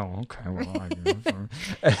 oh, well, okay. Well,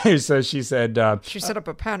 and so she said, she set up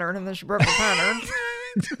a pattern and then she broke the pattern.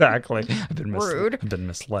 Exactly. I've been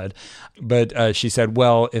misled. But she said,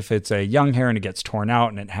 well, if it's a young hair and it gets torn out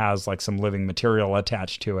and it has like some living material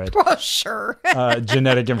attached to it, well, sure.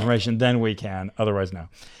 genetic information, then we can. Otherwise, no.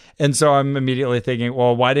 And so I'm immediately thinking,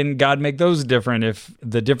 well, why didn't God make those different if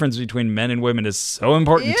the difference between men and women is so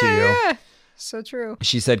important to you? Yeah. So true.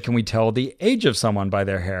 She said, can we tell the age of someone by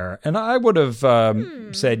their hair? And I would have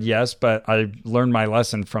said yes, but I learned my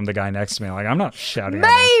lesson from the guy next to me. Like, I'm not shouting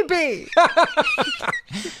Maybe.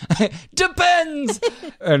 Depends.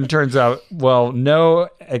 And it turns out, well, no,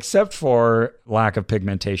 except for lack of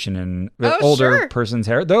pigmentation in older person's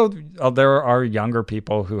hair. Though there are younger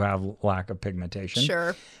people who have lack of pigmentation.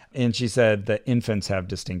 Sure. And she said that infants have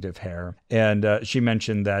distinctive hair. And she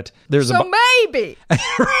mentioned that there's maybe.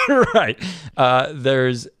 Right.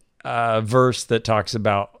 There's a verse that talks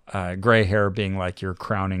about gray hair being like your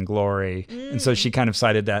crowning glory. And so she kind of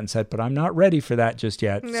cited that and said, but I'm not ready for that just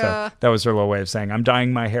yet. So that was her little way of saying, I'm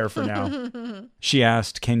dyeing my hair for now. She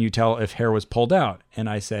asked, can you tell if hair was pulled out? And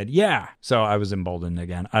I said, yeah. So I was emboldened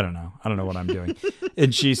again. I don't know what I'm doing.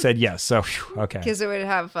 And she said, yes. So, okay. Because it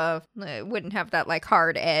wouldn't have that like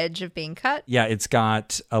hard edge of being cut. Yeah, it's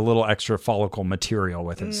got a little extra follicle material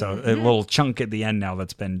with it. So a little chunk at the end now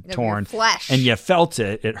that's been torn. Flesh. And you felt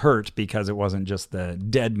it. It hurt because it wasn't just the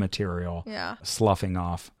dead material sloughing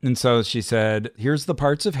off. And so she said, here's the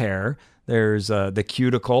parts of hair. There's the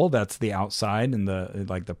cuticle, that's the outside and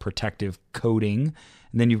the protective coating.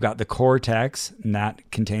 And then you've got the cortex, and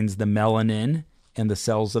that contains the melanin and the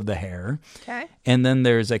cells of the hair. Okay. And then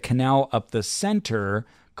there's a canal up the center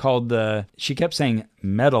called she kept saying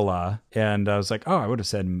medulla, and I was like, oh, I would have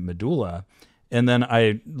said medulla. And then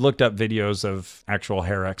I looked up videos of actual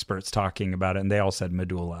hair experts talking about it, and they all said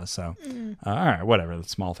medulla. So, all right, whatever, the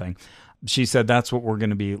small thing. She said that's what we're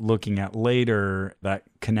going to be looking at later, that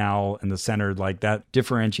canal in the center, like that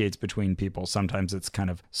differentiates between people. Sometimes it's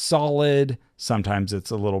kind of solid, sometimes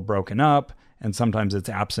it's a little broken up, and sometimes it's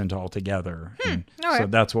absent altogether. So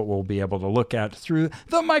that's what we'll be able to look at through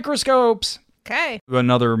the microscopes. Okay.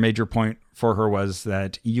 Another major point for her was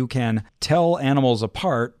that you can tell animals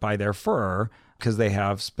apart by their fur because they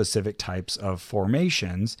have specific types of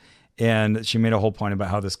formations. And she made a whole point about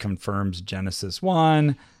how this confirms Genesis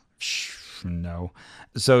 1. No.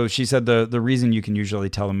 So she said the reason you can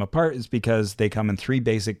usually tell them apart is because they come in 3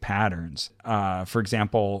 basic patterns. For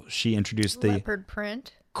example, she introduced the leopard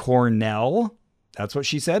print. Cornell. That's what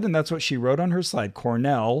she said, and that's what she wrote on her slide.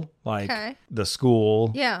 Cornell, like the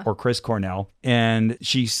school, or Chris Cornell. And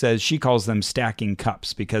she says she calls them stacking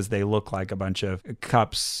cups because they look like a bunch of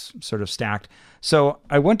cups sort of stacked. So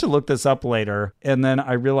I went to look this up later, and then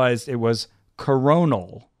I realized it was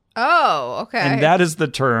coronal. Oh, okay. And that is the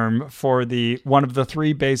term for one of the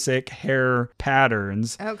 3 basic hair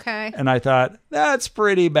patterns. Okay. And I thought, that's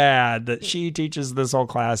pretty bad that she teaches this whole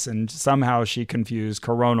class and somehow she confused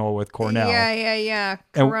coronal with Cornell. Yeah.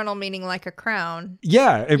 Coronal meaning like a crown.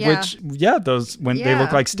 Those, when they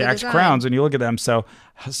look like stacked crowns when you look at them. So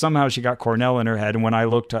somehow she got Cornell in her head. And when I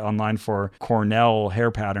looked online for Cornell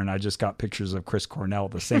hair pattern, I just got pictures of Chris Cornell,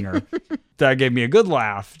 the singer. That gave me a good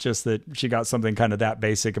laugh, just that she got something kind of that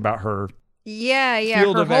basic about her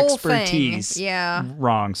field her of whole expertise thing.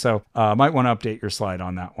 wrong. So might want to update your slide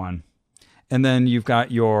on that one. And then you've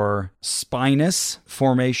got your spinous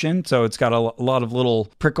formation. So it's got a lot of little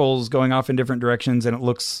prickles going off in different directions, and it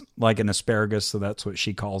looks like an asparagus. So that's what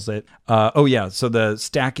she calls it. So the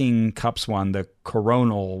stacking cups one, the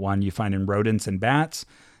coronal one, you find in rodents and bats.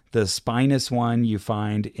 The spinous one you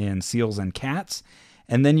find in seals and cats.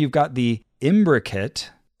 And then you've got the imbricate,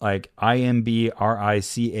 like imbricate,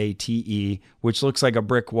 which looks like a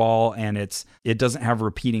brick wall, and it doesn't have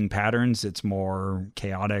repeating patterns. It's more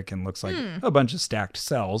chaotic and looks like a bunch of stacked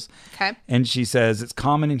cells. Okay. And she says it's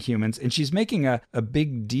common in humans, and she's making a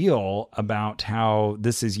big deal about how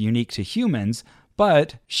this is unique to humans,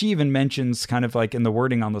 but she even mentions kind of like in the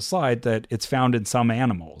wording on the slide that it's found in some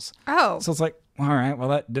animals. Oh. So it's like, all right, well,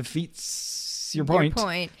 that defeats your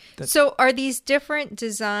point. So are these different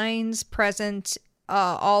designs present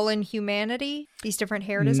all in humanity? These different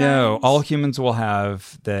hair designs? No, all humans will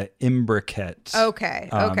have the imbricate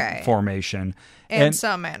formation. And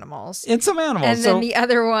some animals. And some animals. And then the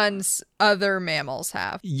other ones, other mammals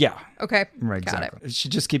have. Yeah. Okay. Right, exactly. Got it. She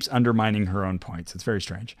just keeps undermining her own points. It's very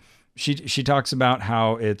strange. She talks about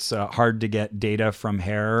how it's hard to get data from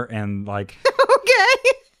hair and like...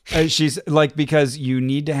 Okay. She's like, because you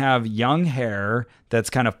need to have young hair that's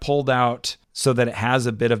kind of pulled out so that it has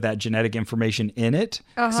a bit of that genetic information in it.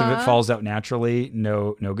 Because if it falls out naturally,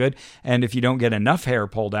 no good. And if you don't get enough hair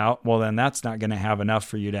pulled out, well, then that's not going to have enough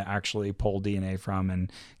for you to actually pull DNA from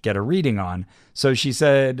and get a reading on. So she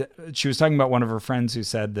said, she was talking about one of her friends who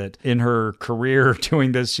said that in her career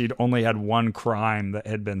doing this, she'd only had one crime that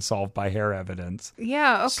had been solved by hair evidence.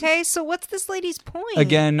 Yeah, okay. So what's this lady's point?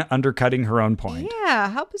 Again, undercutting her own point. Yeah,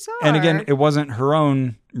 how bizarre. And again, it wasn't her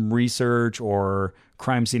own research or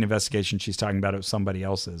crime scene investigation she's talking about. It was somebody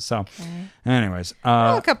else's. So anyways.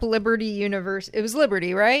 Look up Liberty University. It was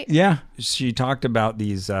Liberty, right? Yeah. She talked about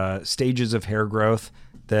these stages of hair growth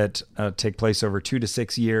that take place over 2 to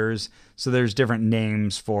 6 years. So there's different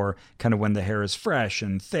names for kind of when the hair is fresh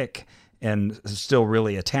and thick and still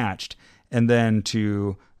really attached. And then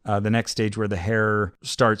to the next stage where the hair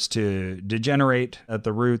starts to degenerate at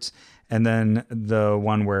the roots. And then the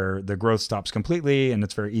one where the growth stops completely and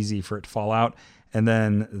it's very easy for it to fall out. And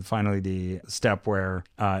then finally the step where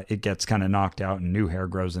it gets kind of knocked out and new hair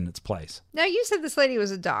grows in its place. Now, you said this lady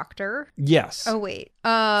was a doctor. Yes. Oh, wait.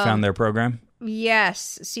 Found their program?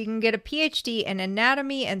 Yes. So you can get a PhD in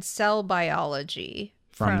anatomy and cell biology.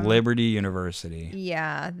 From Liberty University.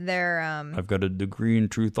 Yeah. They're... I've got a degree in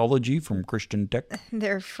truthology from Christian Tech.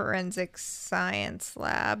 Their forensic science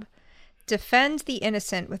lab. Defend the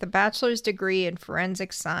innocent with a bachelor's degree in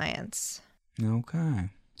forensic science. Okay.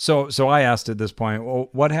 So I asked at this point, well,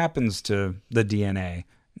 what happens to the DNA?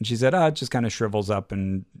 And she said, it just kind of shrivels up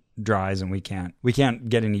and dries, and we can't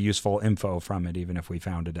get any useful info from it, even if we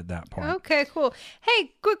found it at that point. Okay, cool.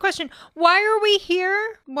 Hey, quick question. Why are we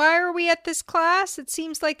here? Why are we at this class? It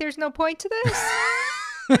seems like there's no point to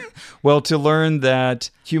this. Well, to learn that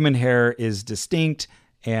human hair is distinct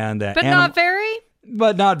and that... But not very?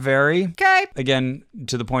 But not very. Okay. Again,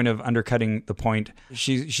 to the point of undercutting the point,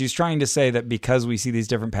 she's trying to say that because we see these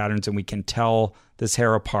different patterns and we can tell this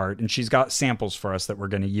hair apart, and she's got samples for us that we're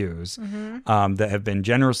going to use that have been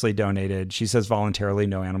generously donated. She says voluntarily,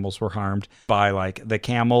 no animals were harmed, by like the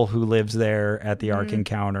camel who lives there at the Ark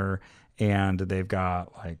Encounter. And they've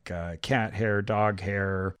got like cat hair, dog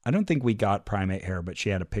hair. I don't think we got primate hair, but she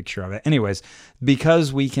had a picture of it. Anyways,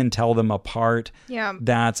 because we can tell them apart,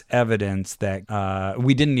 that's evidence that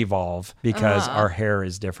we didn't evolve because our hair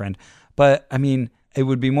is different. But I mean, it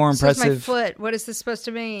would be more impressive. This is my foot. What is this supposed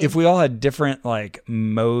to mean? If we all had different like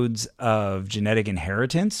modes of genetic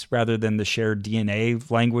inheritance rather than the shared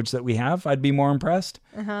DNA language that we have, I'd be more impressed.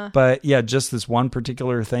 But yeah, just this one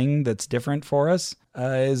particular thing that's different for us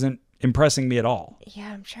isn't impressing me at all.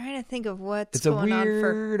 Yeah, I'm trying to think of what's it's a going on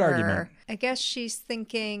for weird her. argument. I guess she's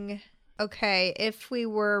thinking, okay, if we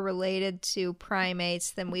were related to primates,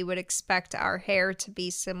 then we would expect our hair to be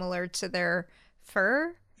similar to their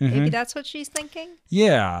fur. Maybe that's what she's thinking?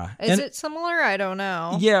 Yeah. Is it similar? I don't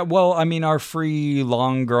know. Yeah, well, I mean, our free,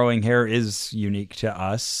 long-growing hair is unique to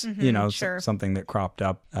us. Something that cropped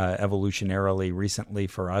up evolutionarily recently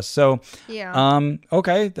for us. So,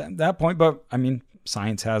 okay, that point. But, I mean,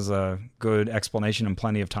 science has a good explanation and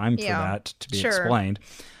plenty of time for that to be explained.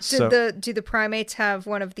 Do the primates have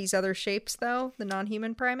one of these other shapes, though? The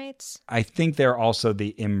non-human primates? I think they're also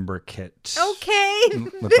the imbricate. Okay,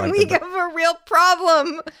 then we have a real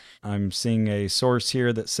problem. I'm seeing a source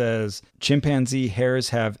here that says chimpanzee hairs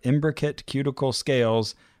have imbricate cuticle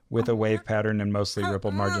scales with a wave pattern and mostly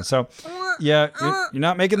rippled margins. So, yeah, you're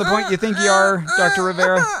not making the point you think you are, Dr.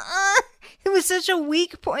 Rivera. It was such a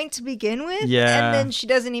weak point to begin with. Yeah. And then she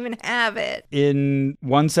doesn't even have it. In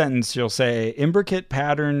one sentence, she'll say, imbricate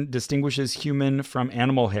pattern distinguishes human from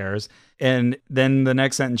animal hairs. And then the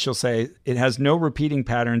next sentence, she'll say, it has no repeating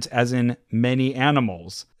patterns as in many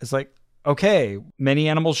animals. It's like, okay, many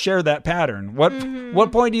animals share that pattern.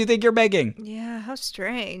 What point do you think you're making? Yeah, how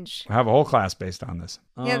strange. We'll have a whole class based on this.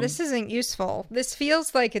 Yeah, this isn't useful. This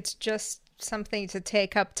feels like it's just something to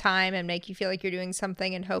take up time and make you feel like you're doing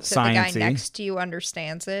something and hope that the guy next to you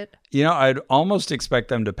understands it. You know, I'd almost expect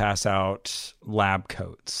them to pass out lab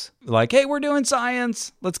coats. Like, hey, we're doing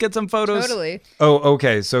science. Let's get some photos. Totally. Oh,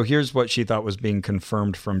 okay. So here's what she thought was being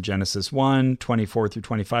confirmed from Genesis 1, 24 through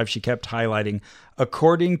 25. She kept highlighting,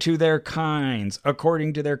 according to their kinds.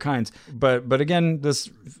 But again, this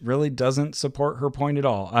really doesn't support her point at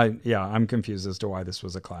all. I'm confused as to why this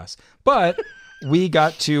was a class. But we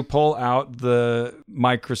got to pull out the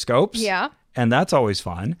microscopes. Yeah. And that's always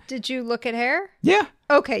fun. Did you look at hair? Yeah.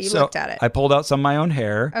 Okay, you looked at it. I pulled out some of my own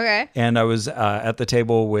hair. Okay. And I was at the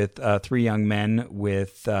table with 3 young men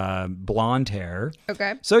with blonde hair.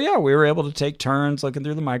 Okay. So yeah, we were able to take turns looking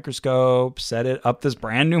through the microscope, set it up this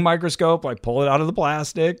brand new microscope, like pull it out of the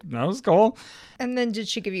plastic. That was cool. And then did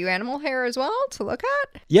she give you animal hair as well to look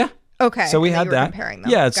at? Yeah. Okay. So we and had you were that. comparing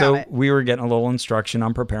them. Yeah. Got So it. we were getting a little instruction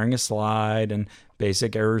on preparing a slide and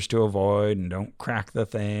basic errors to avoid and don't crack the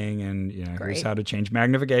thing. And, here's Great. how to change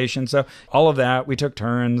magnification. So all of that, we took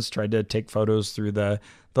turns, tried to take photos through the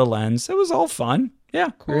lens. It was all fun. Yeah.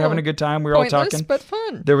 We were having a good time. We were Pointless, all talking. but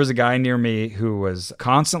fun. There was a guy near me who was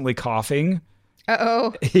constantly coughing.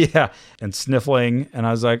 Uh-oh. Yeah. And sniffling. And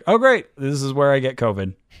I was like, oh, great. This is where I get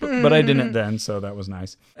COVID. But I didn't then, so that was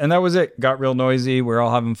nice. And that was it. Got real noisy. We were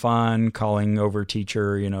all having fun, calling over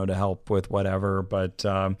teacher, to help with whatever. But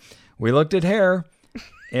we looked at hair,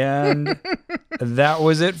 and that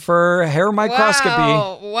was it for hair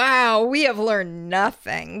microscopy. Wow. We have learned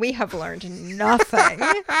nothing.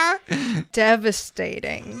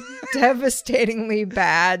 Devastating. Devastatingly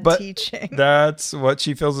bad But teaching. that's what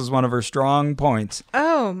she feels is one of her strong points.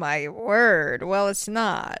 Oh, my word. Well, it's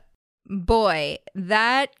not. Boy,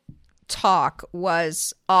 that talk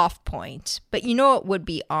was off point. But you know what would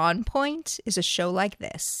be on point is a show like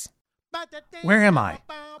this. Where am I?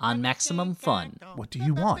 On Maximum Fun, What do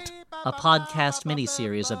you want? a podcast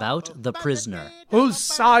miniseries about The Prisoner. Whose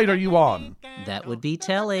side are you on? That would be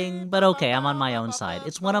telling, but okay, I'm on my own side.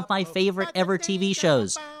 It's one of my favorite ever TV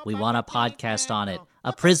shows. We want a podcast on it.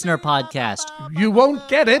 A Prisoner podcast. You won't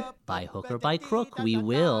get it. By hook or by crook, we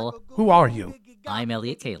will. Who are you? I'm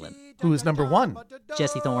Elliot Kalin. Who is number one?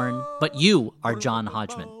 Jesse Thorne. But you are John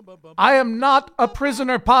Hodgman. I am not a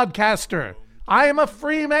prisoner podcaster. I am a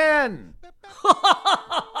free man.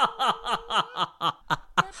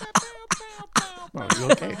 Are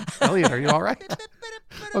you okay? Elliot, are you all right?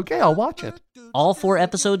 Okay, I'll watch it. All 4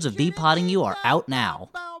 episodes of Bee-Potting You are out now.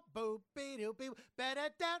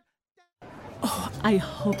 Oh, I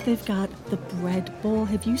hope they've got the bread bowl.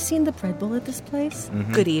 Have you seen the bread bowl at this place?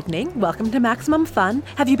 Mm-hmm. Good evening. Welcome to Maximum Fun.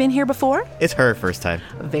 Have you been here before? It's her first time.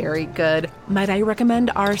 Very good. Might I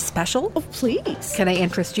recommend our special? Oh, please. Can I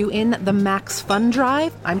interest you in the Max Fun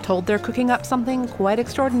Drive? I'm told they're cooking up something quite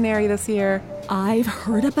extraordinary this year. I've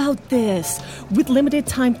heard about this. With limited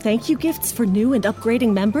time thank you gifts for new and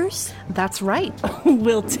upgrading members? That's right.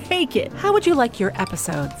 We'll take it. How would you like your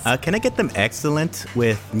episodes? Can I get them excellent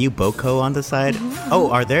with new Boko on the side? Oh,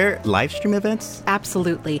 are there live stream events?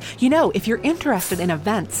 Absolutely. If you're interested in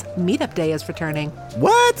events, Meetup Day is returning.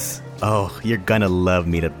 What? Oh, you're gonna love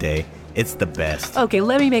Meetup Day. It's the best. Okay,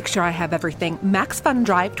 let me make sure I have everything. Max Fun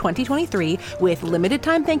Drive 2023 with limited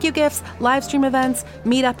time thank you gifts, live stream events,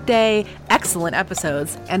 Meetup Day, excellent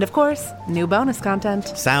episodes, and of course, new bonus content.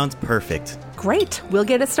 Sounds perfect. Great. We'll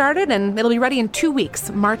get it started and it'll be ready in 2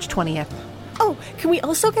 weeks, March 20th. Oh, can we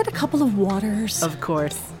also get a couple of waters? Of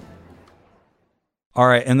course. All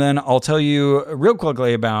right, and then I'll tell you real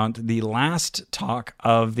quickly about the last talk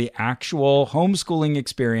of the actual homeschooling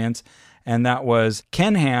experience, and that was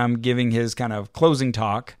Ken Ham giving his kind of closing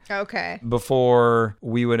talk. Okay. Before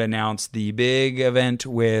we would announce the big event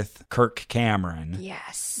with Kirk Cameron.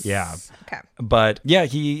 Yes. Yeah. Okay. But yeah,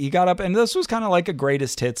 he got up, and this was kind of like a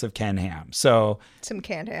greatest hits of Ken Ham. So Some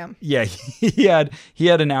canned ham. yeah, he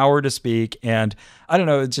had an hour to speak, and I don't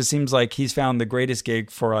know, it just seems like he's found the greatest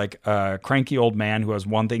gig for like a cranky old man who has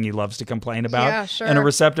one thing he loves to complain about, Yeah, sure. and a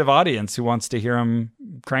receptive audience who wants to hear him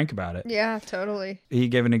crank about it. Yeah, totally. He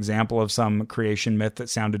gave an example of some creation myth that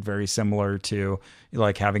sounded very similar to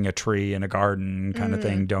like having a tree in a garden kind of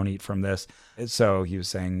thing. Don't eat from this. So he was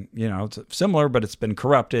saying, it's similar, but it's been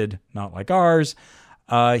corrupted, not like ours.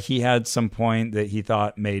 He had some point that he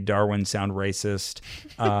thought made Darwin sound racist.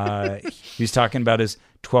 He was talking about his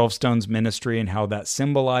 12 Stones ministry and how that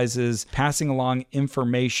symbolizes passing along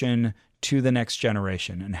information to the next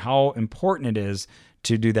generation and how important it is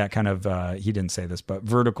to do that kind of, he didn't say this, but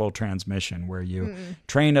vertical transmission where you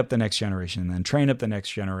train up the next generation and then train up the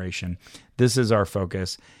next generation. This is our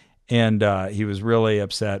focus. And he was really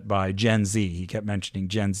upset by Gen Z. He kept mentioning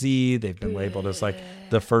Gen Z. They've been labeled as like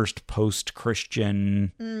the first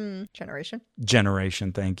post-Christian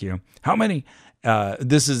generation. Thank you. How many?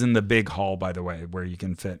 This is in the big hall, by the way, where you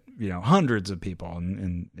can fit, hundreds of people.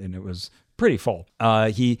 And it was pretty full.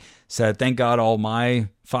 He said, thank God all my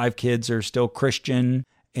 5 kids are still Christian.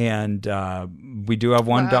 And we do have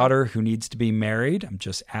one daughter who needs to be married. I'm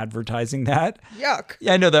just advertising that. Yuck.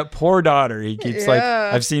 Yeah, I know that poor daughter. He keeps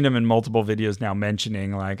I've seen him in multiple videos now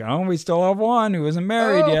mentioning like, oh, we still have one who isn't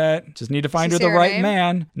married yet. Just need to find her the right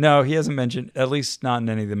man. No, he hasn't mentioned, at least not in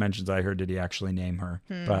any of the mentions I heard, did he actually name her.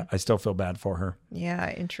 But I still feel bad for her.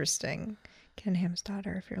 Yeah, interesting. Ken Ham's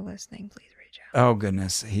daughter, if you're listening, please reach out. Oh,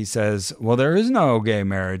 goodness. He says, well, there is no gay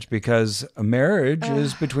marriage because a marriage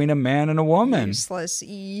is between a man and a woman.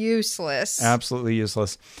 Useless. Absolutely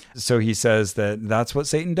useless. So he says that that's what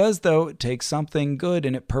Satan does, though. It takes something good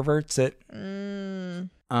and it perverts it.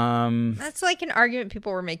 That's like an argument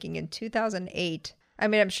people were making in 2008. I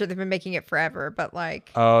mean, I'm sure they've been making it forever, but like,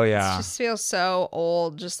 oh yeah, it just feels so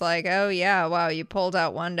old. Just like, oh yeah, wow, you pulled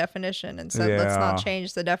out one definition and said, let's not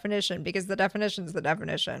change the definition because the definition's the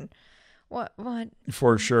definition. What?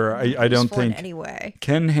 For sure. I don't think anyway.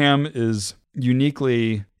 Ken Ham is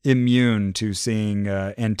uniquely immune to seeing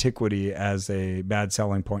antiquity as a bad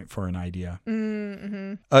selling point for an idea.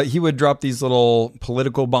 Mm-hmm. He would drop these little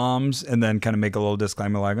political bombs and then kind of make a little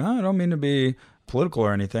disclaimer like, oh, I don't mean to be political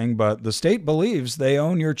or anything, but the state believes they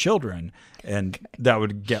own your children. And that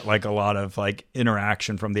would get like a lot of like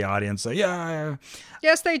interaction from the audience. Like, yeah.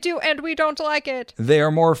 Yes, they do. And we don't like it. They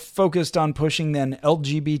are more focused on pushing an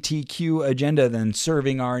LGBTQ agenda than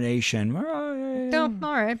serving our nation. Oh,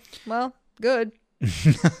 all right. Well, good.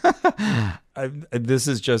 This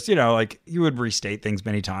is just, like you would restate things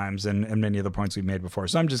many times and many of the points we've made before.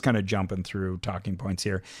 So I'm just kind of jumping through talking points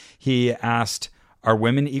here. He asked, are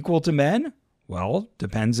women equal to men? Well,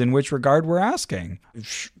 depends in which regard we're asking.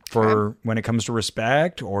 For when it comes to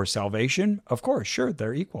respect or salvation, of course, sure,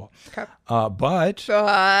 they're equal. Okay. But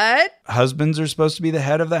husbands are supposed to be the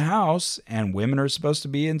head of the house and women are supposed to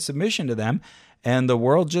be in submission to them. And the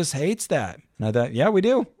world just hates that. And I thought, yeah, we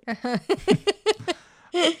do.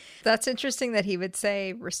 That's interesting that he would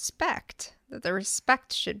say respect, that the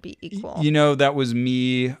respect should be equal. That was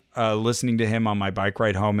me listening to him on my bike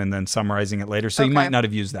ride home and then summarizing it later. So he might not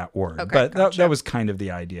have used that word, but gotcha. that was kind of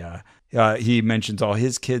the idea. He mentions all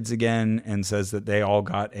his kids again and says that they all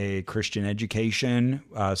got a Christian education.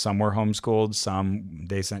 Some were homeschooled, some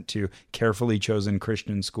they sent to carefully chosen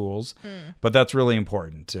Christian schools. But that's really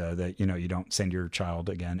important that, you don't send your child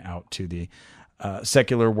again out to the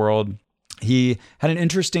secular world. He had an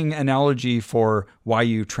interesting analogy for why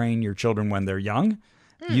you train your children when they're young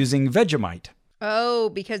using Vegemite. Oh,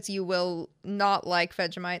 because you will not like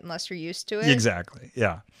Vegemite unless you're used to it? Exactly,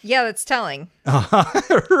 yeah. Yeah, that's telling.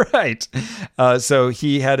 Right. So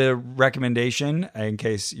he had a recommendation in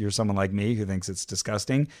case you're someone like me who thinks it's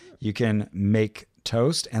disgusting. You can make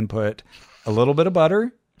toast and put a little bit of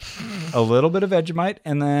butter, a little bit of Vegemite,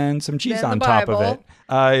 and then some cheese on top of it.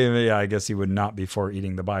 I guess he would not be for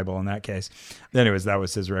eating the Bible in that case. Anyways, that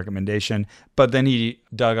was his recommendation. But then he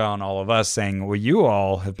dug on all of us saying, well, you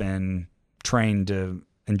all have been trained to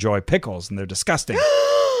enjoy pickles and they're disgusting.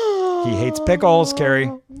 He hates pickles, Carrie.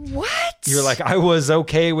 What? You're like, I was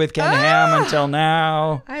okay with Ken Ham until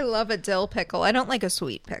now. I love a dill pickle. I don't like a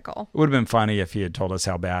sweet pickle. It would have been funny if he had told us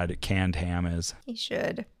how bad canned ham is. He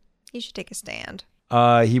should take a stand.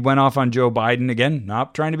 He went off on Joe Biden again,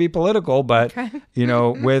 not trying to be political, but,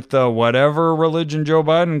 with whatever religion Joe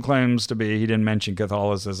Biden claims to be. He didn't mention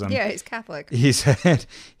Catholicism. Yeah, he's Catholic. He said,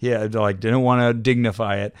 didn't want to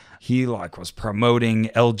dignify it. He was promoting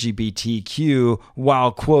LGBTQ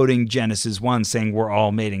while quoting Genesis 1 saying we're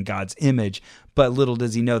all made in God's image. But little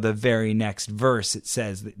does he know the very next verse, it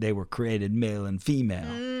says that they were created male and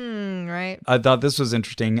female. Right. I thought this was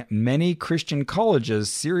interesting. Many Christian colleges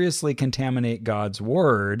seriously contaminate God's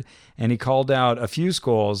word. And he called out a few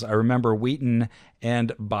schools. I remember Wheaton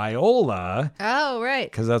and Biola. Oh, right.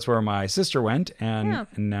 Because that's where my sister went. And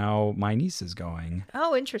now my niece is going.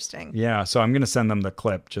 Oh, interesting. Yeah. So I'm going to send them the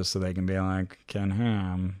clip just so they can be like, Ken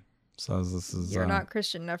Ham says this is... You're not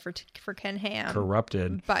Christian enough for Ken Ham.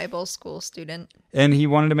 Corrupted. Bible school student. And he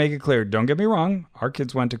wanted to make it clear, don't get me wrong, our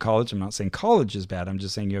kids went to college. I'm not saying college is bad. I'm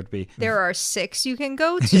just saying you have to be... There are 6 you can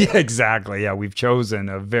go to. Yeah, exactly. Yeah, we've chosen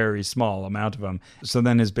a very small amount of them. So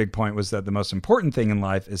then his big point was that the most important thing in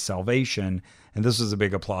life is salvation. And this was a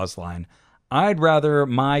big applause line. I'd rather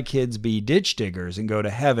my kids be ditch diggers and go to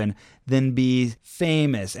heaven than be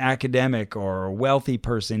famous, academic, or a wealthy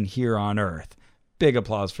person here on earth. Big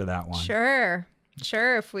applause for that one. Sure,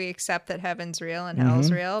 if we accept that heaven's real and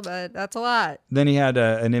hell's real, but that's a lot. Then he had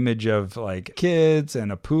an image of kids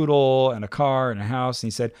and a poodle and a car and a house. And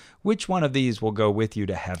he said, which one of these will go with you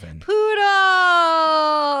to heaven? Poodle!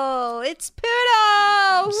 It's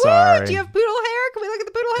Poodle! Sorry. Woo! Do you have poodle hair? Can we look at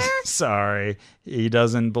the poodle hair? Sorry. He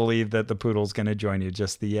doesn't believe that the poodle's going to join you,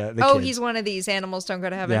 just the kids. He's one of these animals don't go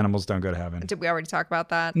to heaven? The animals don't go to heaven. Did we already talk about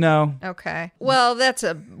that? No. Okay. Well, that's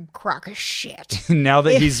a crock of shit. Now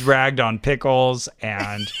that he's ragged on pickles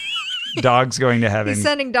and dogs going to heaven. He's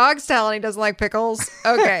sending dogs to hell and he doesn't like pickles.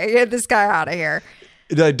 Okay, get this guy out of here.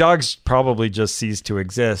 The dogs probably just cease to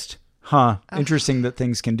exist. Huh. Interesting that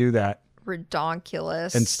things can do that.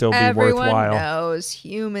 Redonkulous. And still be Everyone worthwhile. Knows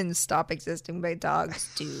humans stop existing, but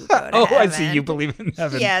dogs do go to heaven. I see. You believe in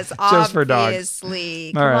heaven. Yes, just for dogs.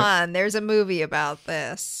 obviously. Come on, there's a movie about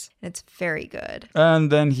this. And it's very good.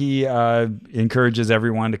 And then he encourages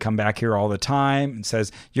everyone to come back here all the time and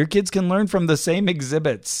says, your kids can learn from the same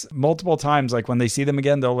exhibits multiple times. Like when they see them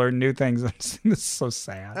again, they'll learn new things. This is so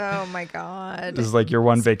sad. Oh my God. This is like your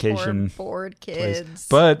one vacation. Poor bored kids. Place.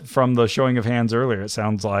 But from the showing of hands earlier, it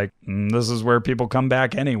sounds like this is where people come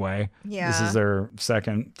back anyway. Yeah. This is their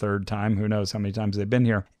second, third time. Who knows how many times they've been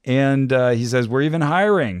here. And he says, we're even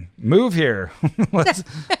hiring. Move here. let's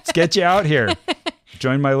get you out here.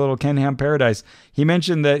 Join my little Ken Ham paradise. He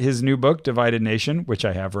mentioned that his new book, Divided Nation, which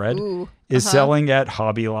I have read, is selling at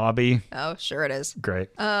Hobby Lobby. Oh, sure it is. Great.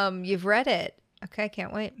 You've read it. Okay,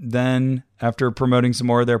 can't wait. Then after promoting some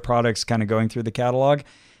more of their products, kind of going through the catalog,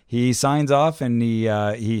 he signs off, and he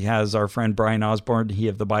has our friend Brian Osborne, he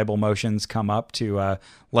of the Bible Motions, come up to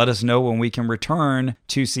let us know when we can return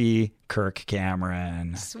to see Kirk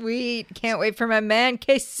Cameron. Sweet. Can't wait for my man,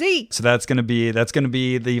 KC. So that's gonna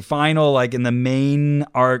be the final, like in the main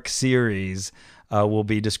arc series. We'll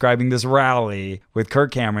be describing this rally with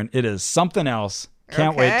Kirk Cameron. It is something else.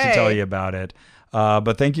 Can't wait to tell you about it.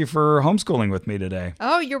 But thank you for homeschooling with me today.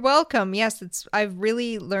 Oh, you're welcome. Yes, I've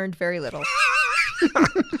really learned very little.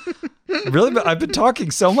 Really? But I've been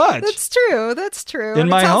talking so much. That's true. That's true. In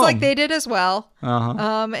my it sounds home. like they did as well.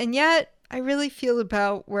 Uh-huh. And yet, I really feel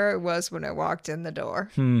about where I was when I walked in the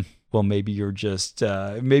door. Well, maybe you're just,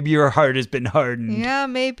 maybe your heart has been hardened. Yeah,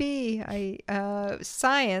 maybe.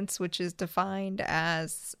 Science, which is defined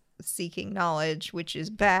as seeking knowledge, which is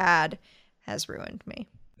bad, has ruined me.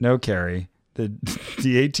 No, Carrie. The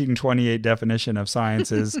 1828 definition of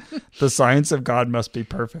science is the science of God must be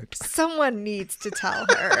perfect. Someone needs to tell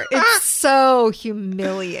her. It's so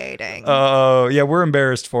humiliating. Oh, yeah, we're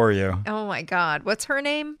embarrassed for you. Oh my God. What's her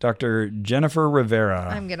name? Dr. Jennifer Rivera.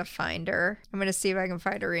 I'm going to find her. I'm going to see if I can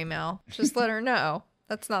find her email. Just let her know.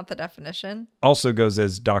 That's not the definition. Also goes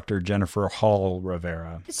as Dr. Jennifer Hall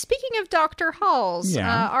Rivera. Speaking of Dr. Halls,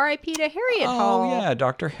 R.I.P. to Harriet Hall. Oh, yeah,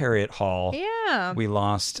 Dr. Harriet Hall. Yeah. We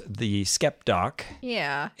lost the Skepdoc.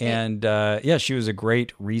 Yeah. And she was a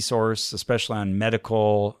great resource, especially on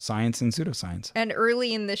medical science and pseudoscience. And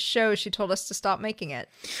early in this show, she told us to stop making it.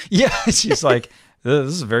 Yeah, she's like, this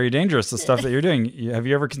is very dangerous, the stuff that you're doing. Have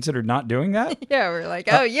you ever considered not doing that? Yeah, we're like,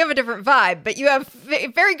 you have a different vibe, but you have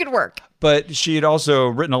very good work. But she had also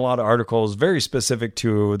written a lot of articles very specific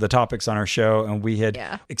to the topics on our show. And we had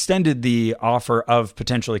extended the offer of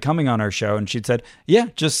potentially coming on our show. And she'd said, yeah,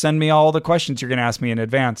 just send me all the questions you're going to ask me in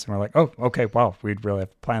advance. And we're like, oh, okay, wow, we'd really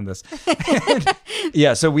have to plan this.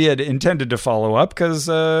 Yeah, so we had intended to follow up because,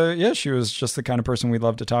 she was just the kind of person we'd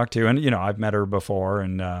love to talk to. And, I've met her before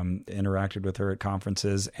and interacted with her at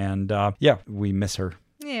conferences. And, we miss her.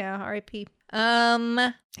 Yeah, R.I.P.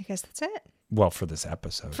 I guess that's it. Well, for this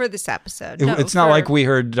episode. It's not like we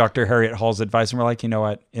heard Dr. Harriet Hall's advice and we're like, you know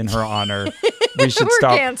what? In her honor, we should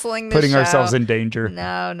stop putting ourselves in danger.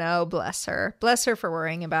 No, bless her. Bless her for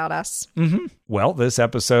worrying about us. Mm-hmm. Well, this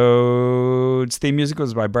episode's theme music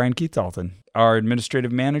was by Brian Keith Dalton. Our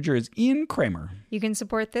administrative manager is Ian Kramer. You can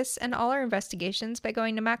support this and all our investigations by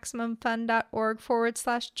going to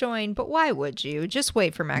MaximumFun.org/join. But why would you? Just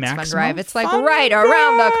wait for Max Fun Drive. It's like right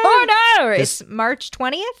around the corner. It's March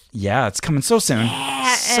 20th. Yeah, it's coming so soon.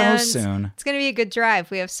 So soon. It's going to be a good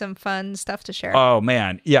drive. We have some fun stuff to share. Oh,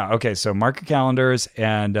 man. Yeah, okay. So mark your calendars.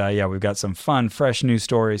 And we've got some fun, fresh news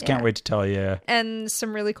stories. Can't wait to tell you. And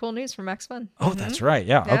some really cool news from Max Fun. Oh, that's right.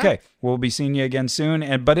 Yeah. Okay. We'll be seeing you again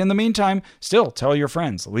soon. But in the meantime, still tell your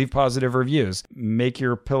friends. Leave positive reviews. Make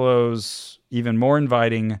your pillows even more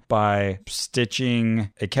inviting by stitching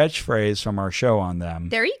a catchphrase from our show on them.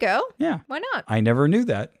 There you go. Yeah. Why not? I never knew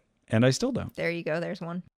that, and I still don't. There you go. There's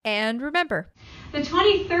one. And remember, the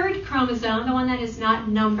 23rd chromosome, the one that is not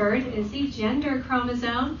numbered, is the gender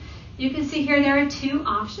chromosome. You can see here there are two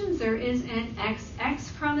options. There is an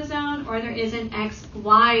XX chromosome or there is an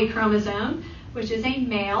XY chromosome, which is a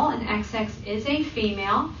male, and XX is a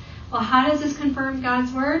female. Well, how does this confirm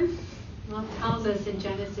God's word? Well, it tells us in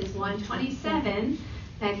Genesis 1:27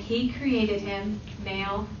 that he created him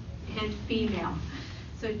male and female.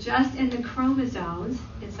 So just in the chromosomes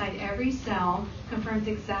inside every cell confirms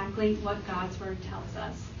exactly what God's word tells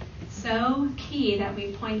us. So key that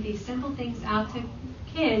we point these simple things out to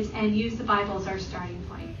kids and use the Bible as our starting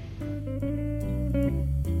point.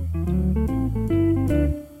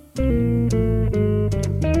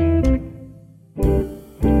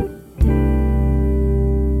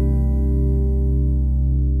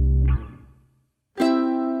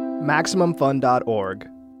 MaximumFun.org.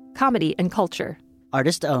 Comedy and culture.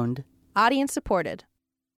 Artist owned. Audience supported.